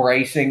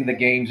embracing the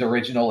game's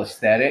original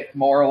aesthetic,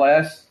 more or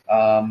less.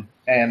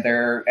 And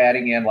they're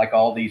adding in like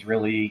all these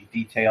really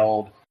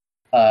detailed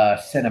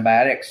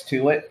cinematics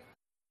to it,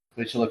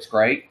 which looks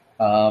great.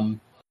 And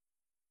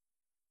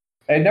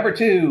number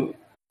 2,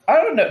 I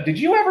don't know, did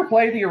you ever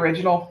play the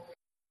original?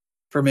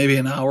 For maybe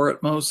an hour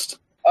at most.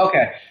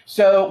 Okay,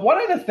 so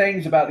one of the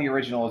things about the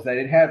original is that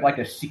it had like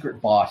a secret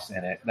boss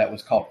in it that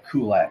was called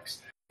Kulex.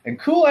 And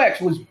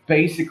Kulex was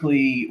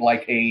basically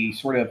like a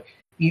sort of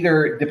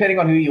either, depending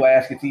on who you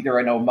ask, it's either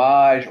an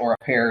homage or a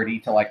parody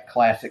to like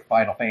classic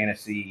Final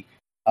Fantasy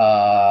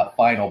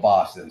final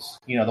bosses.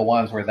 The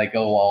ones where they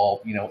go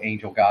all,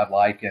 angel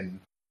godlike and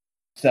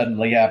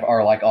suddenly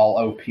are like all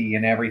OP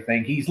and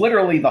everything. He's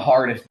literally the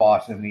hardest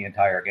boss in the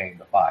entire game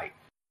to fight.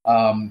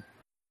 And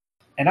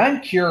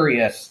I'm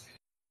curious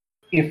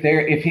if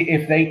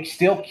they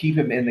still keep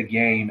him in the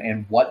game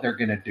and what they're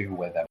going to do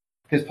with him.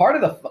 Because part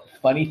of the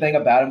funny thing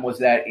about him was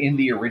that in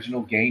the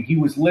original game, he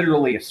was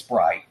literally a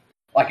sprite,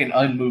 like an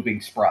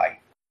unmoving sprite,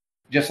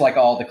 just like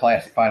all the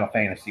classic Final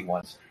Fantasy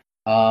ones.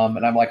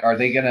 And I'm like, are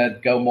they going to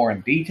go more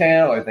in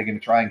detail? Are they going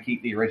to try and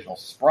keep the original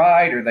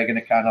sprite? Or are they going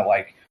to kind of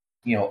like,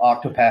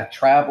 Octopath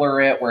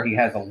Traveler it, where he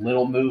has a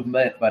little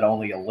movement, but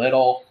only a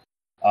little?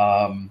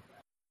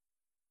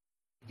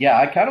 Yeah,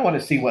 I kind of want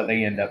to see what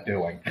they end up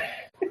doing.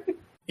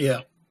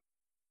 Yeah.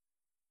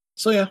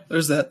 So yeah,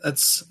 there's that.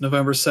 That's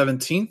November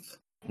 17th.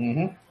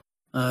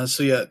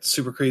 So yeah,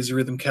 Super Crazy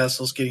Rhythm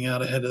Castle's getting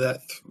out ahead of that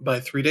by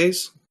 3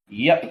 days.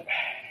 Yep.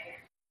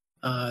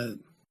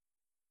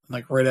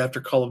 Like right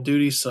after Call of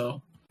Duty,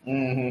 so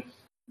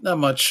not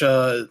much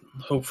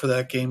hope for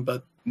that game,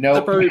 but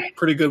nope. Probably a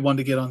pretty good one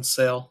to get on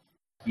sale.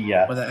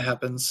 Yeah. When that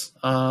happens.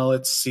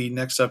 Let's see.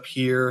 Next up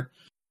here,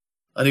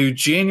 a new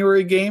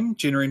January game,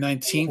 January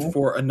 19th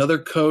for Another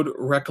Code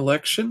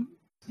Recollection.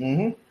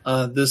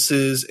 This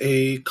is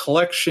a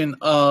collection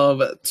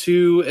of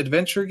 2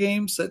 adventure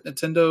games that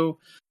Nintendo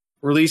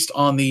released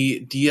on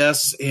the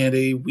DS and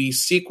a Wii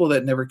sequel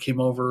that never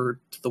came over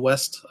to the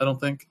West, I don't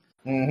think.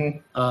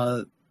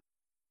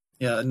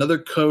 Another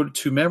Code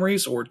 2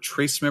 Memories, or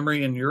Trace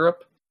Memory in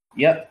Europe.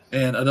 Yep.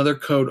 And Another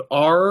Code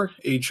R,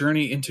 A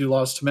Journey into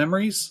Lost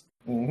Memories.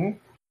 So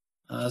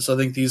I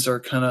think these are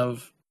kind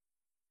of,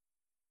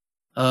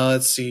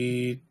 let's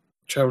see,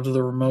 travel to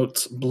the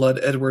remote Blood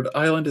Edward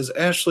Island as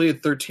Ashley, a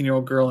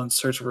 13-year-old girl in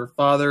search of her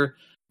father,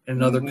 and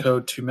Another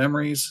Code 2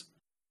 Memories.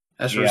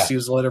 Ashley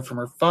receives a letter from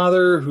her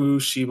father, who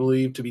she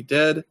believed to be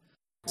dead,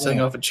 setting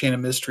off a chain of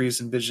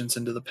mysteries and visions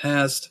into the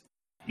past.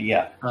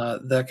 Yeah.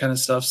 That kind of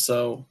stuff.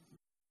 So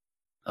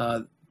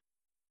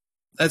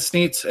that's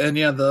neat. And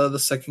yeah, the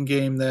second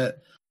game that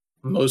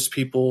most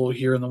people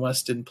here in the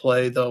West didn't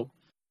play, though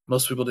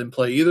most people didn't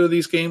play either of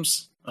these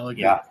games.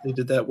 They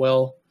did that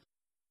well.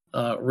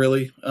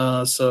 Really.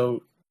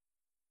 So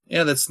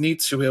yeah, that's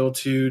neat to be able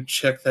to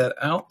check that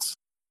out.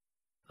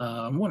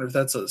 I wonder if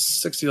that's a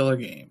 $60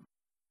 game.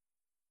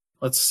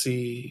 Let's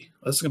see.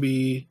 This is going to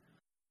be,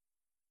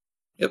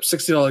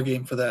 $60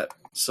 game for that.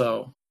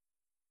 So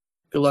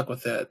good luck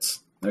with that.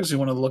 I actually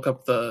want to look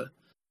up the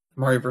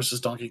Mario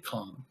vs. Donkey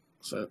Kong.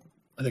 So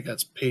I think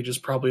that's pages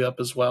probably up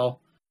as well.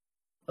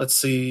 Let's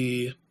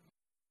see.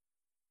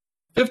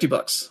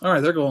 $50. All right,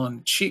 they're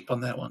going cheap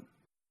on that one.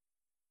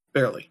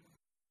 Barely.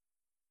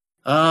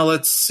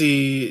 Let's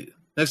see.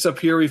 Next up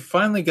here, we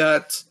finally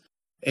got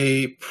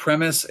a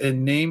premise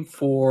and name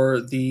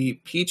for the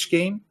Peach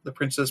game, the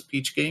Princess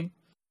Peach game.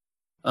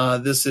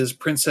 This is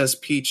Princess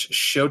Peach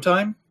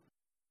Showtime.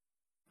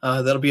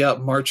 That'll be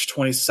out March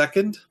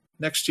 22nd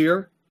next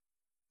year,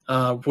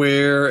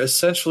 where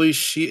essentially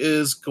she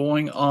is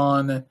going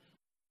on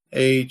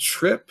a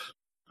trip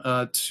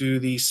to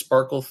the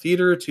Sparkle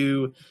Theater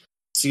to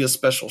see a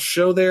special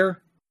show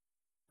there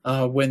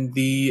when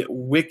the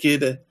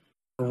wicked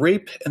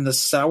Grape and the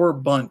Sour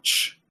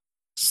Bunch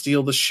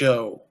steal the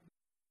show.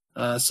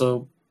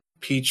 So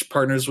Peach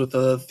partners with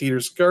the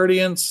theater's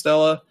guardian,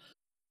 Stella,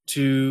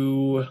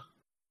 to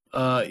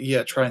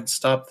try and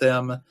stop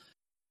them.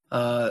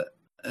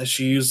 As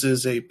she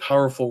uses a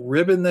powerful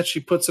ribbon that she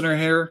puts in her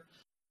hair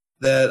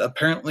that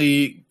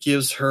apparently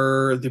gives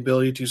her the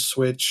ability to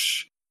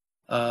switch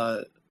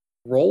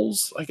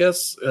roles, I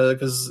guess,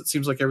 because it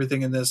seems like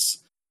everything in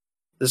this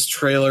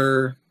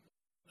trailer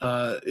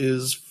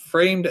is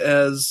framed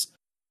as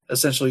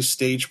essentially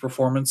stage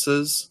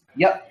performances.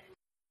 Yep.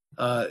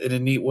 In a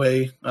neat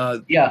way.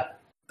 Yeah.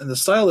 And the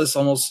style this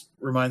almost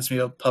reminds me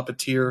of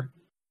Puppeteer.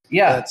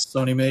 Yeah. That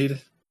Sony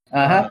made.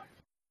 Uh-huh.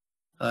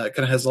 It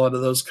kind of has a lot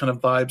of those kind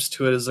of vibes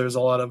to it, as there's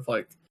a lot of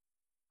like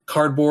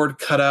cardboard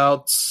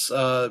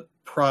cutouts,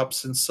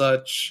 props and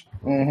such.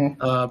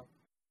 Mm-hmm.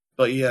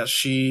 But yeah,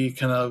 she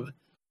kind of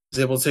is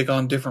able to take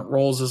on different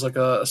roles as like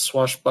a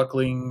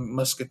swashbuckling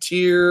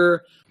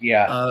musketeer.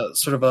 Yeah.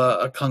 Sort of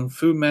a kung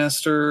fu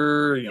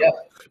master,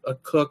 a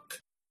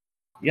cook.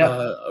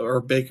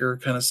 Or baker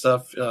kind of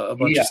stuff, a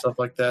bunch of stuff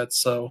like that.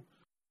 So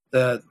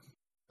that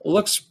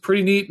looks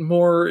pretty neat,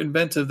 more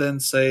inventive than,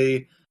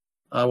 say,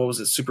 what was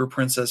it, Super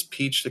Princess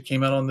Peach that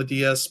came out on the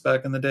DS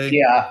back in the day?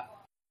 Yeah.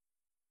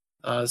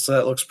 So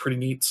that looks pretty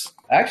neat.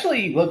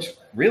 Actually, looks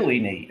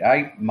really neat.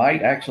 I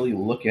might actually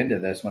look into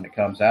this when it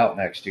comes out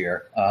next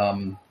year.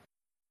 And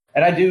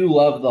I do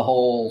love the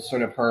whole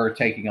sort of her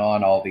taking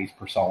on all these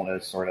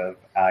personas sort of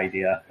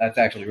idea. That's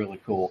actually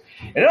really cool.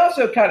 And it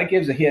also kind of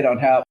gives a hit on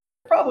how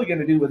probably going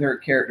to do with her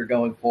character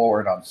going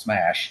forward on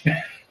Smash.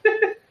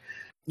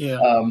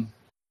 Yeah.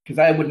 Because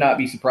I would not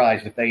be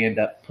surprised if they end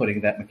up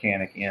putting that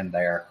mechanic in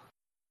there.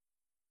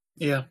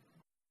 Yeah.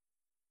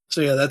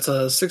 So yeah, that's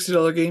a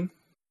 $60 game.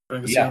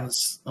 You can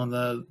see on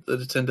the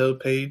Nintendo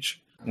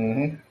page.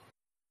 Mm-hmm.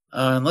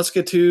 And let's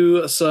get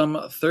to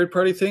some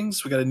third-party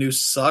things. We got a new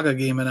Saga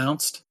game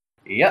announced.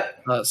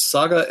 Yep.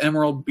 Saga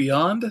Emerald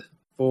Beyond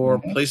for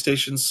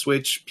PlayStation,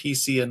 Switch,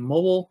 PC, and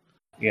mobile.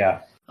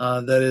 Yeah.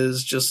 That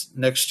is just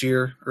next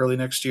year, early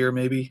next year,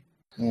 maybe.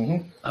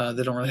 Mm-hmm.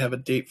 They don't really have a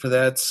date for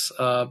that.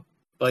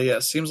 But yeah,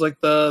 it seems like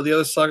the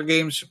other Saga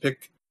games, you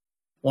pick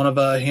one of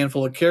a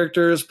handful of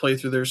characters, play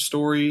through their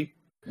story,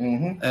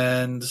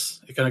 and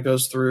it kind of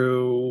goes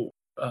through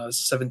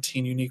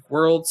 17 unique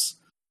worlds.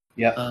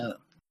 Yeah.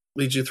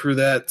 Leads you through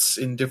that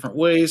in different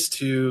ways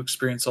to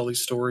experience all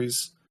these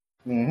stories,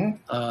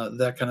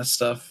 that kind of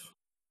stuff.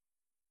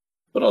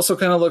 But also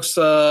kind of looks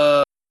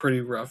pretty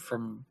rough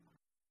from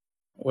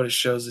what it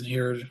shows in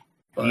here.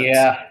 But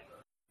yeah.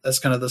 That's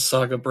kind of the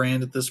Saga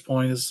brand at this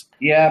point. Is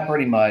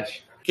pretty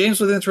much.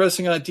 Games with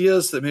interesting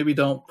ideas that maybe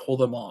don't pull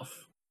them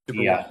off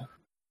super well.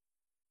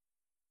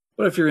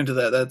 But if you're into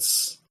that,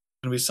 that's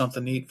going to be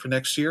something neat for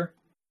next year.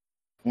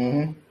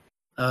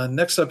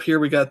 Next up here,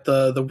 we got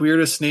the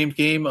weirdest named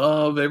game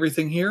of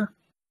everything here.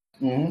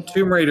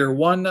 Tomb Raider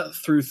 1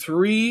 through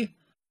 3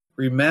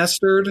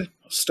 remastered,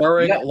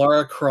 starring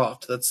Lara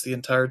Croft. That's the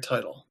entire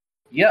title.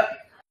 Yep.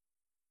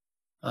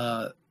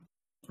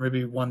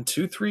 Maybe 1,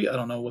 2, 3. I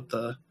don't know what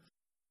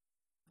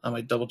I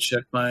might double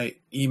check my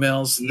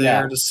emails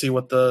there to see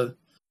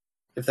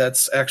if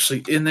that's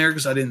actually in there,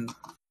 because I didn't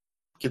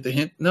get the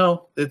hint.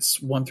 No,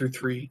 it's 1 through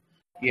 3.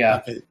 Yeah.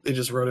 Okay, they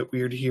just wrote it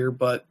weird here,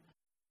 but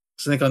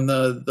I think on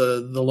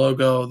the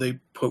logo they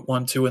put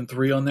 1, 2, and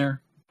 3 on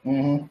there.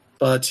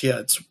 But yeah,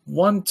 it's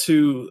 1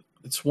 through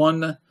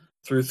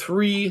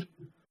 3.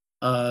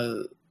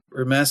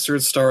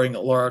 Remastered, starring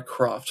Lara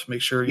Croft.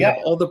 Make sure you have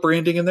all the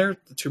branding in there,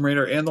 the Tomb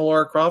Raider and the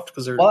Lara Croft,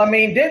 because they're. Well, I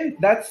mean,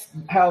 that's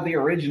how the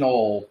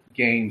original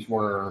games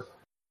were,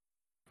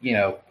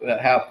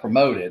 how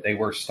promoted. They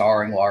were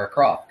starring Lara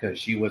Croft because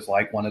she was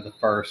like one of the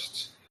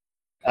first.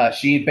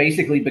 She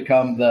basically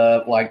become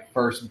the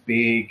first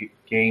big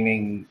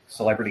gaming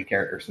celebrity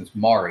character since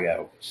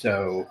Mario.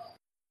 So,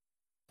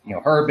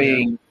 her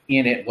being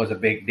in it was a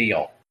big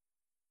deal.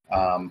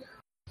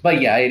 But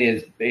yeah, it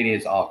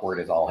is awkward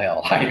as all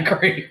hell. I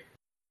agree.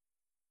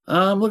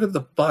 Look at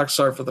the box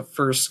art for the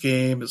first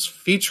game is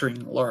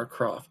featuring Lara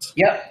Croft.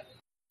 Yep.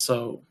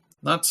 So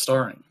not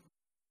starring.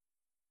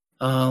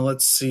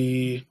 Let's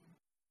see.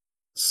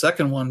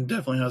 Second one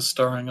definitely has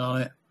starring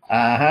on it.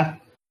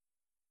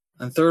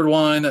 And third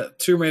one,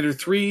 Tomb Raider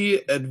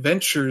 3: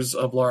 Adventures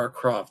of Lara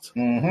Croft.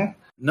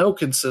 No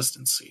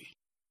consistency.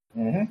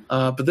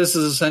 But this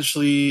is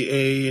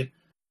essentially a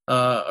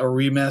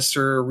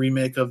remaster,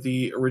 remake of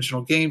the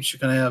original games. You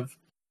can have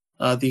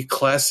the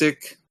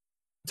classic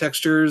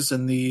textures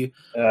and the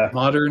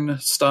modern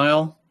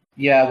style.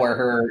 Yeah, where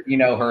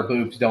her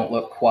boobs don't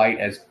look quite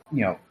as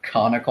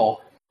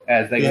conical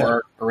as they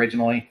were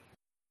originally.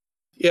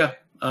 Yeah,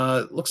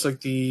 it looks like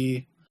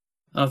I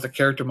don't know if the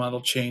character model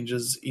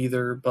changes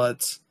either,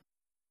 but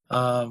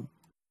it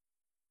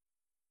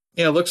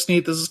looks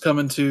neat. This is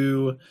coming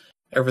to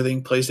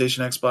everything: PlayStation,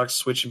 Xbox,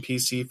 Switch, and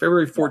PC.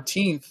 February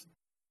 14th.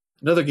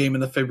 Another game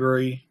in the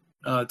February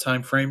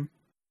time frame.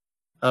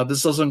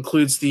 This also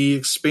includes the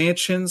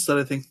expansions that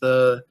I think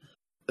the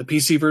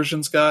PC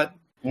version's got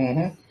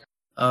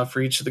for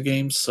each of the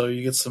games, so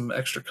you get some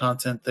extra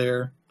content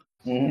there.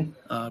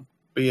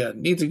 But yeah,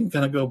 neat to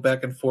kind of go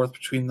back and forth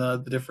between the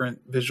different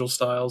visual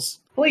styles.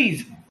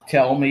 Please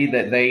tell me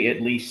that they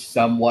at least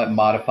somewhat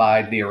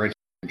modified the original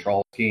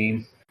control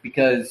scheme,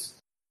 because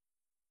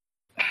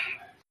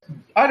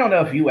I don't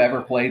know if you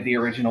ever played the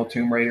original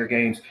Tomb Raider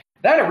games.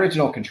 That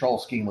original control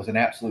scheme was an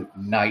absolute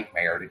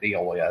nightmare to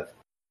deal with.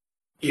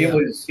 Yeah.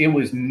 It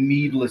was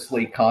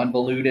needlessly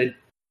convoluted.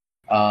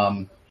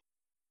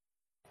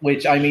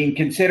 Which, I mean,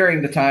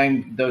 considering the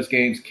time those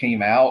games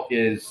came out,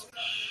 is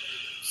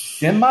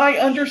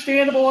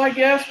semi-understandable, I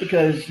guess,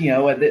 because, you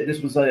know, this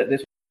was a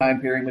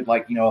time period with,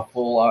 like, you know, a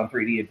full-on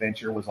 3D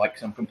adventure was like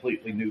some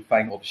completely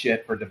newfangled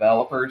shit for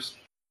developers.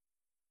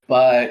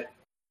 But,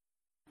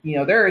 you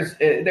know, there's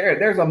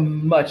a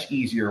much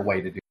easier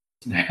way to do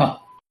this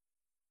now.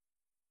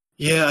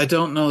 Yeah, I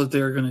don't know that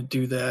they're going to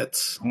do that.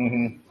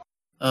 Mm-hmm.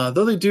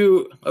 Though they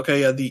do. Okay,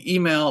 yeah, the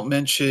email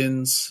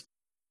mentions,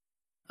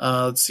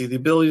 let's see, the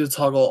ability to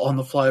toggle on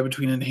the fly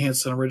between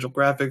enhanced and original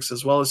graphics,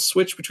 as well as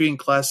switch between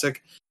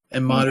classic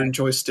and modern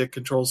joystick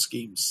control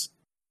schemes.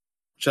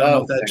 Which I don't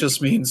know if that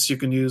just means you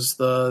can use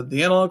the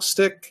analog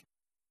stick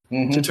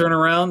to turn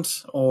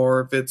around,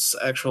 or if it's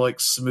actual like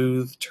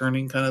smooth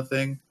turning kind of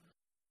thing.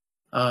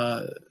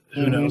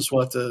 Who knows?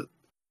 We'll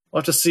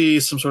have to see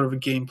some sort of a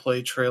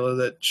gameplay trailer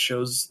that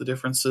shows the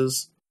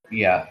differences.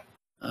 Yeah.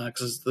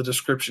 Because the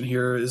description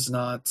here is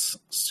not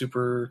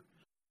super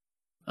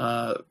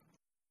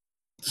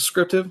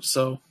descriptive,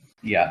 so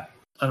yeah,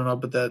 I don't know,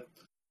 but that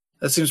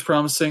seems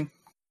promising.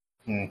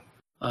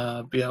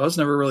 But yeah, I was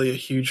never really a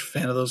huge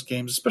fan of those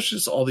games, especially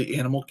just all the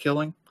animal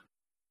killing,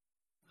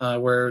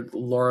 where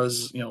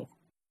Laura's, you know,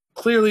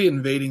 clearly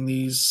invading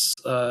these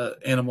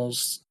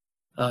animals'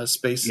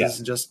 spaces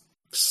and just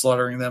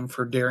slaughtering them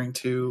for daring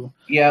to.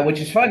 Yeah, which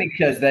is funny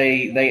because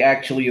they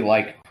actually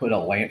like put a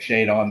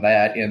lampshade on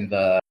that in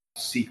the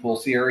sequel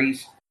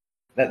series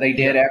that they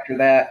did after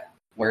that,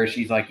 where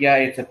she's like, yeah,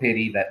 it's a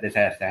pity that this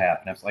has to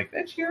happen. I was like,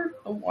 that's you're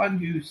the one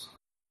who's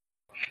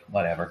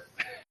whatever.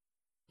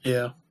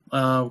 Yeah.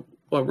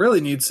 What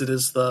really needs it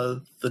is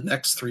the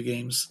next three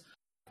games,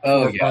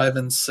 4, 5,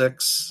 and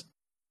 6,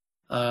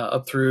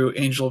 up through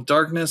Angel of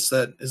Darkness.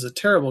 That is a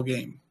terrible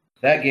game.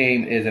 That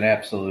game is an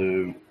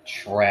absolute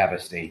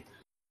travesty.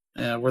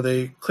 Yeah, where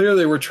they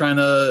clearly were trying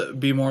to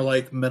be more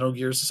like Metal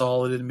Gear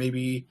Solid and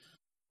maybe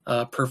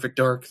Perfect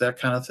Dark, that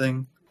kind of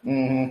thing.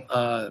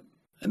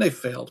 And they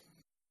failed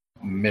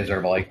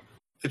miserably.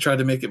 They tried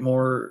to make it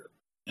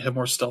have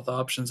more stealth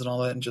options and all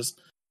that, and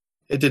just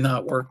it did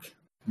not work.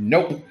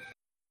 Nope.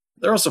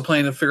 They're also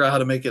planning to figure out how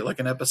to make it like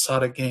an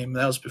episodic game.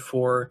 That was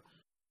before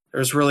there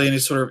was really any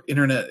sort of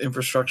internet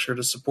infrastructure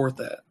to support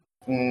that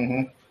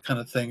kind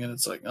of thing. And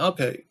it's like,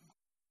 okay,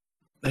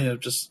 they have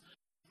just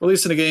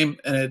releasing a game,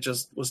 and it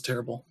just was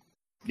terrible.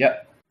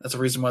 Yep. That's the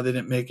reason why they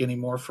didn't make any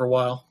more for a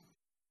while.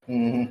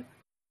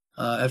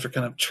 After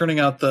kind of churning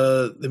out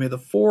they made the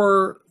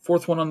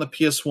fourth one on the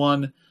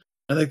PS1.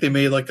 I think they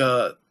made like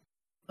a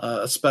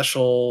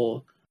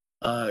special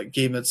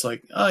game that's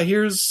like,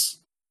 here's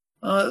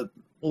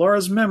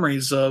Laura's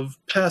memories of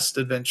past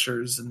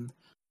adventures, and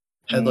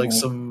had like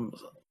some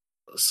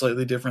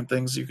slightly different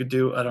things you could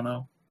do. I don't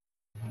know.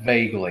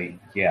 Vaguely,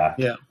 yeah.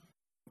 Yeah.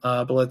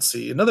 But let's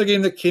see. Another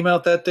game that came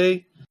out that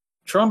day,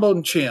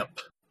 Trombone Champ.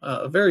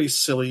 A very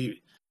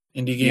silly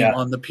indie game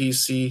on the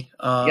PC.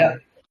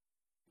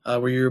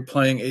 Where you're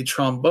playing a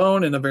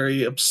trombone in a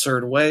very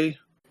absurd way.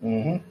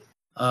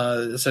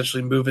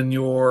 Essentially moving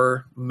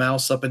your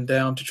mouse up and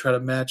down to try to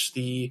match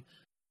the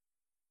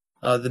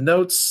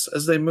notes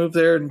as they move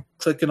there, and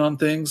clicking on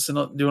things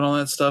and doing all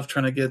that stuff,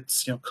 trying to get,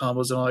 you know,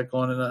 combos and all that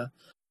going in a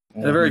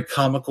very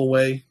comical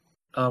way,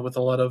 with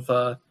a lot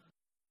of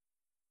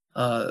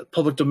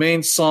public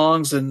domain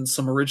songs and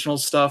some original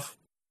stuff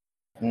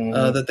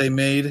that they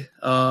made.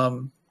 But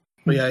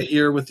yeah,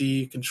 here with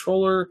the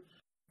controller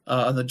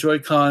on the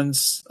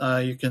Joy-Cons,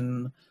 you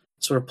can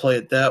sort of play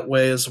it that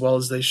way, as well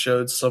as they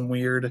showed some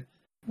weird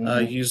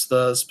use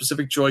the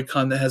specific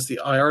Joy-Con that has the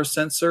IR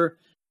sensor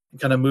and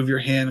kind of move your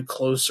hand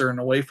closer and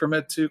away from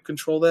it to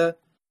control that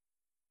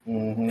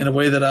in a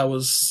way that I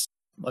was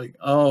like,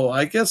 oh,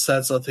 I guess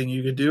that's a thing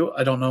you could do.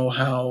 I don't know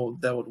how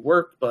that would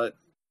work, but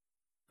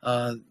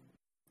who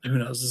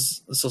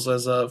knows? This also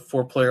has a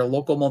 4-player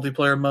local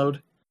multiplayer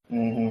mode.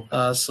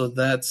 So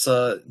that's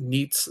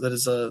neat.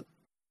 That's a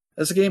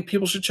game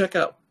people should check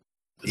out.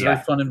 It's very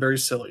fun and very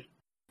silly.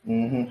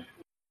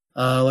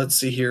 Let's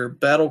see here.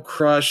 Battle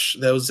Crush.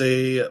 That was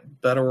a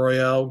battle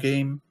royale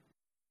game.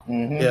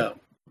 Yeah,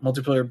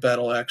 multiplayer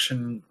battle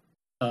action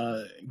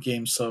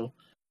game. So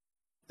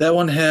that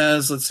one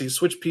has, let's see,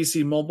 Switch,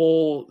 PC,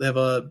 mobile. They have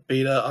a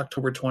beta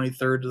October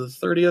 23rd to the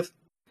 30th.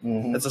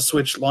 That's a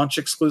Switch launch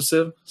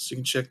exclusive, so you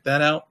can check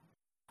that out.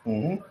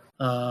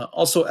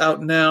 Also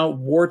out now,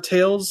 War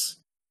Tales.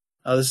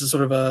 This is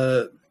sort of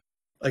a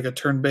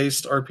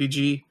turn-based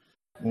RPG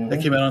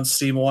that came out on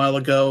Steam a while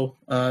ago.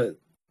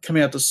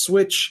 Coming out to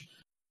Switch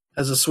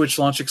as a Switch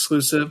launch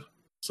exclusive.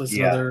 So that's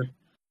another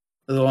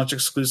launch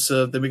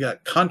exclusive. Then we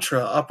got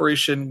Contra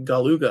Operation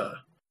Galuga,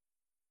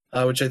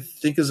 which I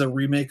think is a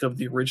remake of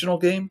the original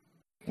game.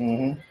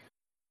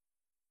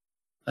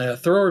 A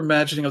thorough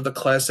imagining of the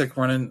classic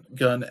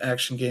run-and-gun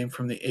action game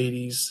from the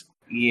 80s.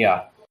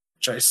 Yeah.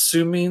 which I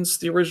assume means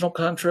the original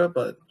Contra,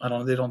 but I don't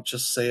know. They don't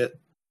just say it.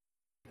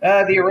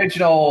 The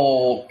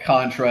original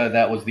Contra,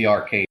 that was the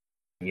arcade.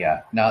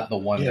 Yeah, not the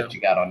one that you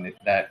got on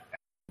that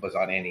was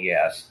on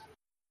NES.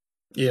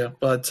 Yeah,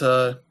 but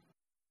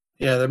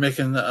they're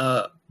making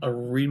a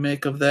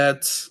remake of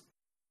that.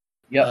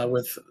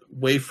 With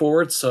Way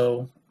Forward,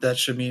 so that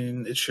should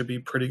mean it should be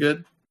pretty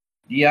good.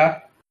 Yeah,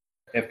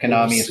 if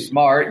Konami is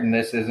smart, and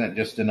this isn't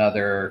just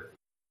another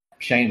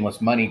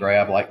shameless money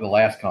grab like the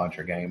last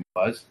Contra game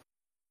was.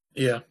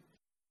 Yeah.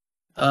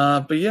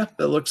 But yeah,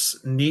 that looks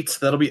neat.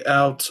 That'll be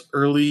out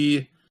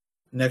early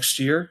next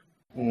year.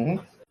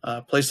 Mm-hmm.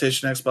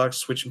 PlayStation, Xbox,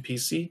 Switch, and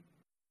PC.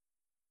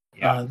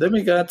 Yeah. Then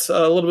we got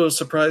a little bit of a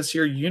surprise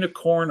here.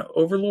 Unicorn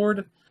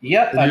Overlord.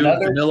 Yep, the new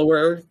another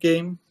Vanillaware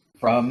game.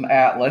 From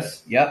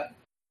Atlas, yep.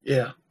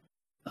 Yeah.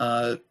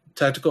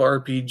 Tactical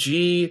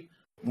RPG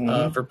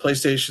for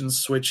PlayStation,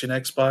 Switch, and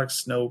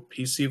Xbox. No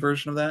PC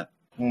version of that.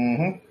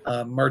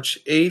 Mm-hmm. March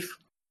 8th.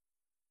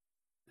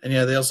 And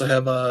yeah, they also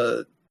have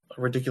a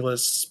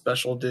ridiculous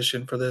special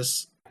edition for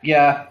this.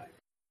 Yeah.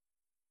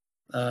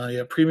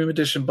 Premium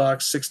edition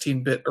box,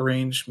 16-bit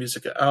arranged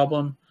music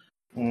album,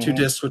 2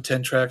 discs with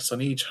 10 tracks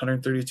on each,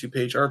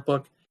 132-page art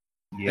book,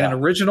 and an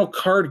original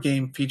card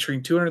game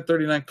featuring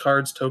 239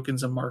 cards,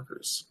 tokens, and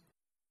markers.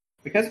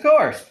 Because of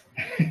course.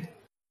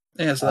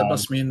 Yeah, so that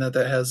must mean that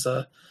has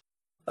a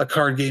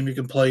card game you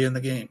can play in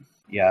the game.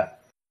 Yeah,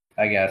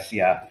 I guess,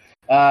 yeah.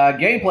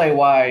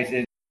 Gameplay-wise,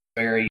 it's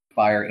very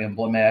Fire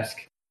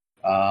Emblem-esque,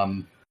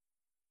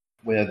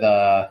 with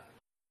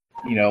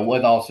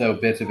also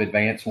bits of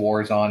Advance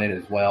Wars on it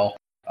as well.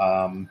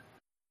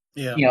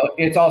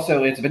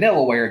 It's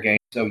Vanillaware game,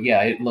 so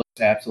yeah, it looks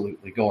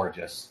absolutely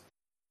gorgeous.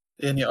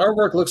 And the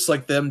artwork looks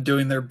like them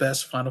doing their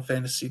best Final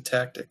Fantasy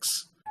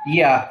Tactics.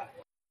 Yeah.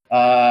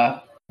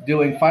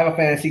 Doing Final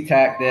Fantasy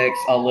Tactics,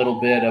 a little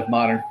bit of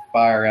modern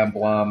Fire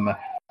Emblem,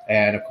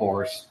 and of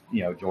course,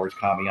 George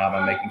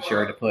Kamiyama making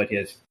sure to put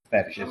his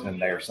fetishes in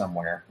there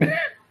somewhere.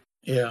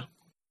 Yeah.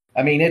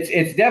 I mean,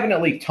 it's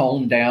definitely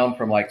toned down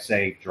from, like,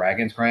 say,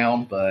 Dragon's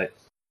Crown, but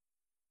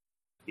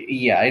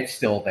yeah, it's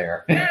still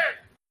there.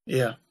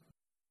 Yeah.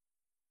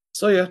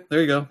 So yeah,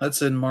 there you go.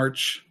 That's in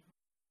March.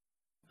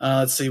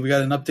 Let's see. We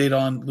got an update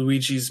on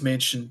Luigi's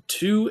Mansion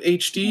 2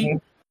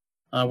 HD,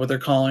 what they're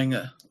calling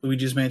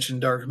Luigi's Mansion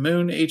Dark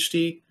Moon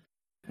HD.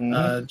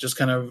 Just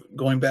kind of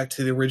going back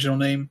to the original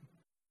name,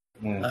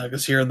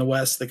 because here in the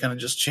West they kind of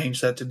just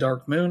changed that to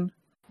Dark Moon,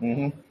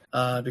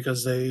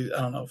 because they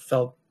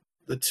felt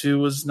the 2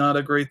 was not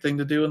a great thing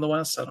to do in the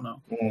West. I don't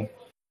know,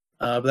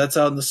 but that's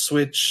out on the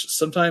Switch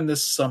sometime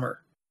this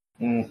summer.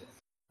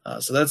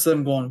 So that's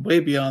them going way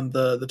beyond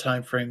the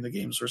time frame the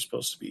games were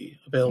supposed to be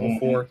available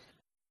for.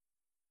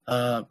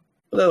 But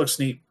that looks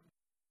neat.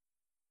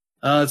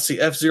 Let's see,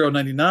 F-Zero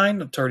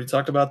 99. I've already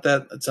talked about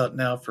that. It's out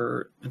now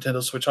for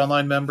Nintendo Switch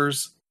Online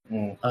members.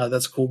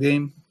 That's a cool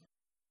game.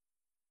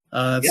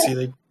 Let's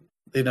see,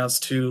 they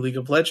announced 2 League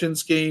of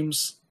Legends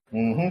games.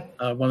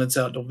 One that's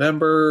out in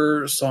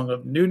November, Song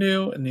of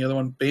Nunu, and the other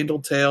one,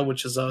 Bandle Tale,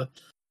 which is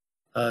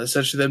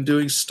essentially them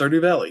doing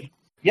Stardew Valley.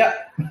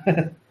 Yep.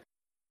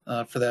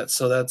 For that.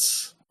 So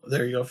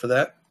there you go for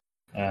that.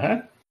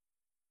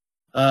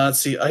 Let's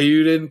see,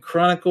 Ayuden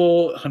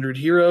Chronicle 100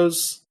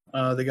 Heroes.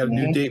 They got a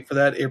new date for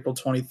that, April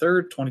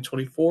 23rd,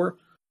 2024,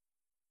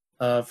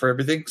 for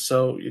everything.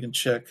 So you can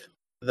check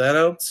that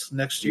out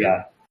next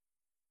year.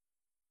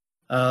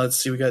 Let's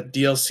see, we got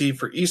DLC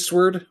for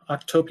Eastward,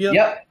 Octopia.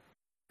 Yep.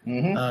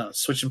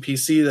 Switch and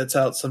PC, that's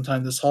out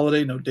sometime this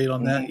holiday. No date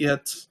on that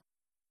yet.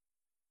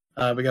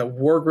 We got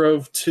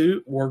Wargroove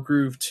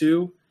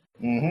 2.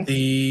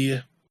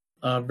 The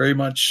very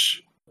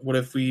much, what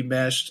if we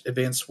mashed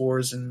Advanced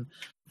Wars and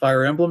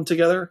Fire Emblem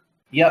together?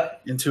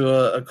 Yep. Into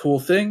a cool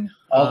thing.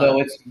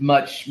 Although it's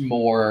much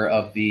more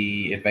of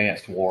the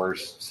Advanced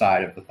Wars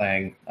side of the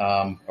thing,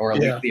 or at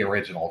least the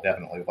original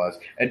definitely was.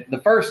 And the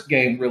first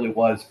game really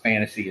was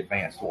Fantasy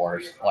Advanced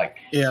Wars.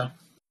 Yeah.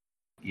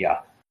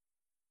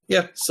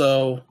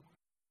 So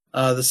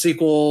the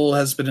sequel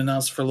has been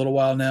announced for a little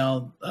while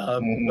now,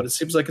 but it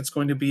seems like it's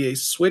going to be a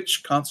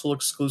Switch console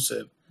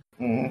exclusive,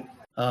 coming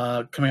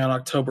out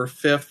October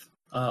 5th.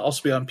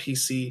 Also be on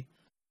PC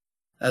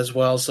as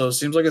well. So it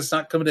seems like it's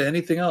not coming to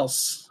anything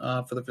else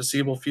for the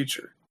foreseeable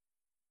future,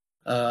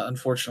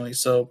 unfortunately.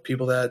 So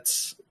people that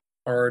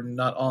are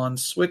not on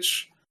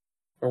Switch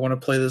or want to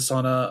play this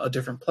on a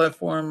different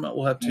platform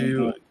will have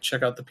to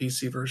check out the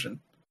PC version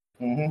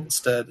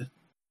instead.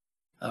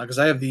 Because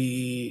I have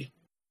the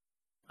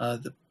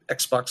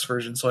Xbox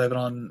version, so I have it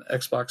on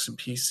Xbox and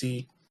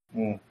PC.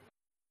 Won't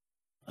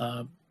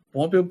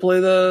be able to play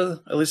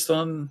at least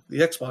on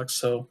the Xbox,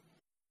 so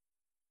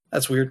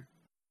that's weird.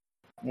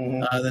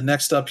 The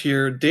next up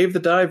here, Dave the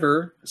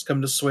Diver is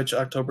coming to Switch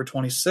October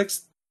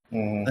 26th.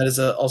 That is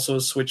also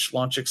a Switch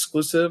launch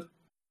exclusive.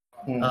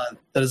 That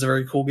is a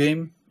very cool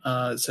game.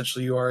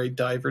 Essentially, you are a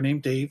diver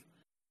named Dave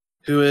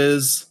who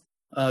is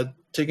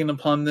taken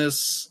upon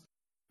this,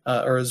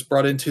 or is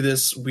brought into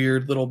this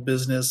weird little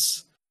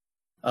business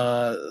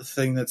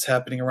thing that's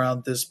happening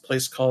around this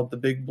place called the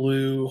Big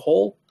Blue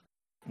Hole.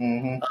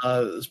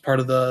 It's part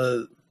of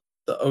the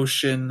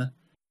ocean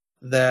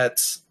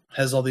that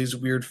has all these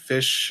weird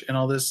fish and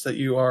all this that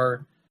you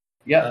are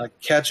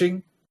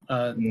catching,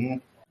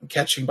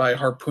 catching by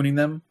harpooning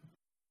them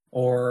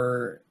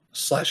or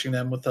slashing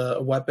them with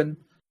a weapon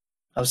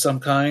of some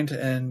kind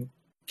and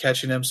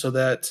catching them so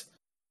that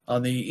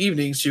on the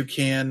evenings you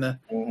can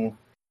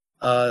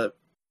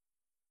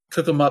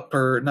cook them up,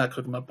 or not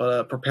cook them up,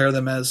 but prepare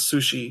them as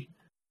sushi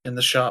in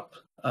the shop,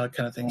 kind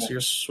of thing. So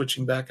you're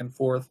switching back and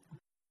forth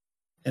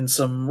in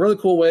some really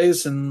cool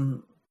ways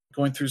and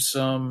going through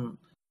some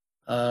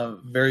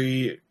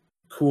very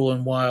cool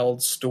and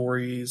wild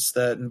stories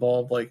that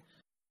involve like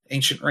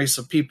ancient race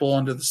of people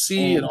under the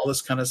sea and all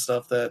this kind of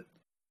stuff that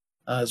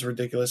is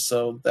ridiculous.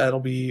 So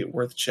that'll be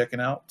worth checking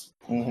out.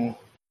 Then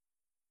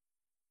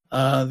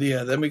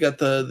we got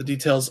the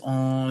details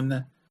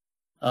on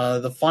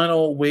the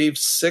final Wave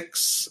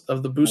 6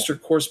 of the Booster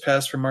Course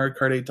Pass for Mario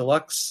Kart 8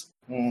 Deluxe,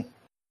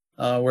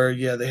 where,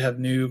 they have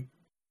new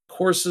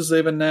courses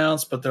they've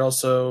announced, but they're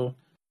also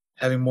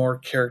having more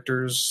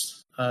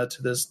characters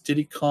to this.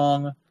 Diddy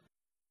Kong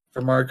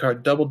for Mario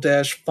Kart Double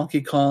Dash,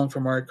 Funky Kong for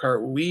Mario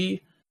Kart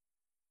Wii,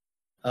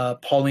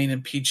 Pauline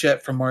and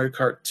Peachette from Mario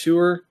Kart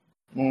Tour.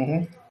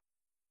 And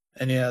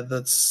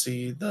let's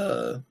see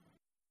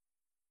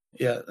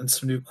and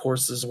some new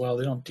courses as well.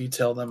 They don't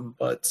detail them,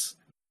 but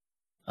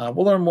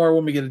we'll learn more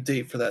when we get a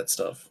date for that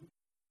stuff.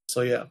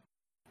 So there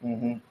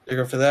you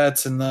go for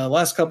that. And the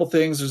last couple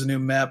things, there's a new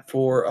map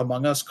for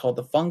Among Us called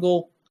the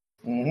Fungal.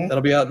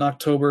 That'll be out in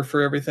October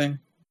for everything.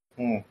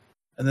 And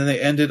then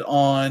they ended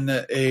on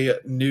a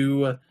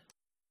new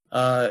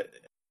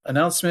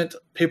announcement,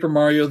 Paper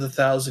Mario: The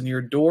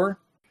Thousand-Year Door.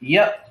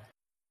 Yep.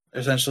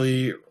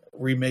 Essentially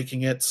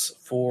remaking it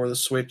for the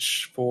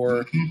Switch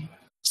for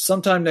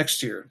sometime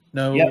next year.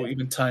 No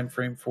even time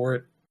frame for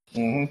it.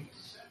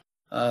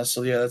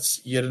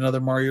 That's yet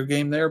another Mario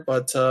game there.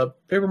 But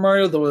Paper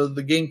Mario,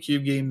 the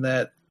GameCube game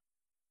that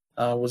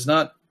was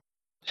not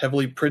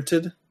heavily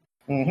printed.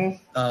 And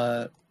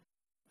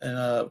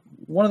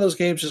one of those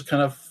games just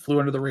kind of flew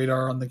under the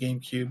radar on the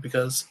GameCube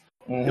because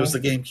it was the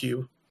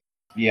GameCube.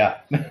 Yeah.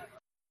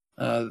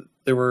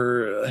 There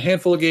were a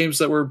handful of games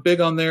that were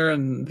big on there,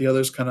 and the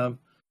others kind of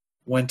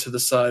went to the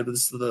side. But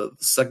this is the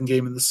second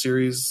game in the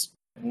series,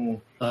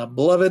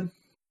 Beloved.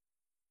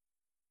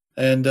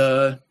 And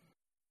this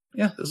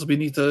will be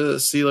neat to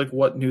see like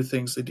what new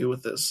things they do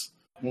with this.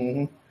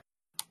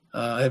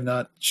 I have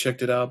not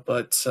checked it out,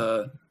 but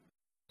that'll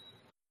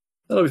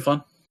be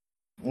fun.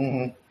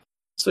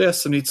 So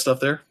some neat stuff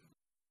there.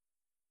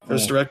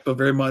 First Direct, but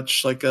very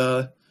much like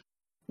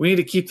we need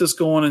to keep this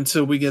going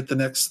until we get the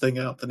next thing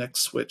out, the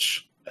next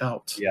Switch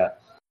out.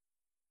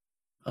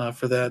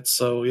 For that.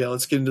 So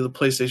let's get into the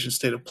PlayStation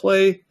State of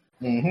Play.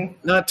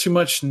 Not too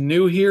much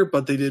new here,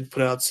 but they did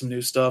put out some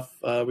new stuff.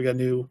 We got a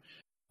new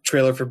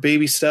trailer for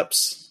Baby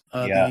Steps,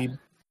 the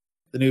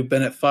new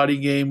Bennett Foddy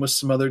game with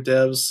some other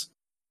devs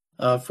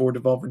for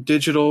Devolver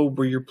Digital,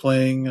 where you're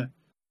playing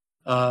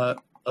a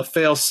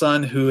fail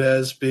son who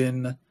has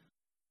been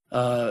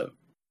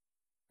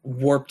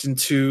warped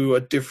into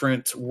a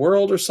different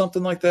world or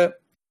something like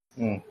that,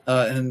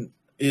 and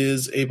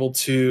is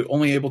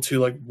only able to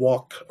like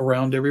walk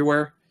around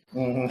everywhere.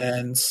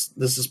 And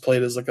this is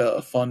played as like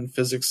a fun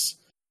physics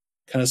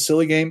kind of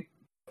silly game.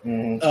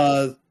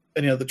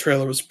 The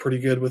trailer was pretty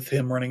good with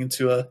him running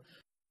into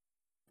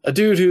a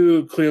dude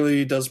who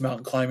clearly does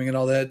mountain climbing and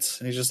all that,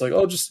 and he's just like,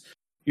 just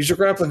use your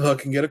grappling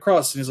hook and get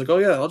across. And he's like,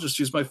 I'll just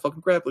use my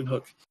fucking grappling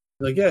hook.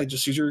 Like,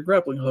 just use your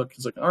grappling hook.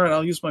 He's like, all right,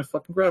 I'll use my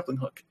fucking grappling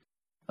hook.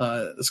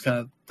 This kind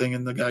of thing,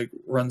 and the guy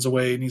runs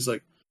away, and he's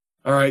like,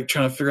 all right,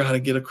 trying to figure out how to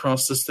get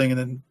across this thing, and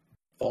then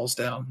falls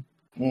down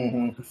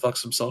and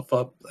fucks himself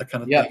up, that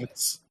kind of thing.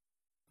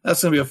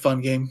 That's going to be a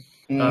fun game.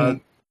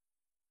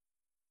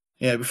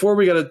 Before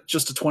we got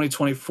just a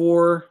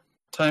 2024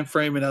 time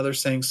frame, and now they're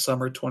saying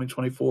summer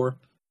 2024.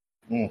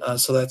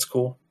 So that's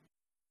cool.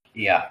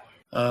 Then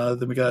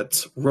we got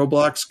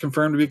Roblox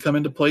confirmed to be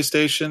coming to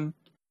PlayStation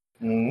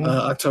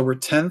October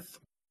 10th.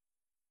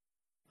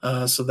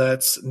 So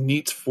that's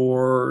neat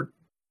for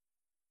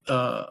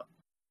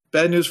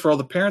bad news for all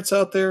the parents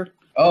out there.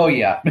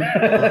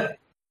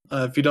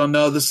 If you don't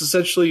know, this is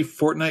essentially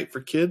Fortnite for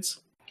kids.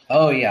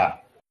 I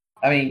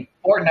mean,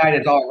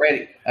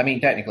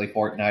 technically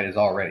Fortnite is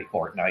already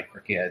Fortnite for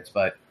kids,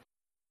 but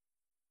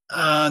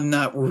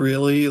not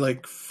really.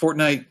 Like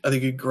Fortnite, I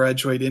think you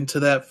graduate into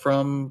that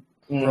from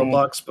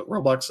Roblox, but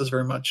Roblox is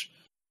very much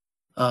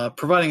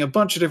providing a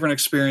bunch of different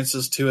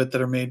experiences to it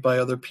that are made by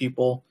other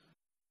people.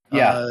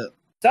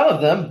 Some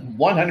of them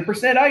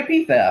 100%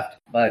 IP theft,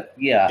 but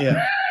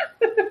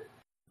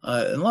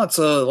and lots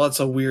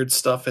of weird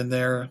stuff in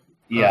there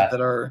that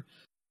are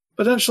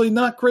potentially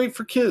not great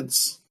for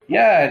kids.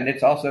 And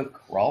it's also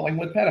crawling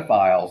with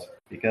pedophiles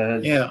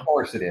because of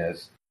course it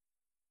is.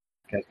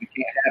 Because we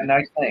can't have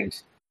nice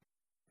things.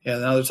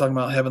 Now they're talking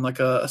about having like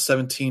a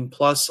 17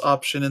 plus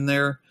option in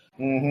there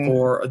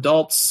for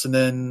adults, and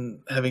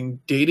then having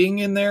dating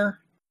in there,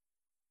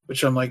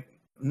 which I'm like,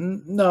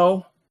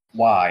 no.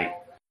 Why?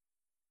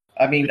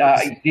 I mean,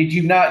 did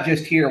you not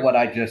just hear what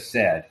I just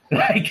said?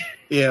 Like,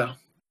 yeah,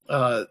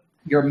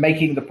 you're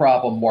making the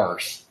problem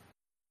worse.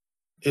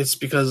 It's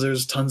because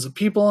there's tons of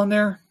people on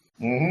there,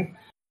 Mm-hmm.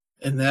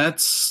 and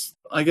that's,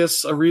 I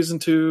guess, a reason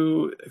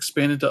to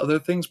expand into other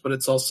things. But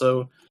it's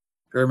also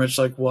very much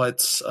like what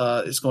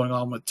is going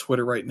on with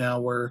Twitter right now,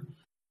 where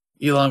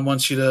Elon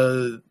wants you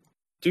to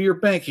do your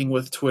banking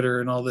with Twitter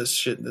and all this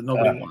shit that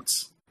nobody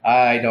wants.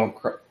 I don't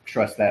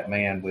trust that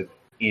man with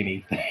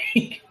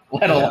anything,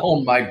 let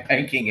alone my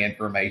banking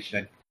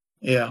information.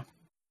 Yeah.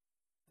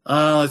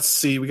 Let's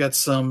see. We got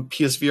some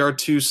PSVR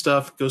 2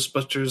 stuff.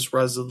 Ghostbusters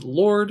Rise of the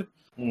Lord.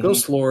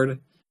 Ghost Lord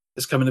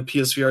is coming to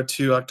PSVR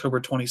 2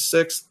 October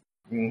 26th.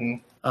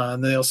 And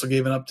they also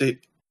gave an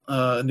update,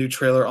 a new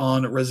trailer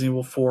on Resident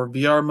Evil 4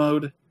 VR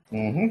mode.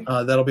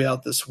 That'll be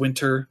out this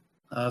winter.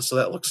 So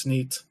that looks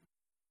neat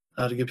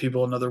to give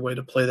people another way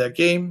to play that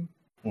game.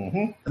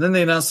 And then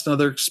they announced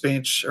another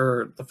expansion,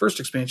 or the first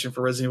expansion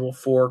for Resident Evil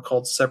 4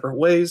 called Separate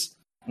Ways.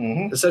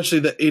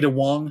 Essentially the Ada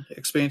Wong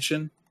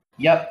expansion.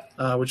 Yep.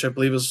 Which I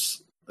believe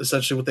is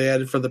essentially what they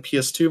added for the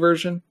PS2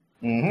 version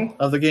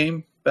of the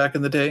game back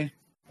in the day.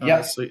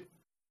 Yep.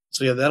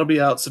 So yeah, that'll be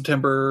out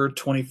September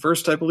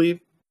 21st, I believe.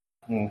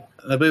 And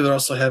I believe they're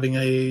also having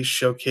a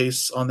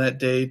showcase on that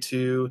day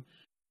to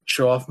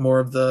show off more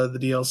of the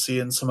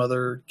DLC and some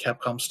other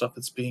Capcom stuff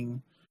that's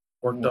being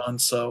worked on.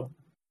 So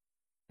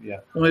yeah,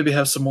 we'll maybe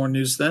have some more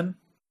news then.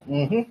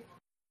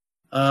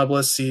 But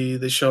let's see.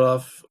 They showed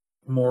off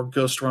more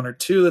Ghost Runner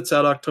 2 that's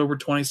out October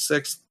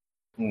 26th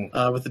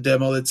with the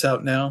demo that's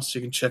out now, so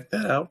you can check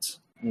that out.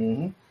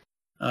 We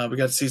got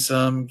to see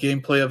some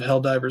gameplay of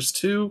Helldivers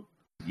 2.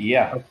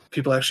 Yeah.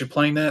 People actually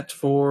playing that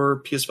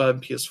for PS5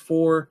 and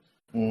PS4.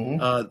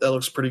 That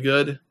looks pretty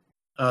good.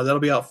 That'll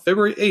be out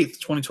February 8th,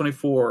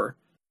 2024.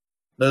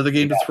 Another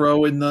game to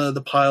throw in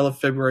the pile of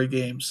February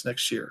games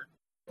next year.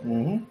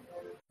 Then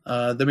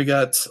we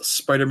got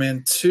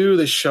Spider-Man 2.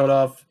 They showed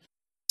off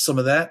some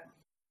of that,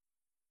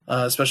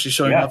 especially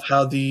showing off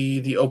how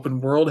the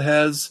open world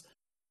has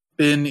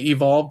been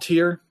evolved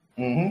here,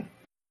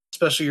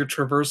 especially your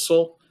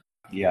traversal.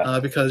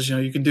 Because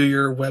you can do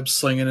your web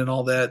slinging and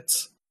all that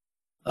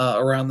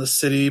around the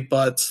city,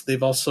 but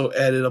they've also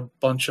added a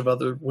bunch of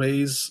other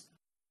ways.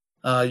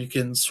 You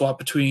can swap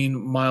between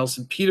Miles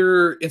and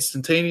Peter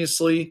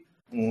instantaneously,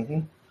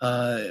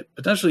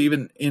 potentially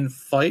even in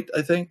fight,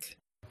 I think.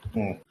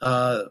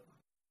 But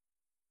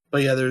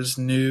yeah, there's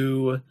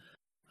new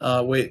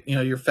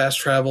your fast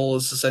travel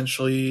is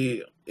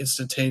essentially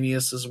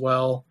instantaneous as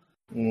well.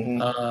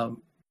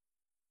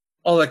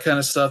 All that kind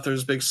of stuff.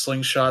 There's big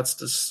slingshots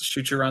to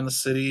shoot you around the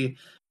city.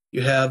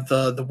 You have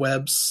the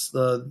webs,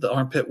 the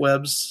armpit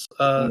webs,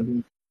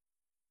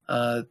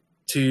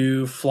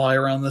 to fly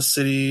around the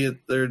city.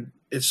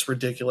 It's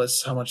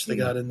ridiculous how much they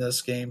got in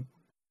this game.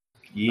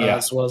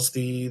 As well as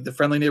the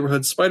Friendly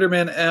Neighborhood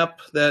Spider-Man app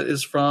that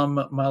is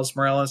from Miles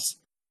Morales.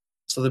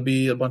 So there'll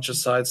be a bunch of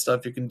side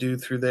stuff you can do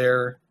through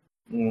there.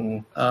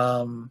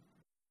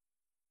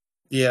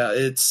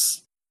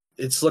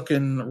 It's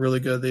looking really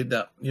good.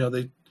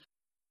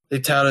 They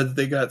touted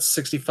they got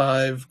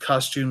 65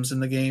 costumes in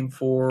the game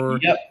for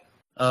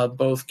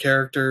both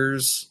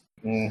characters.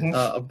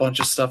 A bunch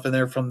of stuff in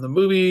there from the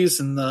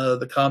movies and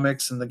the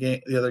comics and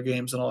the other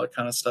games and all that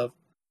kind of stuff.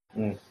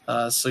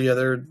 So yeah,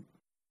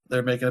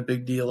 they're making a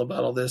big deal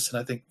about all this, and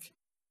I think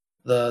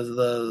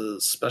the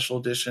special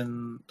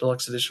edition,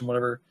 deluxe edition,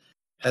 whatever,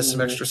 has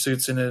some extra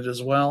suits in it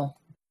as well.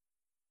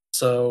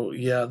 So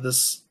yeah,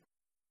 this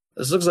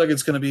looks like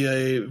it's going to be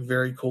a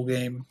very cool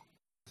game.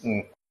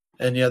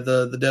 And yeah,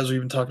 the devs were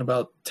even talking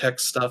about tech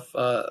stuff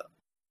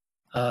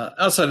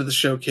outside of the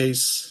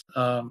showcase,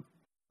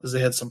 because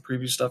they had some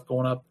preview stuff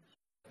going up.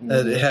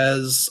 That it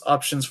has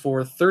options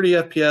for 30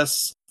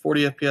 FPS,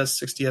 40 FPS,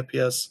 60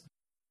 FPS,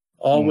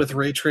 all with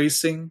ray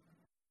tracing.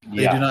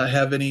 They do not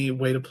have any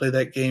way to play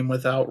that game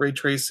without ray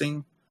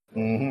tracing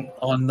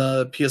on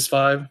the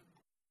PS5,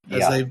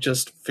 as they've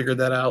just figured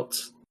that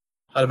out,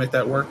 how to make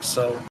that work.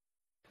 So,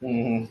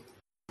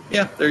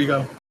 yeah, there you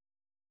go.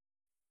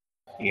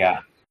 Yeah.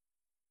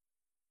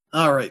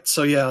 All right,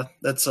 so yeah,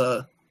 that's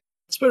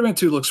Spider-Man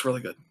 2 looks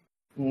really good.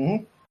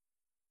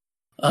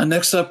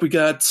 Next up, we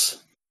got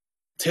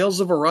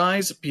Tales of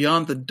Arise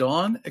Beyond the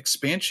Dawn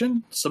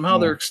expansion. Somehow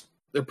they're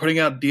putting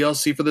out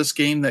DLC for this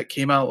game that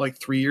came out like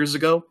 3 years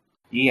ago.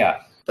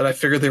 That I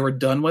figured they were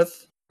done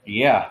with.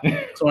 So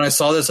when I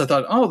saw this, I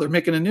thought, oh, they're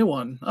making a new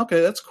one.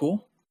 Okay, that's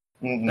cool.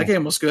 That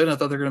game was good. I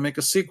thought they were going to make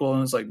a sequel,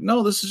 and it's like,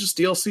 no, this is just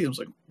DLC. I was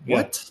like,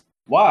 what?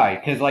 Why?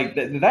 Because like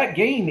that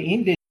game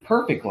ended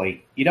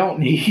perfectly. You don't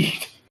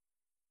need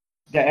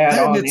to add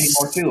on any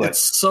more to it.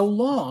 It's so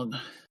long.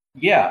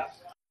 Yeah.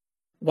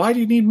 Why do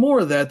you need more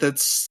of that?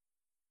 That's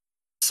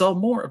sell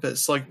more of it.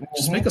 It's like,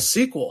 just make a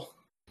sequel.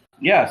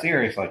 Yeah,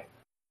 seriously.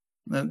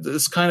 And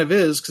this kind of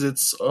is, because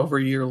it's over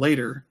a year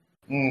later.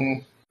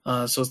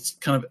 So it's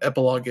kind of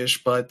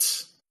epilogue-ish,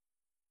 but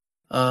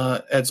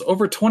adds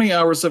over 20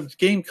 hours of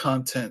game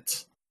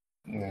content.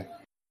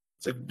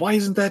 It's like, why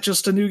isn't that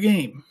just a new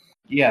game?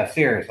 Yeah,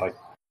 seriously.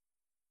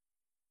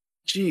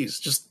 Jeez,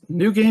 just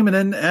new game and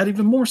then add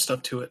even more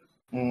stuff to it.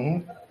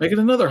 Mm-hmm. Make it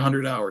another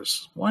 100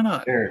 hours. Why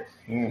not? Sure.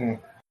 Mm-hmm.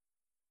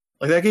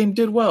 Like, that game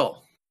did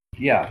well.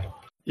 Yeah.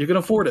 You can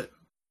afford it.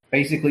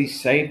 Basically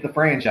save the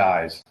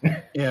franchise.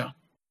 Yeah.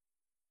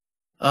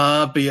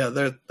 But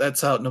yeah,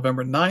 that's out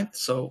November 9th,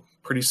 so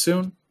pretty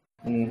soon.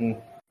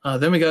 Mm-hmm.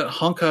 Then we got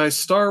Honkai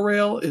Star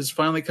Rail is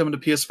finally coming to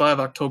PS5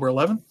 October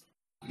 11th.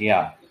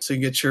 Yeah. So you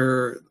get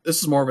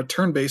this is more of a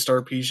turn-based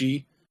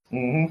RPG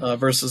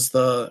versus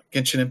the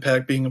Genshin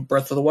Impact being a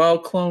Breath of the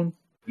Wild clone.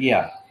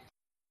 Yeah.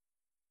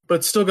 But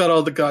it's still got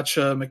all the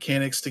gacha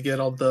mechanics to get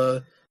all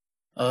the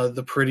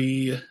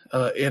pretty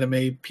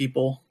anime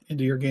people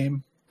into your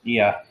game.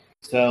 Yeah.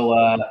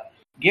 So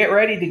get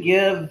ready to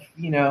give,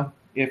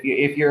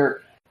 if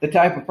you're the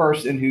type of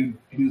person who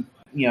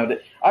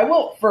I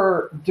will,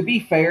 to be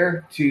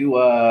fair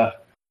to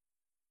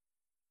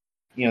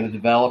the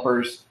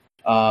developers,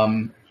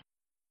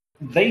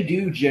 they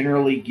do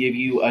generally give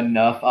you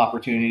enough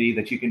opportunity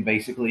that you can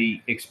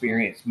basically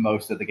experience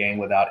most of the game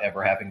without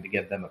ever having to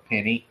give them a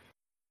penny.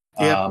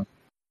 Yeah.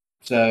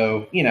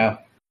 So,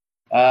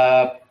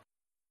 I'm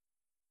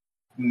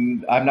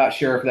not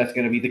sure if that's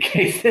going to be the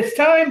case this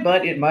time,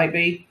 but it might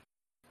be.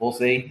 We'll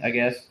see, I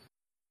guess.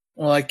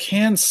 Well, I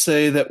can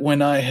say that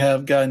when I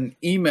have gotten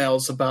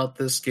emails about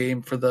this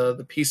game for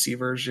the PC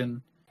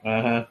version,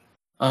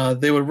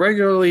 they would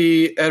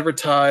regularly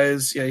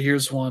advertise,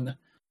 here's one,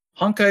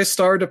 Honkai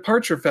Star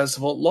Departure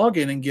Festival, log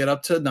in and get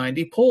up to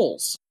 90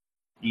 pulls.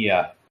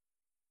 Yeah.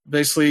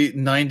 Basically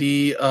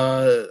 90,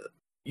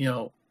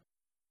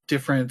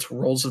 different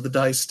rolls of the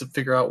dice to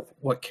figure out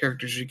what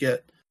characters you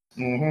get.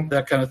 Mm-hmm.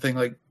 That kind of thing.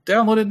 Like,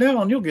 download it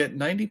now and you'll get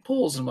 90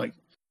 pulls. And I'm like,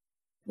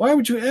 why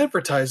would you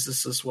advertise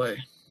this way?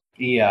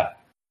 Yeah.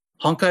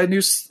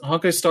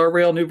 Honkai Star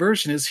Rail new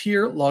version is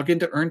here. Log in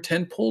to earn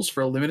 10 pulls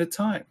for a limited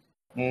time.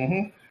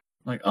 Mm-hmm. I'm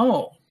like,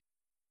 oh,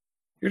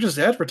 you're just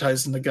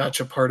advertising the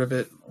gacha part of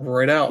it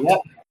right out.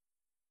 Yep.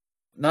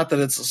 Not that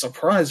it's a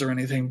surprise or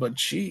anything, but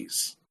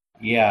geez.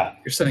 Yeah.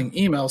 You're sending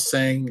emails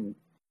saying,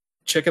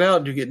 check it out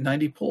and you get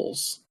 90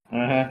 pulls.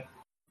 Uh-huh.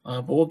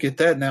 But we'll get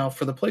that now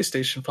for the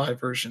PlayStation 5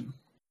 version.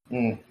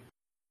 Mm.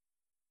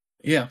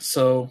 Yeah,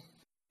 so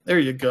there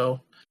you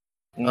go.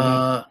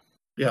 Mm-hmm.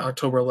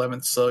 October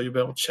 11th, so you'll be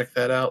able to check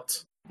that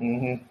out.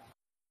 Mm-hmm.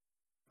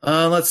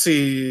 Let's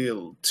see,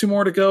 2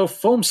 more to go.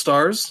 Foam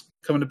Stars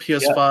coming to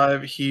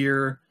PS5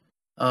 here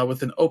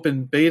with an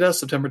open beta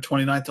September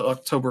 29th to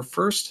October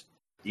 1st.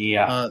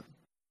 Yeah.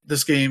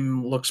 This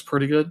game looks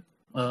pretty good.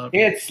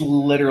 It's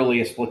literally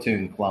a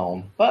Splatoon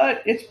clone,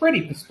 but it's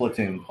pretty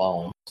Splatoon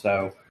clone,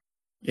 so...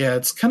 Yeah,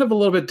 it's kind of a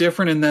little bit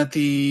different in that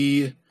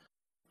the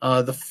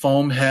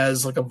foam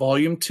has like a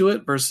volume to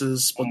it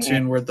versus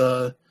Splatoon where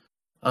the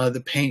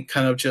paint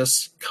kind of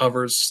just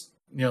covers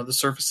the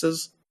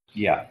surfaces.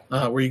 Yeah.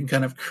 Where you can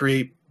kind of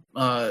create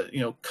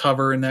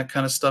cover and that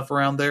kind of stuff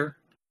around there.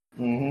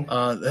 Mm-hmm.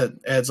 That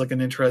adds like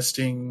an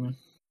interesting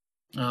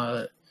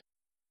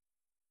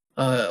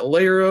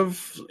layer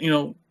of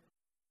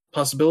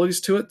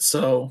possibilities to it.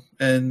 So,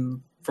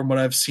 and from what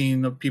I've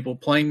seen of people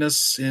playing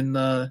this in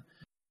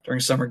during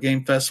Summer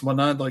Game Fest and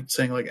whatnot, like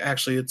saying like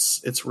actually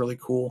it's really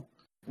cool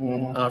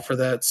for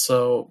that.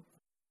 So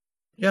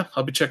yeah,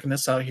 I'll be checking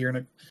this out here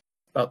in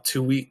about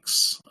 2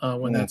 weeks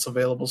when that's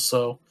available.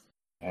 So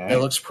it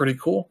looks pretty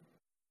cool.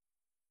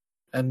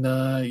 And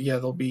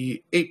there'll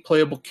be 8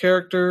 playable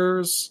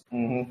characters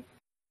and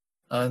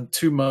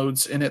 2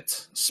 modes in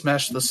it.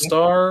 Smash the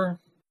Star.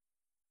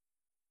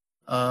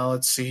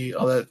 Let's see.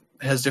 All that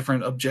has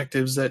different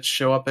objectives that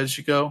show up as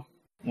you go.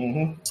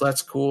 So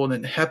that's cool. And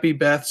then Happy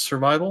Bath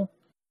Survival.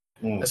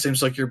 That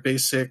seems like your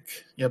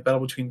basic battle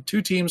between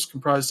 2 teams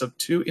comprised of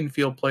 2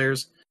 infield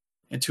players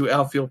and 2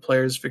 outfield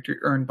players. Victory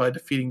earned by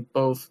defeating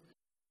both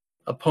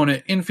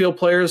opponent infield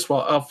players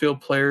while outfield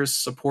players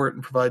support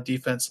and provide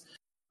defense.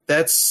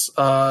 That's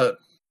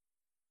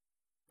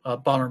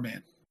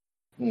Bomberman.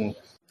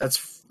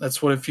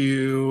 That's what if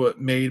you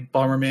made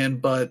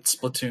Bomberman but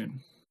Splatoon.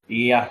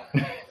 Yeah.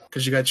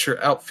 Because you got your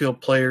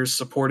outfield players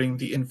supporting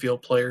the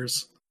infield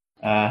players.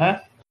 Uh-huh.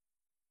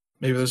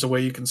 Maybe there's a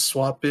way you can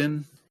swap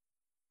in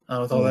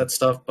with all that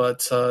stuff.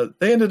 But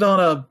they ended on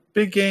a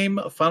big game,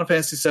 Final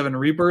Fantasy VII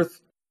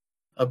Rebirth.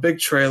 A big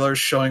trailer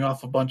showing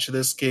off a bunch of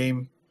this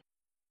game.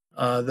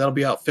 That'll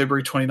be out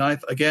February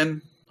 29th.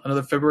 Again,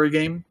 another February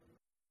game.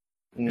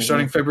 You're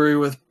starting February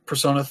with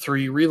Persona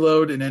 3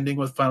 Reload and ending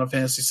with Final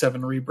Fantasy VII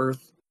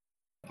Rebirth.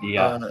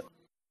 Yeah.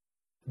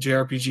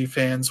 JRPG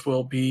fans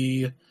will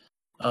be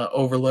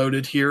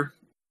overloaded here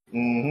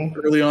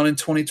early on in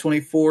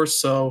 2024.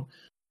 So,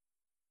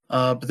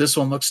 but this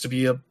one looks to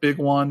be a big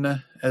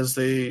one as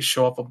they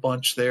show off a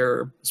bunch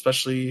there,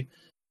 especially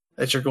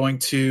that you're going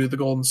to the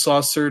Golden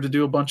Saucer to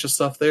do a bunch of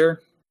stuff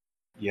there.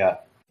 Yeah.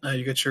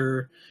 You get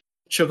your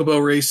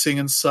chocobo racing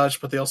and such,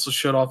 but they also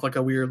showed off like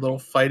a weird little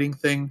fighting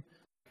thing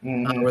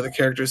where the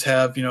characters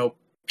have,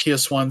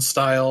 PS1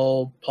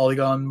 style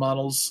polygon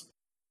models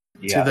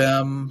to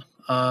them.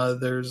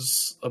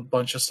 There's a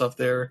bunch of stuff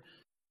there.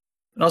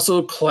 And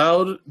also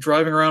Cloud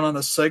driving around on a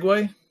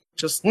Segway,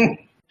 just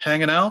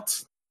hanging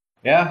out.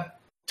 Yeah.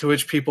 To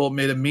which people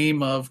made a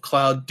meme of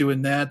Cloud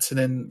doing that, and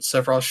then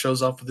Sephiroth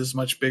shows up with his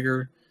much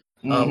bigger,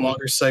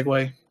 longer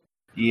segue.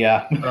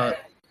 Yeah.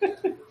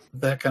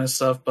 That kind of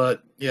stuff.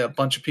 But yeah, a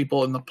bunch of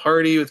people in the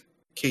party with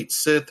Kate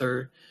Sith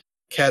or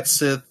Cat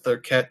Sith or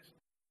Cat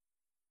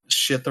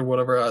Shith or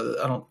whatever.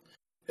 I don't.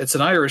 It's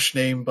an Irish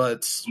name,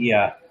 but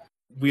yeah,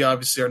 we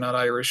obviously are not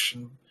Irish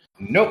and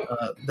nope.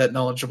 That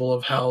knowledgeable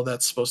of how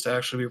that's supposed to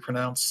actually be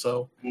pronounced.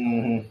 So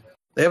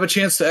they have a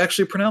chance to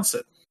actually pronounce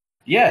it.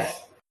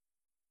 Yes.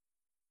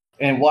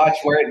 And watch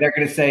where they're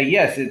going to say,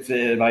 yes, it's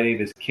my name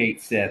is Kate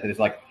Sith. And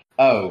it's like,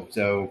 oh,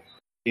 so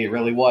it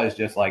really was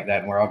just like that.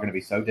 And we're all going to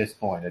be so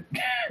disappointed.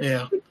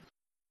 Yeah.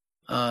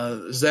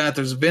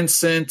 There's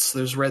Vincent,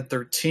 there's Red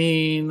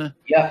 13.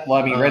 Yeah,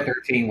 well, I mean, Red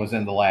 13 was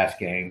in the last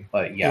game,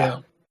 but yeah.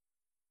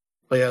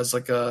 But yeah, it's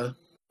like a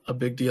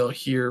big deal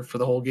here for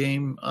the whole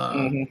game.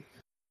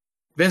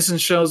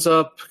 Vincent shows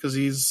up because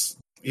he's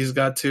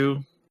got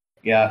to.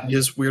 Yeah. In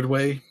his weird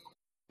way.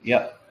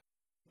 Yep.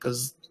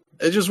 Because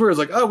it's just weird. It's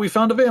like, oh, we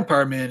found a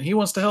vampire man. He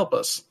wants to help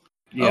us.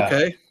 Yeah.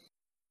 Okay.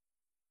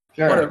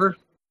 Sure. Whatever.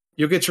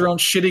 You'll get your own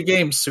shitty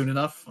games soon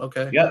enough.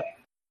 Okay. Yep.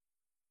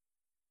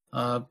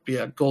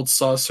 Yeah, Gold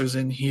Saucer's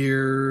in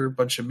here,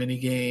 bunch of mini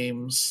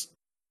games,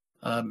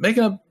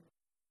 making a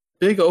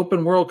big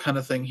open world kind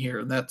of thing here,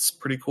 and that's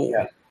pretty cool.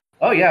 Yeah.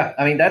 Oh yeah,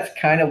 I mean that's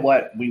kind of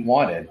what we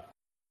wanted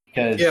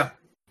because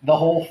the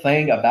whole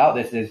thing about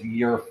this is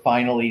you're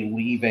finally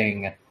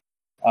leaving,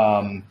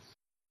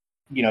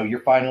 you're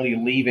finally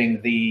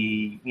leaving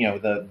the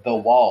the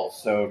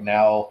walls. So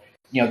now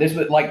this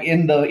was like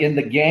in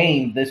the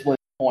game. This was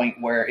the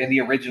point where in the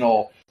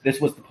original. This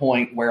was the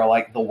point where,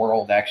 like, the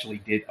world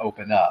actually did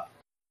open up.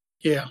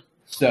 Yeah.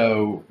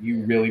 So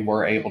you really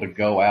were able to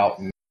go out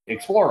and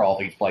explore all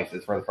these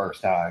places for the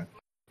first time.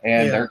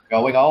 And they're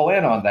going all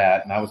in on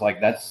that. And I was like,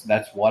 that's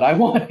what I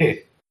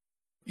wanted.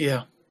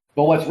 Yeah.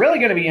 But what's really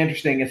going to be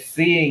interesting is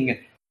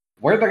seeing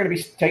where they're going to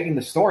be taking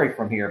the story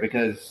from here,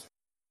 because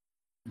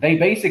they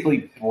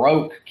basically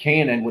broke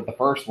canon with the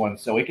first one,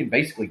 so it can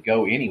basically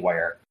go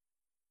anywhere.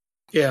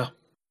 Yeah.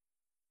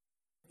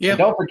 Yeah. And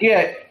don't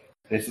forget...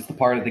 This is the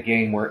part of the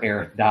game where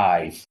Aerith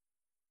dies.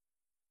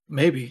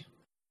 Maybe.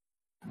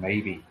 I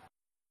think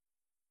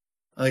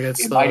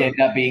it might end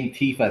up being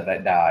Tifa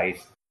that dies.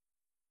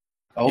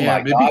 Oh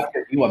my God,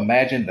 could you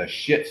imagine the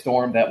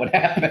shitstorm that would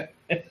happen?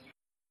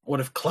 What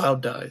if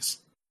Cloud dies?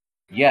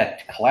 Yeah,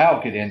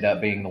 Cloud could end up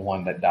being the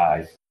one that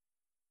dies.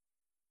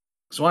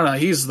 So why not?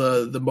 He's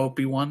the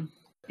mopey one.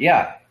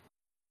 Yeah.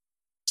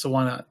 So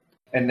why not?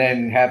 And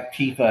then have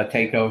Tifa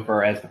take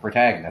over as the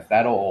protagonist.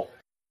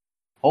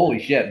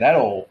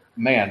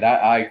 Man,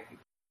 I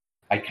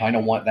kind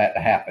of want that to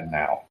happen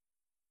now.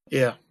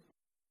 Yeah.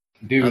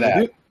 Do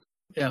that.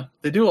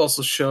 They do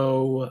also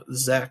show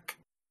Zack.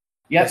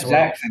 Yeah,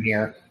 Zack's in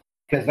here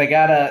because they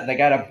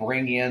gotta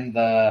bring in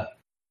that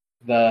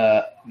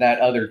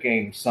other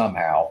game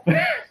somehow.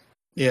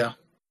 Yeah.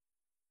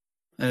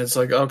 And it's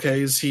like,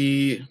 okay, is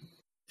he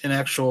an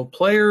actual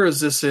player? Is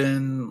this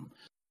in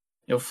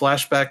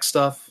flashback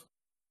stuff?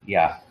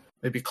 Yeah.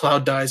 Maybe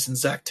Cloud dies and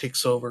Zack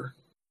takes over.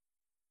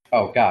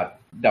 Oh God,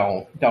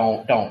 don't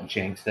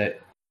jinx it.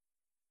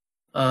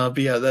 But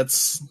yeah,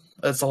 that's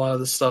a lot of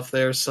the stuff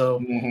there. So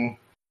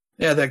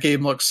yeah, that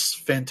game looks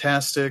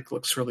fantastic.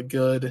 Looks really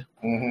good.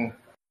 Yeah.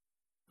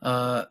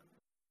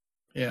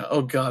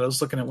 Oh God, I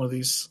was looking at one of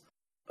these.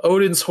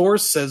 Odin's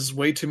horse has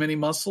way too many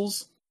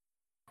muscles.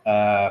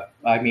 I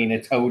mean,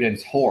 it's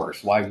Odin's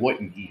horse. Why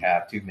wouldn't he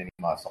have too many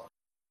muscles?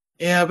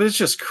 Yeah, but it's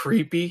just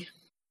creepy.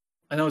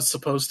 I know it's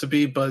supposed to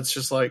be, but it's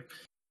just like.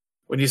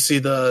 When you see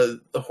the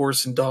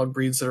horse and dog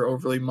breeds that are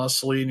overly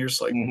muscly, and you're just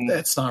like,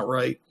 that's not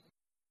right.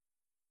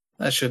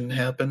 That shouldn't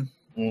happen.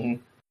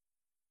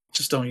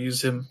 Just don't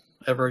use him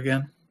ever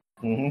again.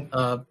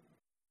 But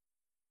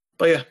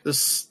yeah,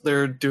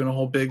 they're doing a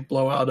whole big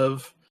blowout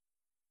of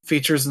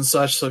features and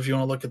such. So if you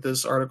want to look at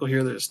this article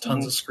here, there's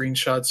tons of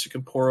screenshots you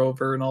can pour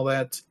over and all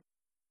that.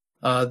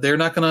 They're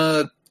not going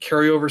to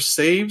carry over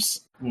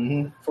saves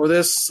for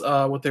this.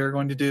 What they're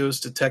going to do is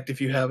detect if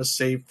you have a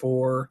save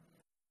for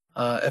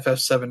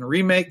FF7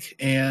 Remake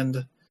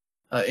and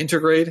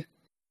Intergrade.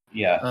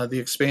 Yeah. The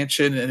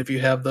expansion, and if you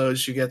have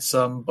those, you get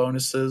some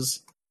bonuses,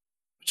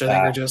 which I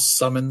think are just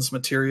summons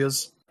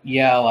materials.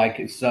 Yeah,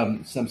 like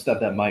some stuff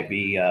that might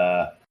be,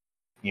 the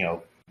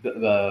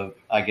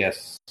I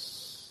guess,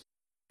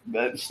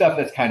 stuff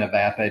that's kind of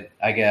vapid,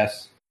 I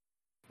guess,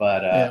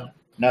 but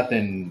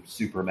nothing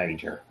super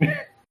major.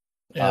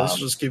 Yeah, this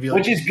will just give you,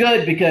 which is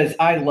good because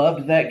I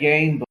loved that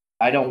game, but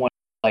I don't want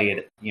to play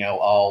it,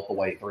 all the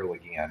way through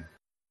again.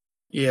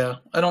 Yeah,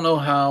 I don't know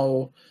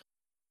how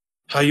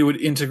you would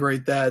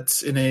integrate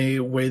that in a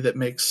way that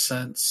makes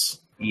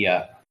sense.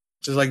 Yeah.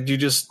 Just like, do you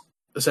just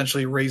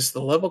essentially raise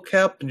the level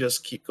cap and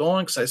just keep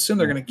going? Because I assume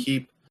they're going to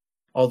keep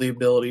all the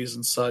abilities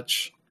and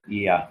such.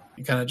 Yeah.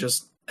 You kind of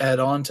just add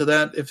on to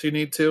that if you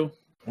need to.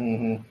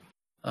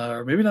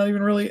 Or maybe not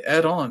even really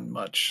add on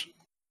much.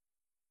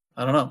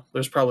 I don't know.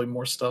 There's probably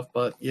more stuff,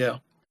 but yeah.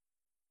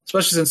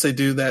 Especially since they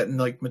do that in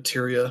like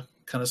materia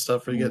kind of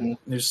stuff where you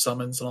get new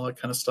summons and all that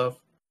kind of stuff.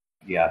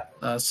 Yeah.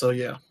 So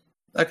yeah,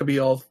 that could be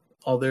all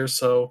there.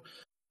 So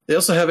they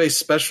also have a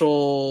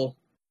special,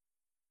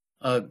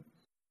 what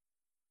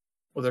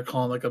they're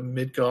calling like a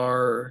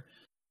Midgar.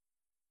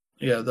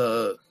 Yeah,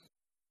 the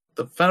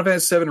Final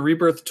Fantasy VII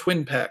Rebirth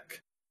Twin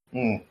Pack.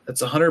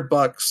 It's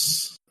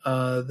 $100.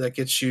 That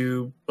gets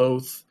you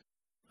both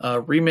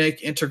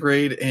remake,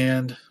 integrate,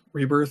 and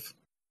rebirth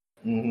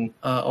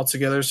all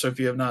together. So if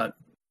you have not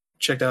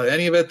checked out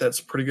any of it,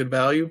 that's pretty good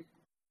value.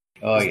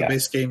 Oh yeah. The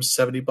base game's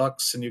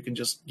 $70, and you can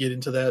just get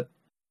into that.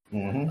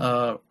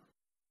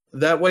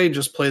 That way,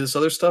 just play this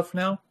other stuff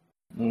now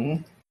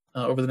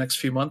over the next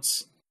few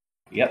months.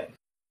 Yep.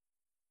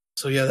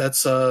 So yeah,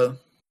 that's a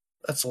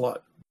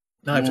lot.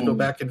 Now I have to go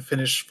back and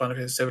finish Final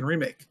Fantasy VII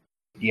Remake.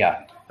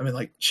 Yeah. I mean,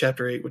 like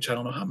Chapter 8, which I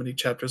don't know how many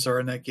chapters are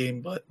in that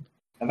game, but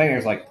I think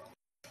there's like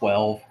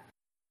 12.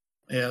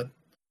 Yeah.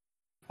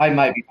 I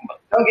might be.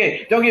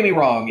 Don't get me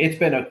wrong. It's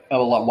been a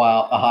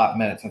hot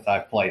minute since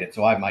I've played it,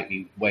 so I might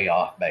be way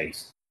off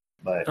base.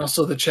 But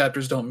also, the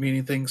chapters don't mean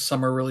anything.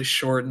 Some are really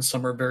short, and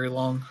some are very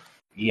long.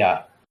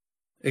 Yeah.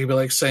 It could be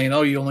like saying,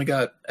 "Oh, you only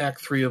got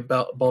Act 3 of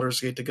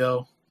Baldur's Gate to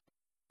go."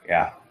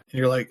 Yeah. And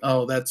you're like,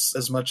 "Oh, that's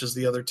as much as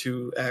the other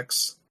 2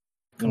 acts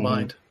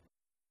combined."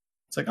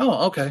 It's like,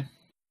 "Oh, okay."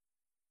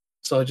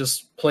 So I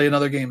just play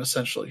another game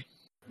essentially.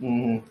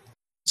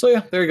 So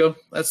yeah, there you go.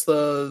 That's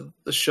the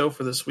show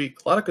for this week.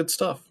 A lot of good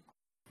stuff.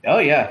 Oh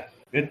yeah,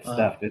 good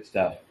stuff. Good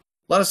stuff.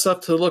 A lot of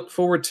stuff to look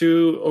forward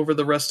to over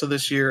the rest of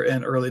this year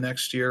and early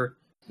next year,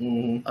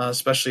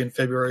 especially in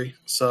February.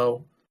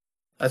 So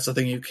that's the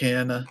thing you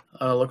can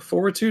look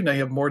forward to. Now you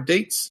have more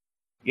dates.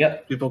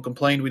 Yep. People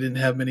complained we didn't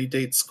have many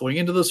dates going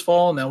into this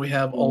fall. Now we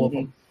have all of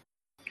them.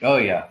 Oh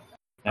yeah.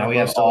 Now we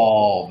have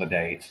all the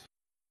dates.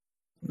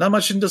 Not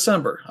much in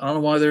December. I don't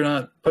know why they're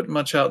not putting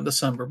much out in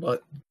December,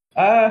 but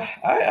I've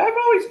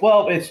always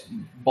it's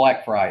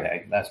Black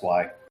Friday. That's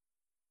why.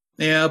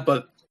 Yeah,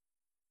 but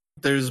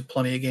there's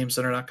plenty of games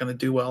that are not going to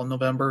do well in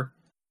November.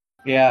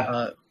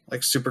 Yeah.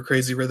 Like Super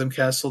Crazy Rhythm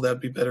Castle, that'd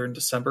be better in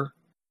December.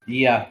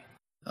 Yeah.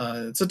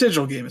 It's a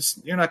digital game.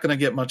 You're not going to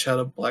get much out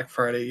of Black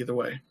Friday either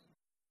way.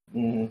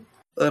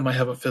 That might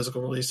have a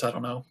physical release. I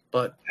don't know,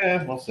 but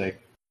we'll see.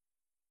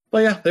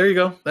 But yeah, there you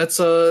go. That's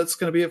going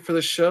to be it for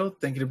this show.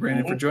 Thank you to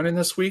Brandon for joining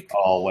this week.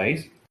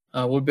 Always.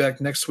 We'll be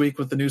back next week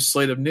with the new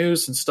slate of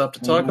news and stuff to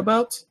talk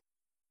about.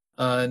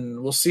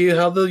 And we'll see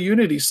how the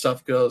Unity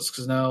stuff goes,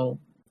 because now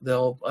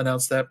they'll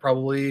announce that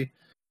probably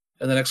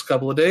in the next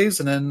couple of days,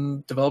 and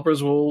then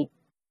developers will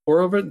pour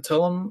over it and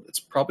tell them it's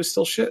probably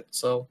still shit.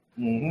 So,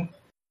 yeah,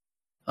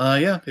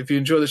 if you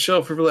enjoy the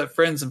show, feel free to let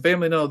friends and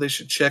family know they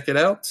should check it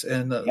out,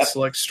 and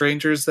select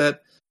strangers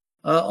that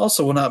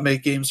also will not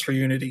make games for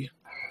Unity.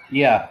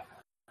 Yeah,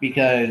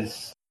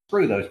 because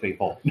screw those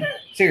people.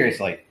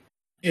 Seriously.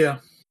 Yeah.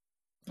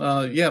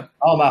 Yeah.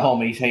 All my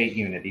homies hate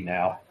Unity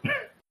now.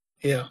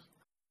 Yeah.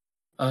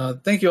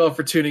 Thank you all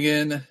for tuning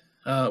in.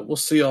 We'll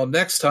see you all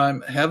next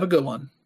time. Have a good one.